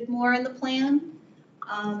included more in the plan.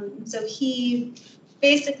 So he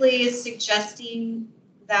basically is suggesting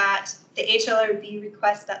that the HLRB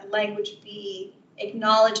requests that language be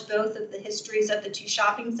acknowledge both of the histories of the two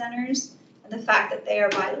shopping centers and the fact that they are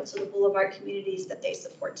vital to the boulevard communities that they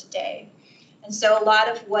support today. And so a lot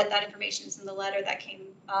of what that information is in the letter that came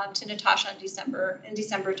to Natasha in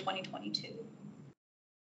December 2022.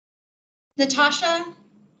 Natasha,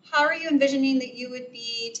 how are you envisioning that you would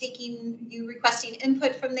be requesting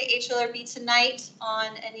input from the HLRB tonight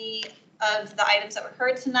on any of the items that were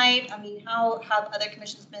heard tonight? I mean, how have other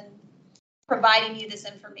commissions been providing you this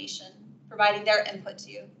information, providing their input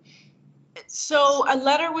to you? So a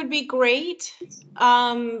letter would be great.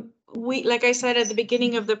 We, like I said at the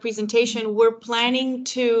beginning of the presentation, we're planning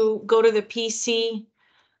to go to the PC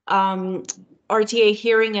RTA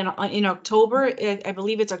hearing in October. I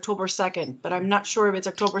believe it's October 2nd, but I'm not sure if it's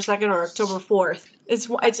October 2nd or October 4th. It's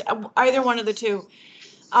either one of the two.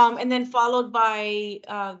 And then followed by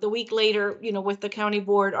the week later, with the county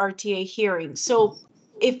board RTA hearing. So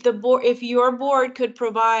if your board could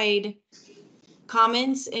provide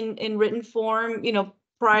comments in written form,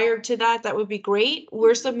 prior to that, that would be great.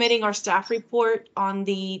 We're submitting our staff report on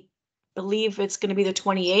I believe it's going to be the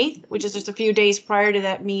 28th, which is just a few days prior to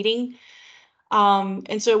that meeting.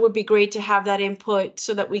 And so it would be great to have that input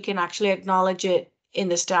so that we can actually acknowledge it in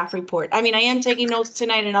the staff report. I mean, I am taking notes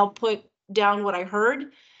tonight and I'll put down what I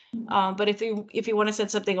heard. But if you want to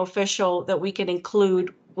send something official that we can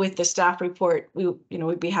include with the staff report,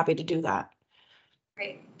 we'd be happy to do that.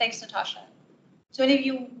 Great, thanks, Natasha. So any of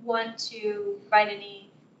you want to provide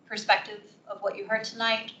any perspective of what you heard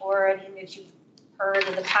tonight or any that you've heard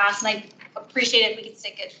in the past? And I appreciate it if we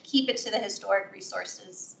could keep it to the historic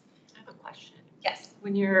resources. I have a question. Yes.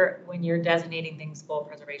 When you're designating things full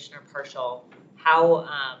preservation or partial, how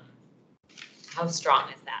strong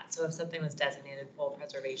is that? So if something was designated full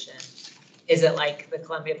preservation, is it like the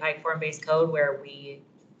Columbia Pike Form-Based Code where we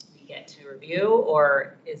get to review,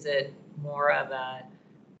 or is it more of a,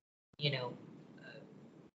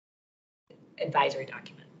 advisory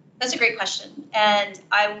document? That's a great question. And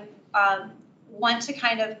I want to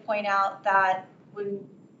kind of point out that when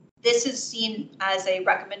this is seen as a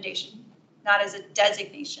recommendation, not as a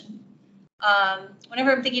designation.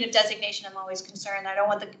 Whenever I'm thinking of designation, I'm always concerned. I don't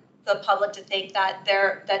want the public to think that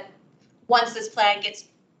once this plan gets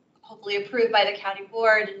hopefully approved by the county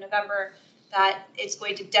board in November, that it's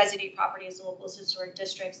going to designate property as local historic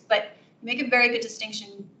districts. But make a very good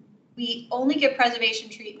distinction. We only give preservation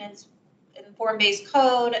treatments in the form-based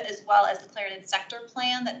code as well as the Clarendon sector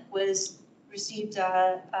plan that was received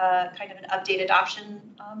a kind of an updated option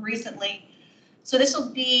recently. So this will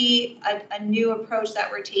be a new approach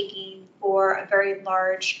that we're taking for a very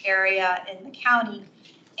large area in the county.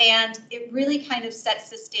 And it really kind of sets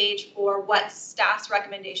the stage for what staff's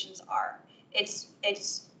recommendations are. It's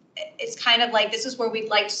kind of like, this is where we'd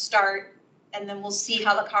like to start, and then we'll see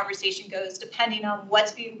how the conversation goes depending on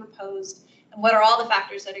what's being proposed and what are all the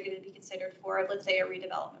factors that are going to be considered for, let's say, a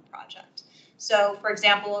redevelopment project. So for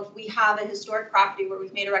example, if we have a historic property where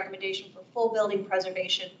we've made a recommendation for full building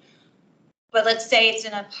preservation, but let's say it's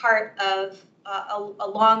in a part of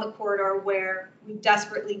along the corridor where we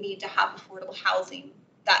desperately need to have affordable housing,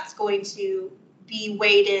 that's going to be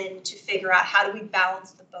weighed in to figure out how do we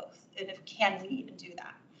balance the both, and if can we even do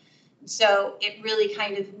that. And so it really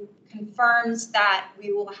kind of confirms that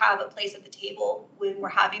we will have a place at the table when we're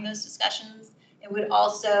having those discussions. It would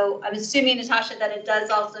also, I'm assuming, Natasha, that it does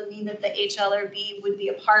also mean that the HLRB would be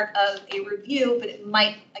a part of a review, but it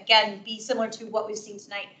might, again, be similar to what we've seen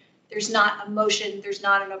tonight. There's not a motion, there's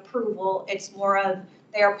not an approval. It's more of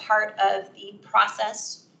they are part of the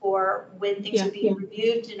process for when things are being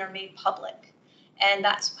reviewed and are made public. And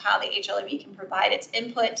that's how the HLRB can provide its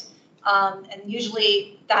input. And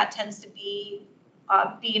usually that tends to be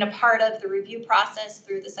being a part of the review process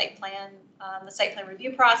through the site plan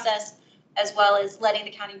review process, as well as letting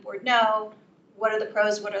the county board know what are the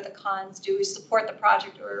pros, what are the cons, do we support the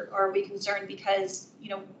project, or are we concerned because, you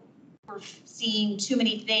know, we're seeing too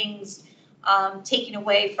many things taking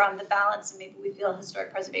away from the balance, and maybe we feel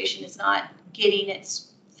historic preservation is not getting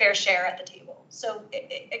its fair share at the table. So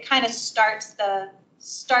it kind of starts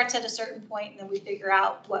at a certain point, and then we figure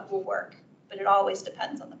out what will work, but it always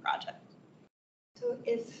depends on the project. So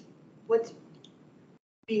if what's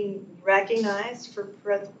being recognized for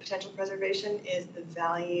potential preservation is the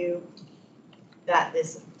value that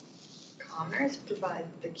this commerce provides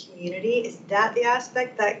the community, is that the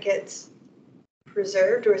aspect that gets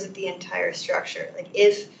preserved, or is it the entire structure? Like,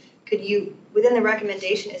 could you, within the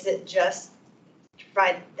recommendation, is it just to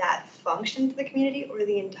provide that function to the community, or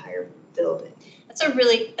the entire building? That's a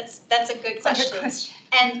good question.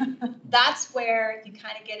 And that's where you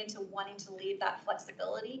kind of get into wanting to leave that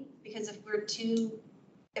flexibility, because if we're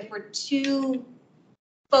too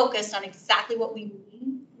focused on exactly what we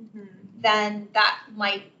need, then that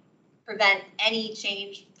might prevent any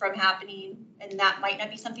change from happening, and that might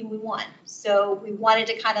not be something we want. So we wanted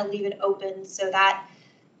to kind of leave it open so that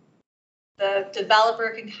the developer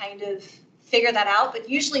can kind of figure that out. But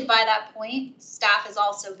usually by that point, staff has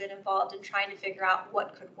also been involved in trying to figure out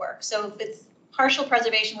what could work. So if it's partial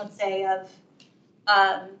preservation, let's say, of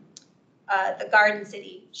the Garden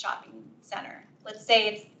City Shopping Center, let's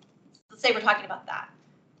say we're talking about that.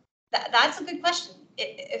 That's a good question.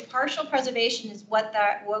 If partial preservation is what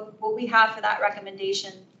we have for that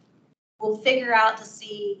recommendation, we'll figure out to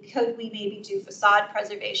see, could we maybe do facade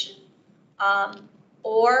preservation,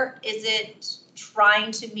 or is it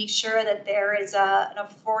trying to make sure that there is an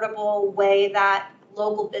affordable way that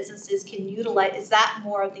local businesses can utilize? Is that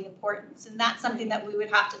more of the importance? And that's something that we would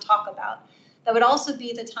have to talk about. That would also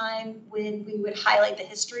be the time when we would highlight the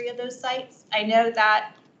history of those sites. I know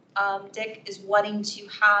that Dick is wanting to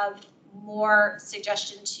have more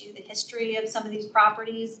suggestion to the history of some of these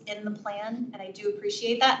properties in the plan, and I do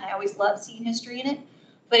appreciate that, and I always love seeing history in it.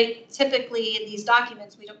 But typically in these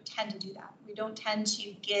documents, we don't tend to do that. We don't tend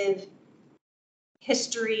to give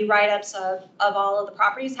history write-ups of all of the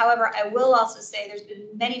properties. However, I will also say there's been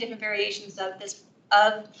many different variations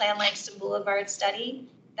of Plan Langston Boulevard study,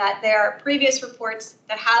 that there are previous reports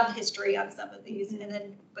that have history on some of these,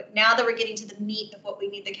 but now that we're getting to the meat of what we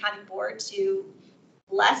need the county board to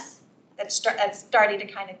bless, that's starting to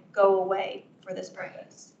kind of go away for this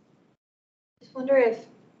purpose. I just wonder if,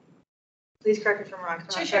 please correct me if I'm wrong,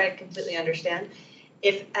 because I'm not sure I completely understand.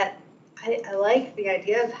 I like the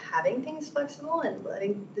idea of having things flexible and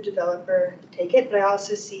letting the developer take it, but I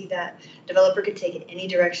also see that developer could take it any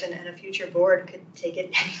direction, and a future board could take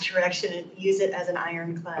it any direction and use it as an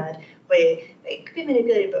ironclad way. It could be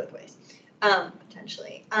manipulated both ways,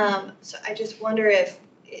 potentially. So I just wonder if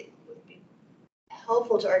it would be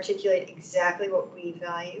helpful to articulate exactly what we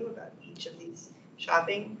value about each of these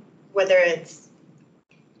shopping, whether it's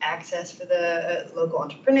access for the local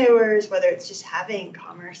entrepreneurs, whether it's just having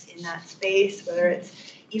commerce in that space, whether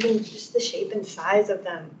it's even just the shape and size of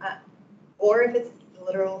them, or if it's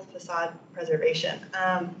literal facade preservation.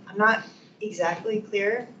 I'm not exactly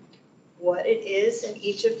clear what it is in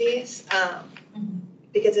each of these,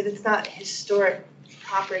 because if it's not historic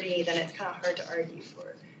property, then it's kind of hard to argue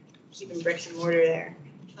for keeping bricks and mortar there.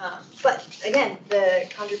 But again, the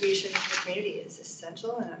contribution to the community is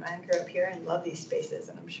essential, and I grew up here and love these spaces,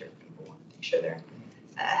 and I'm sure people want make sure they're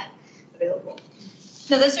available.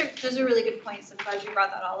 No, those are really good points. I'm glad you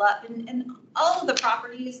brought that all up. And all of the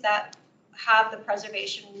properties that have the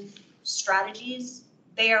preservation strategies,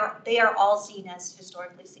 they are all seen as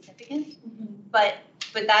historically significant. But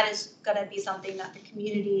that is going to be something that the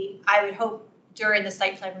community, I would hope, during the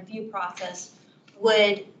site plan review process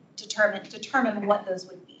would determine what those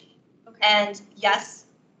would be. Okay. And yes,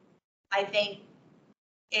 I think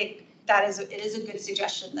it is a good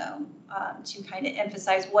suggestion though, to kind of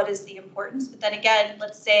emphasize what is the importance. But then again,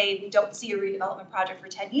 let's say we don't see a redevelopment project for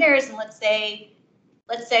 10 years, and let's say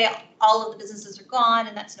all of the businesses are gone,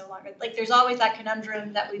 and that's no longer, like, there's always that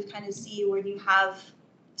conundrum that we've kind of see where you have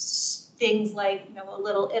things like, you know, a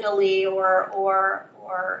Little Italy or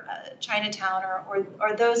Chinatown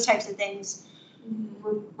or those types of things.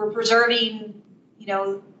 We're preserving, you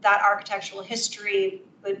know, that architectural history,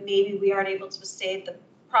 but maybe we aren't able to save the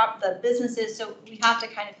businesses. So we have to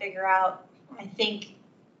kind of figure out, I think,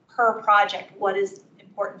 per project, what is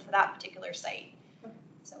important for that particular site.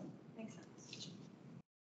 So makes sense.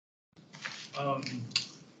 I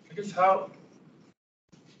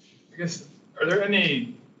guess, are there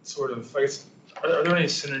any sort of, are there any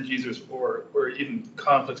synergies or even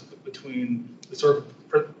conflicts between the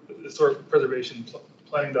historic preservation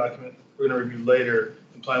planning document we're going to review later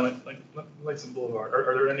and plan like some Boulevard?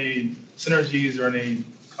 Are there any synergies or any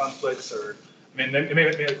conflicts? Or, I mean,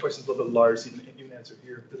 maybe the question's a little bit large, so you can answer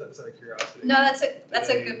here. That's out of curiosity. No, that's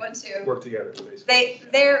a good one too. Work together, basically.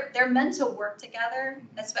 They're meant to work together.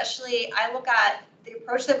 Especially, I look at the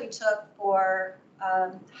approach that we took for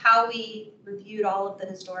how we reviewed all of the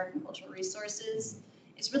historic and cultural resources.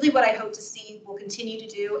 It's really what I hope to see we'll continue to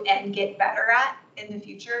do and get better at in the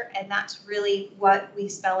future. And that's really what we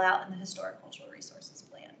spell out in the historic cultural resources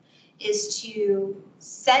plan, is to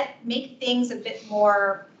make things a bit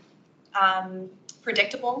more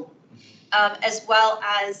predictable, as well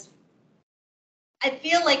as, I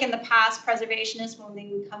feel like in the past, preservationists, when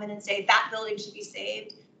they would come in and say that building should be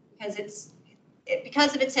saved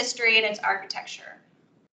because of its history and its architecture.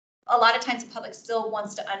 A lot of times the public still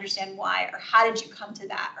wants to understand why, or how did you come to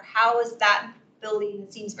that, or how is that building,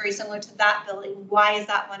 it seems very similar to that building, why is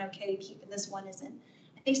that one okay to keep and this one isn't?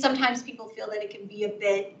 I think sometimes people feel that it can be a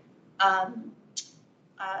bit,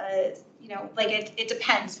 you know, like it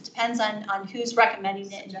depends. It depends on who's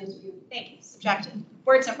recommending it and who's, thank you, subjective.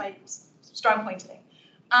 Words are my strong point today.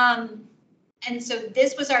 And so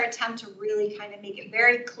this was our attempt to really kind of make it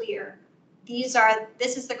very clear.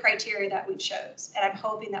 This is the criteria that we chose. And I'm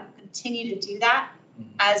hoping that we'll continue to do that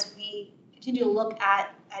as we continue to look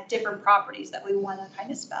at different properties that we want to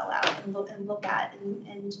kind of spell out and look at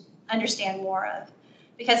and understand more of.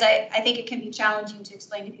 Because I think it can be challenging to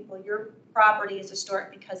explain to people your property is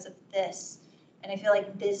historic because of this. And I feel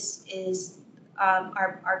like this is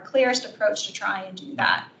our clearest approach to try and do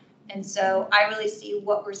that. And so I really see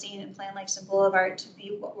what we're seeing in Plan Lifestone Boulevard to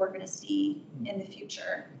be what we're going to see in the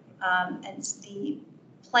future. And the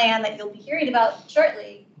plan that you'll be hearing about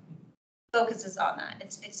shortly focuses on that.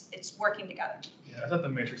 It's working together. Yeah, I thought the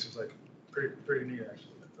matrix was like pretty neat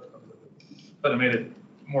actually. I thought it made it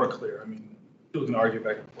more clear. I mean, people can argue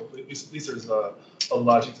back and forth. At least there's a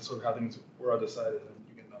logic to sort of how things were all decided, and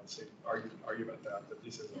you can obviously argue about that. But at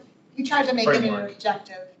least there's we tried to make it an framework.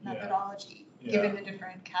 Objective methodology, given the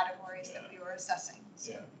different categories that we were assessing.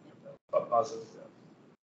 So. Yeah, positive. Yeah.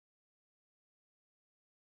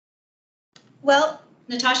 Well,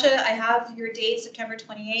 Natasha, I have your date, September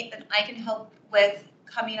 28th, and I can help with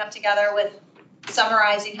coming up together with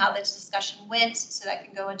summarizing how this discussion went, so that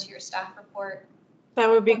can go into your staff report. That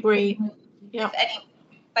would be great. Yeah. If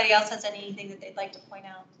anybody else has anything that they'd like to point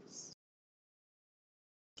out,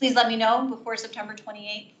 please let me know before September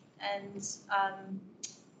 28th, and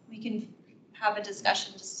we can have a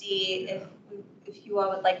discussion to see if you all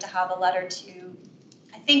would like to have a letter to.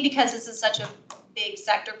 I think because this is such a big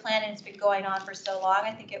sector plan and it's been going on for so long,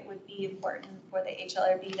 I think it would be important for the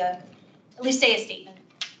HLRB to at least say a statement.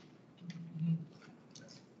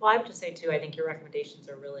 Well, I would just say too, I think your recommendations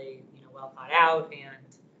are really, well thought out,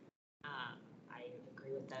 and I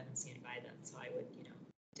agree with them and stand by them. So I would,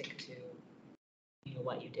 stick to,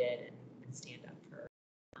 what you did and stand up for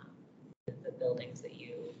the buildings that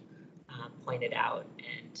you pointed out,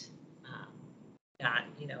 and not,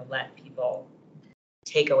 let people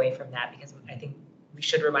take away from that, because I think we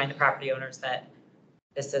should remind the property owners that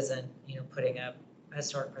this isn't, putting a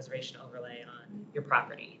historic preservation overlay on your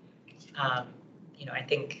property. I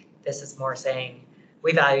think this is more saying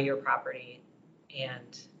we value your property,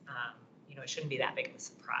 and it shouldn't be that big of a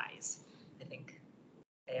surprise. I think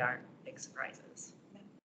they aren't big surprises.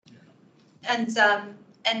 And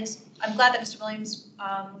And I'm glad that Mr. Williams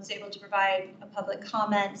was able to provide a public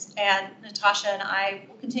comment, and Natasha and I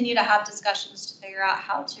will continue to have discussions to figure out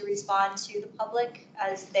how to respond to the public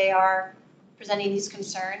as they are presenting these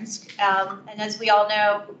concerns. And as we all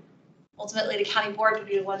know, ultimately the county board will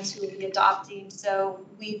be the ones who will be adopting. So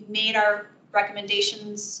we've made our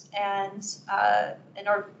recommendations and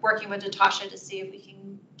are working with Natasha to see if we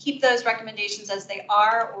can keep those recommendations as they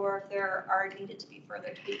are, or if there are needed to be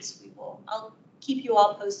further tweaks. I'll keep you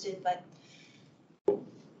all posted, but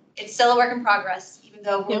it's still a work in progress, even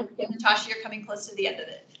though Natasha, you're coming close to the end of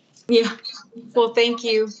it. Yeah. Well, thank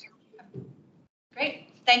you. Great.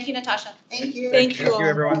 Thank you, Natasha. Thank you. Thank you Thank all. you,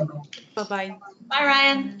 everyone. Bye-bye. Bye,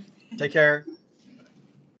 Ryan. Take care.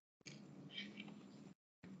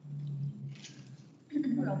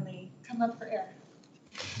 Only come up for air.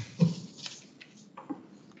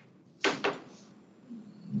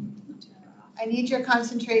 I need your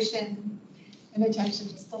concentration and attention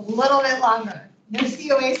just a little bit longer. No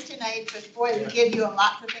COAs tonight, but boy, they give you a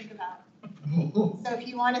lot to think about. So if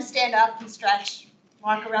you want to stand up and stretch,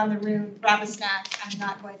 walk around the room, grab a snack, I'm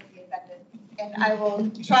not going to be offended. And I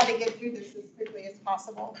will try to get through this as quickly as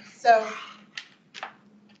possible. So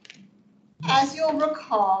as you'll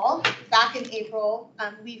recall, back in April,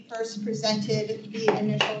 we first presented the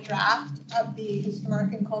initial draft of the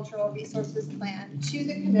Historic and Cultural Resources Plan to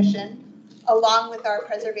the Commission, along with our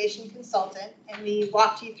preservation consultant, and we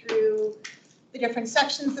walked you through the different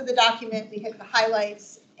sections of the document. We hit the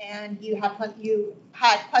highlights, and you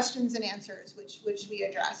had questions and answers, which we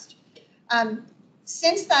addressed.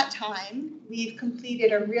 Since that time, we've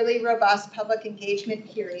completed a really robust public engagement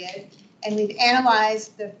period, and we've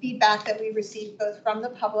analyzed the feedback that we received both from the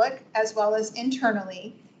public as well as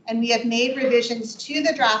internally, and we have made revisions to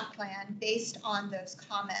the draft plan based on those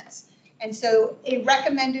comments. And so a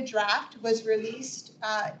recommended draft was released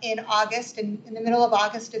in August, in the middle of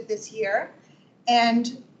August of this year.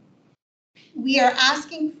 And we are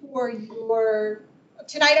asking for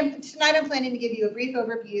tonight I'm planning to give you a brief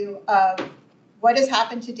overview of what has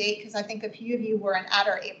happened to date, because I think a few of you weren't at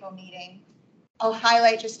our April meeting. I'll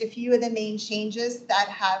highlight just a few of the main changes that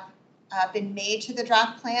have been made to the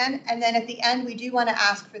draft plan. And then at the end, we do want to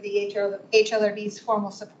ask for the HLRB's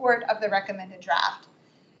formal support of the recommended draft.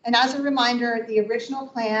 And as a reminder, the original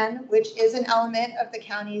plan, which is an element of the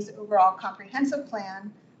county's overall comprehensive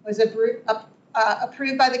plan, was approved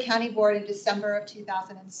by the county board in December of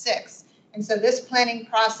 2006. And so this planning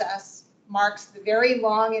process marks the very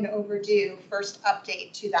long and overdue first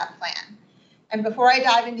update to that plan. And before I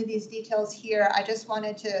dive into these details here, I just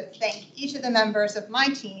wanted to thank each of the members of my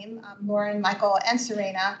team, Lauren, Michael, and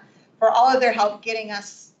Serena, for all of their help getting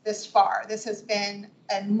us this far. This has been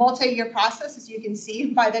a multi-year process, as you can see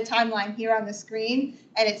by the timeline here on the screen,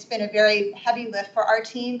 and it's been a very heavy lift for our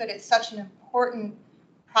team, but it's such an important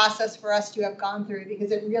process for us to have gone through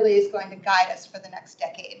because it really is going to guide us for the next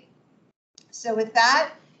decade. So with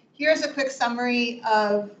that, here's a quick summary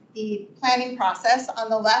of the planning process. On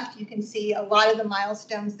the left, you can see a lot of the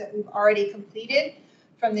milestones that we've already completed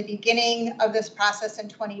from the beginning of this process in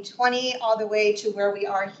 2020 all the way to where we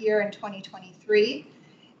are here in 2023.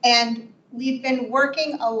 And we've been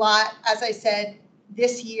working a lot, as I said,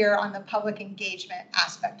 this year on the public engagement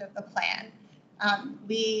aspect of the plan.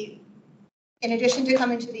 In addition to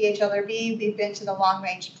coming to the HLRB, we've been to the Long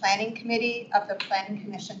Range Planning Committee of the Planning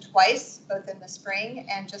Commission twice, both in the spring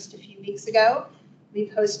and just a few weeks ago.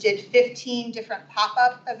 We've hosted 15 different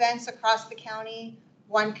pop-up events across the county,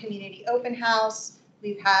 one community open house.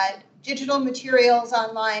 We've had digital materials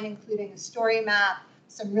online, including a story map,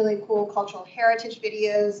 some really cool cultural heritage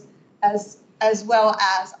videos, as well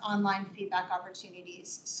as online feedback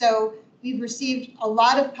opportunities. So we've received a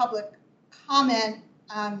lot of public comment,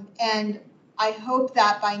 and I hope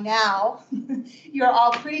that by now you're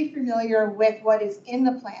all pretty familiar with what is in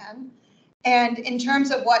the plan. And in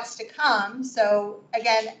terms of what's to come, so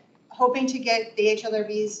again, hoping to get the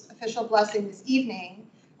HLRB's official blessing this evening.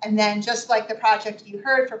 And then just like the project you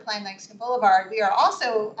heard for Plan Langston Boulevard, we are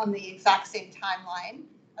also on the exact same timeline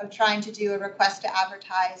of trying to do a request to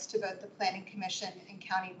advertise to both the Planning Commission and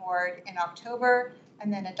County Board in October,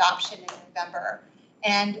 and then adoption in November.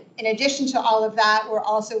 And in addition to all of that, we're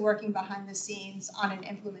also working behind the scenes on an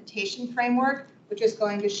implementation framework, which is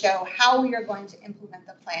going to show how we are going to implement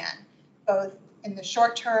the plan, both in the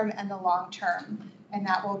short term and the long term, and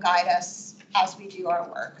that will guide us as we do our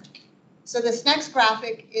work. So this next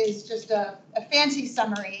graphic is just a fancy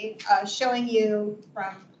summary showing you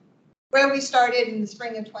from where we started in the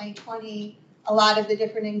spring of 2020, a lot of the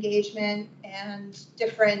different engagement and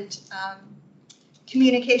different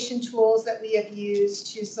communication tools that we have used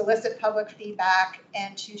to solicit public feedback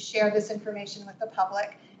and to share this information with the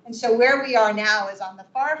public. And so where we are now is on the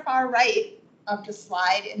far, far right of the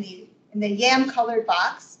slide in the yam colored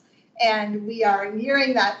box. And we are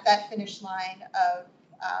nearing that finish line of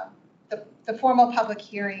the formal public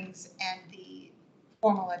hearings and the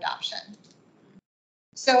formal adoption.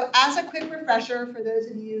 So as a quick refresher for those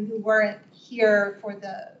of you who weren't here for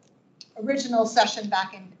the original session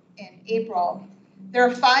back in April, there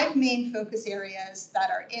are 5 main focus areas that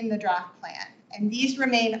are in the draft plan, and these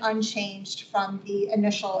remain unchanged from the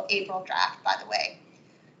initial April draft, by the way.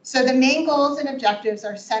 So the main goals and objectives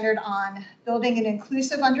are centered on building an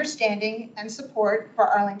inclusive understanding and support for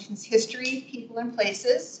Arlington's history, people, and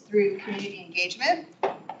places through community engagement,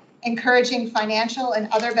 encouraging financial and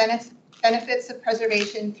other benefits of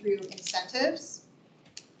preservation through incentives,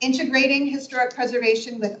 integrating historic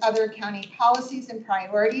preservation with other county policies and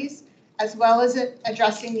priorities, as well as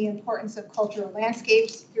addressing the importance of cultural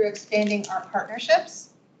landscapes through expanding our partnerships,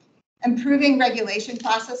 improving regulation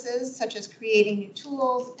processes such as creating new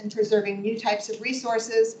tools and preserving new types of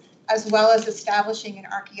resources, as well as establishing an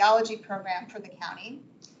archaeology program for the county.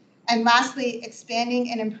 And lastly,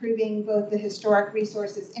 expanding and improving both the historic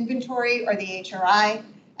resources inventory, or the HRI,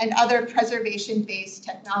 and other preservation-based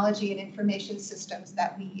technology and information systems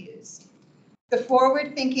that we use. The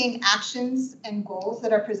forward-thinking actions and goals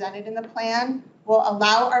that are presented in the plan will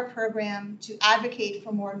allow our program to advocate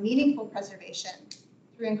for more meaningful preservation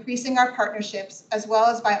through increasing our partnerships, as well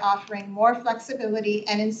as by offering more flexibility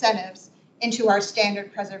and incentives into our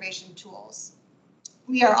standard preservation tools.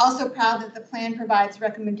 We are also proud that the plan provides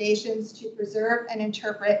recommendations to preserve and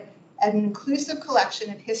interpret an inclusive collection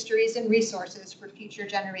of histories and resources for future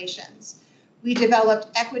generations. We developed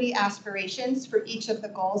equity aspirations for each of the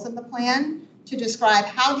goals in the plan to describe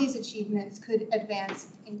how these achievements could advance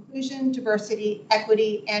inclusion, diversity,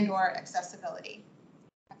 equity, and/or accessibility.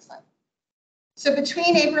 Next slide. So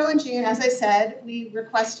between April and June, as I said, we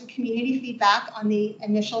requested community feedback on the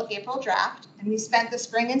initial April draft, and we spent the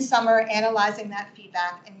spring and summer analyzing that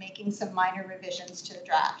feedback and making some minor revisions to the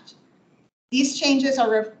draft. These changes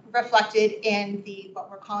are reflected in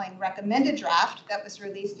what we're calling recommended draft that was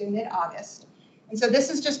released in mid-August. And so this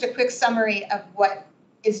is just a quick summary of what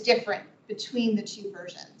is different between the 2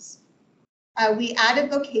 versions. We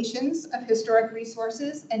added locations of historic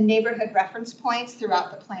resources and neighborhood reference points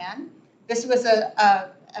throughout the plan. This was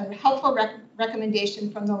a helpful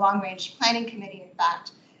recommendation from the Long Range Planning Committee, in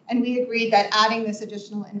fact, and we agreed that adding this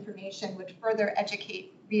additional information would further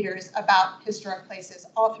educate readers about historic places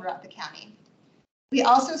all throughout the county. We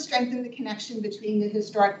also strengthened the connection between the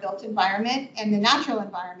historic built environment and the natural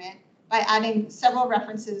environment by adding several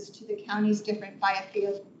references to the county's different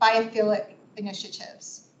biophilic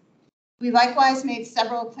initiatives. We likewise made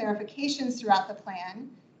several clarifications throughout the plan,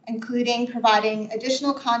 including providing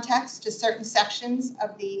additional context to certain sections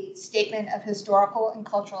of the Statement of Historical and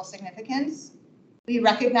Cultural Significance. We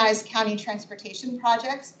recognize county transportation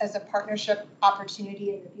projects as a partnership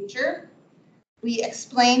opportunity in the future. We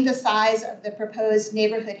explained the size of the proposed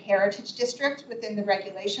neighborhood heritage district within the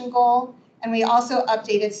regulation goal, and we also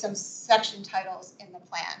updated some section titles in the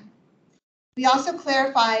plan. We also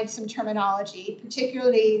clarified some terminology,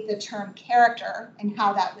 particularly the term character and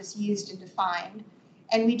how that was used and defined.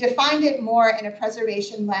 And we defined it more in a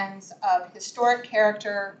preservation lens of historic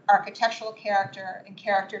character, architectural character, and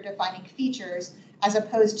character defining features, as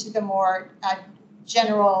opposed to the more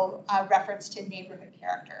general reference to neighborhood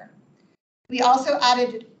character. We also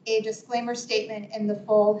added a disclaimer statement in the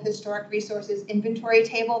full historic resources inventory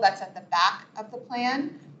table that's at the back of the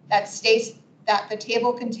plan that states that the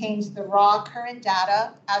table contains the raw current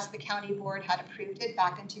data as the county board had approved it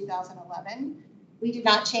back in 2011. We did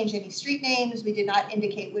not change any street names. We did not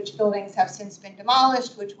indicate which buildings have since been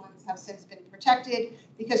demolished, which ones have since been protected,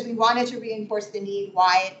 because we wanted to reinforce the need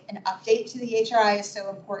why an update to the HRI is so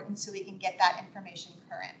important so we can get that information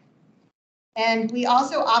current. And we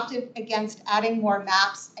also opted against adding more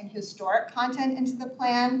maps and historic content into the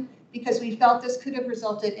plan because we felt this could have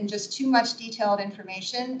resulted in just too much detailed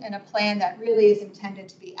information in a plan that really is intended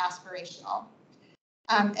to be aspirational.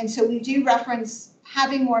 And so we do reference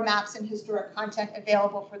having more maps and historic content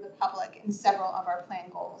available for the public in several of our plan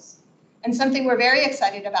goals. And something we're very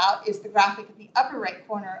excited about is the graphic in the upper right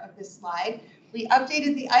corner of this slide. We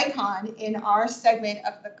updated the icon in our segment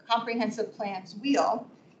of the comprehensive plans wheel.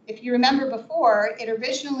 If you remember before, it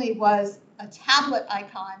originally was a tablet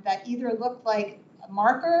icon that either looked like a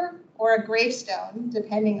marker or a gravestone,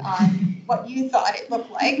 depending on what you thought it looked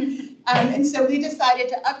like. And so we decided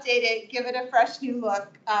to update it, give it a fresh new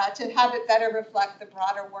look, to have it better reflect the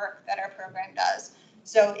broader work that our program does.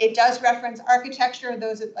 So it does reference architecture.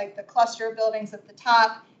 Those are like the cluster of buildings at the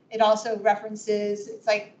top. It also references, it's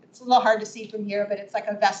a little hard to see from here, but it's like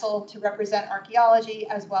a vessel to represent archaeology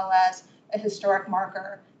as well as a historic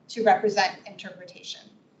marker to represent interpretation.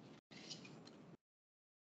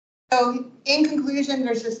 So in conclusion,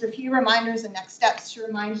 there's just a few reminders and next steps to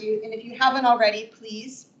remind you. And if you haven't already,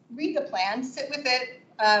 please read the plan, sit with it.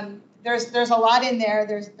 There's a lot in there.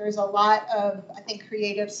 There's a lot of, I think,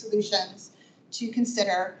 creative solutions to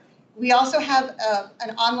consider. We also have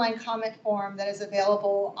an online comment form that is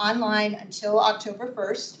available online until October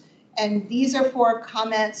 1st. And these are for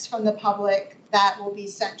comments from the public that will be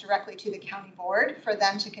sent directly to the county board for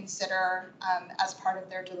them to consider as part of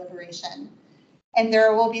their deliberation. And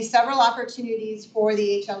there will be several opportunities for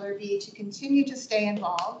the HLRB to continue to stay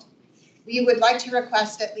involved. We would like to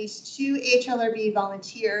request at least 2 HLRB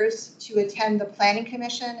volunteers to attend the Planning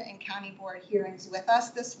Commission and County Board hearings with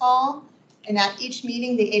us this fall. And at each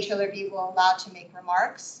meeting, the HLRB will allow to make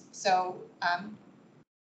remarks. So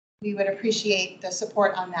we would appreciate the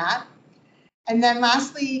support on that. And then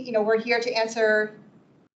lastly, we're here to answer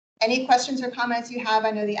any questions or comments you have.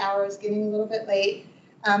 I know the hour is getting a little bit late,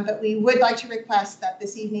 but we would like to request that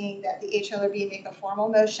this evening that the HLRB make a formal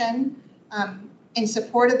motion in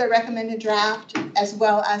support of the recommended draft, as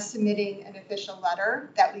well as submitting an official letter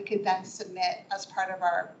that we could then submit as part of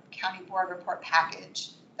our county board report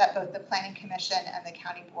package that both the Planning Commission and the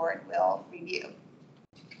county board will review.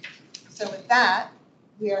 So with that,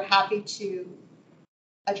 we are happy to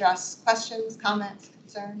address questions, comments,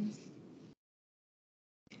 concerns.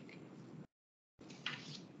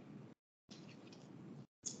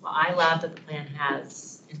 Well, I love that the plan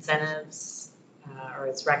has incentives, or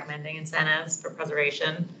it's recommending incentives for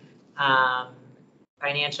preservation,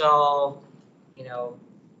 financial,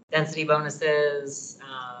 density bonuses,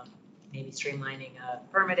 maybe streamlining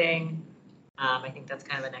permitting. I think that's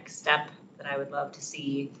kind of a next step that I would love to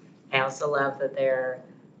see. I also love that there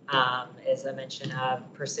is a mention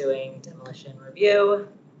of pursuing demolition review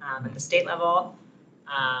at the state level,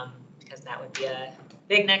 because that would be a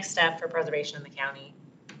big next step for preservation in the county.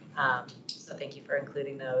 So thank you for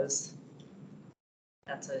including those.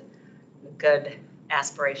 That's a good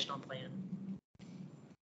aspirational plan.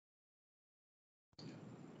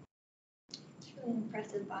 It's really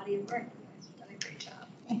impressive body of work. You guys have done a great job.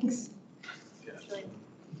 Thanks. Yeah. It's really,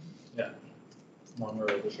 Yeah. It's a long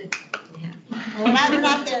road. we should, yeah. We're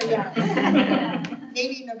not there yet.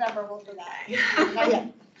 Maybe in November we'll do that. Not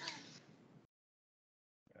yet.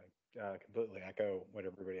 Completely echo what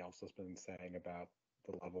everybody else has been saying about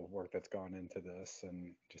the level of work that's gone into this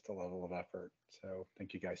and just the level of effort. So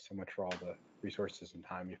thank you guys so much for all the resources and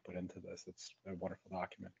time you've put into this. It's a wonderful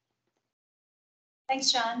document.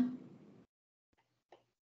 Thanks, John.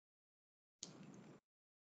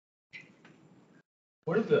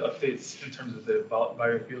 What are the updates in terms of the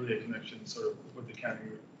biophilia connection, sort of with the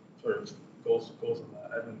county, sort of goals on that?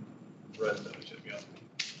 I haven't read that, to be honest with you.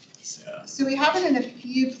 Yeah. So we have it in a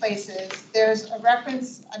few places. There's a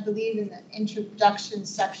reference, I believe, in the introduction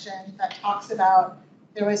section that talks about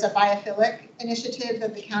there was a biophilic initiative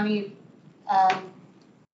that the county,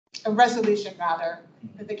 a resolution rather,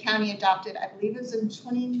 that the county adopted, I believe it was in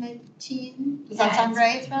 2019. Does that sound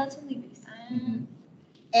right? It's relatively recent.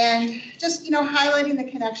 And just, highlighting the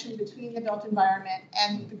connection between the built environment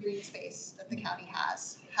and the green space that the county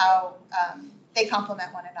has, how they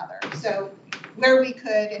complement one another. So where we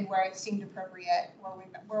could and where it seemed appropriate,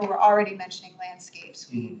 where we're already mentioning landscapes,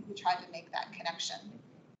 we tried to make that connection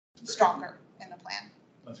stronger in the plan.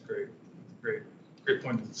 That's great. Great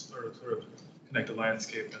point to sort of connect the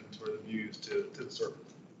landscape and sort of the views to the sort of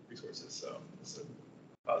resources. So it's a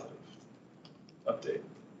positive update.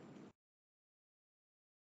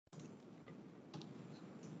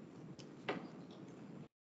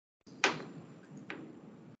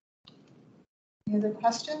 Any other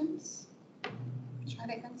questions? Try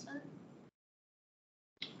to answer.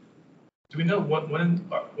 Do we know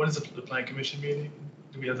when is the Plan Commission meeting?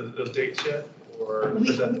 Do we have those dates yet, or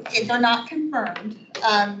They're not confirmed.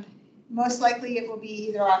 Most likely it will be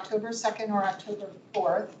either October 2nd or October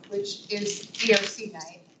 4th, which is DRC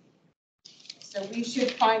night. So we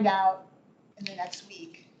should find out in the next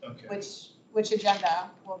week which agenda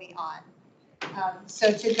will be on.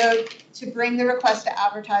 So to bring the request to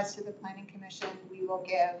advertise to the Planning Commission, we will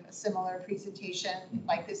give a similar presentation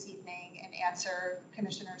like this evening and answer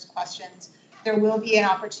commissioners' questions. There will be an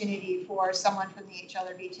opportunity for someone from the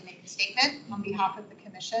HLRB to make a statement on behalf of the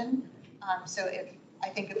commission. I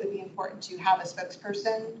think it would be important to have a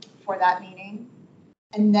spokesperson for that meeting.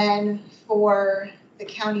 And then for the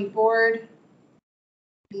county board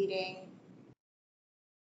meeting,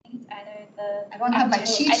 think it's either the. I don't have my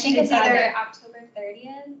sheet I think sheet it's either either. October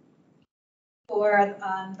 30th. For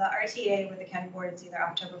the RTA with the county board, it's either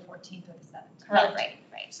October 14th or the 17th. Correct. Right,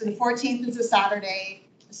 right. So the 14th is a Saturday,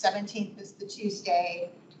 the 17th is the Tuesday,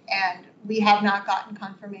 and we have not gotten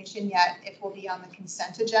confirmation yet if we'll be on the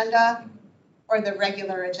consent agenda or the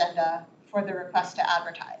regular agenda for the request to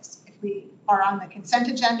advertise. If we are on the consent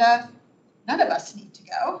agenda, none of us need to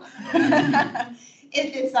go.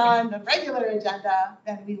 If it's on the regular agenda,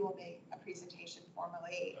 then we will make a presentation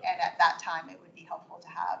formally, and at that time, it would be helpful to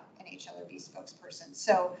have an HLRB spokesperson.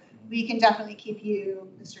 So we can definitely keep you,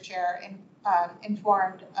 Mr. Chair,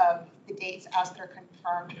 informed of the dates as they're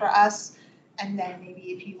confirmed for us. And then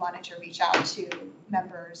maybe if you wanted to reach out to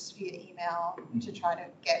members via email to try to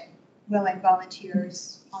get willing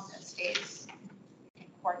volunteers on those dates, we can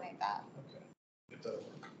coordinate that. Okay. If that'll work.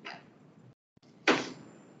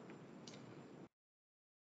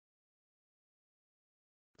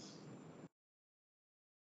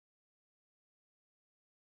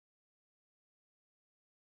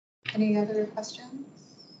 Any other questions?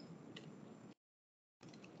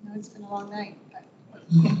 No, it's been a long night, but.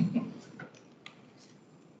 Do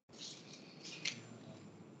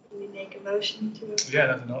we make a motion to? Yeah,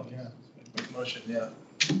 nothing else, yeah. Make a motion, yeah.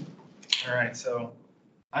 All right, so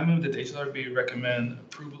I move that the HLRB recommend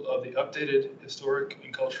approval of the updated historic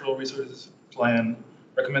and cultural resources plan,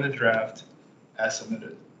 recommended draft as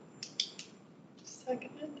submitted.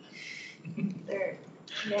 Seconded. Third.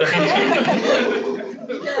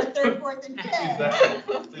 Third, fourth, and fifth.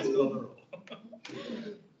 Exactly. Please call the roll.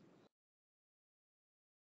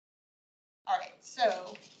 All right,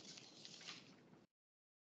 so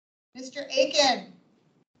Mr. Aiken,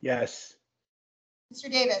 Yes.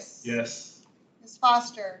 Mr. Davis. Yes. Ms.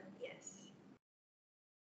 Foster, Yes.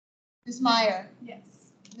 Ms. Meyer, Yes.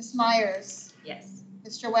 Ms. Myers, Yes.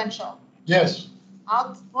 Mr. Wenchel. Yes.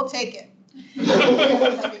 We'll take it.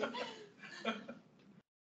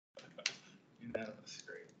 Unanimous,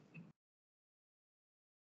 great.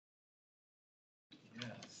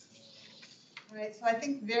 Yes. All right, so I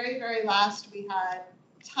think very, very last, we had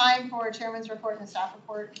time for a chairman's report and a staff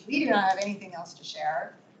report. We do not have anything else to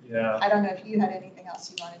share. Yeah. I don't know if you had anything else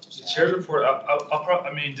you wanted to The share. chair's report,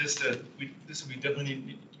 I mean, just that we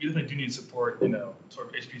definitely do need support, sort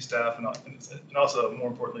of HP staff and also more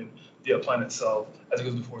importantly, the plan itself as it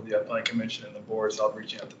goes before the planning commission and the board. So I'll be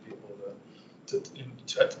reaching out to people to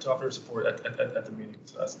offer support at the meeting.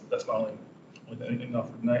 So that's my only thing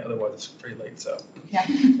offered tonight. Otherwise, it's pretty late. So Yeah.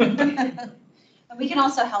 And we can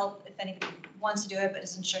also help if anybody wants to do it but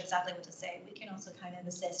isn't sure exactly what to say. We can also kind of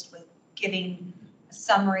assist with giving a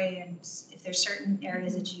summary, and if there's certain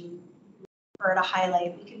areas that you prefer to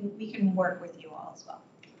highlight, we can work with you all as well.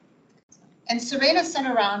 And Serena sent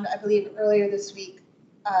around, I believe, earlier this week,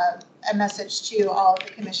 a message to all of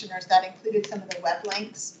the commissioners that included some of the web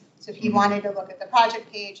links. So if you wanted to look at the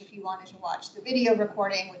project page, if you wanted to watch the video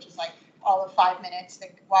recording, which is like all of 5 minutes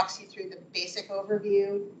that walks you through the basic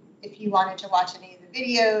overview. If you wanted to watch any of the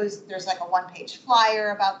videos, there's like a one-page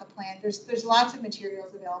flyer about the plan. There's lots of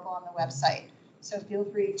materials available on the website. So feel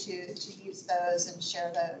free to use those and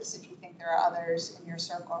share those if you think there are others in your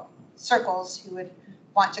circles who would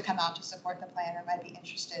want to come out to support the plan or might be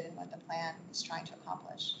interested in what the plan is trying to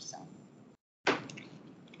accomplish. So. okay,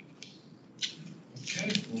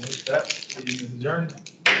 well, with that, the meeting is adjourned.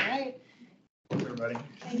 All right. Thanks, everybody.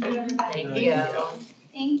 Thank you, everybody. Thank you.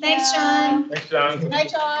 Thank you. Thanks, John. Thanks, John. Good night,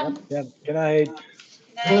 John. Yeah. Good night.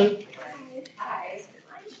 Good night. Guys,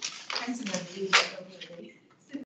 I'm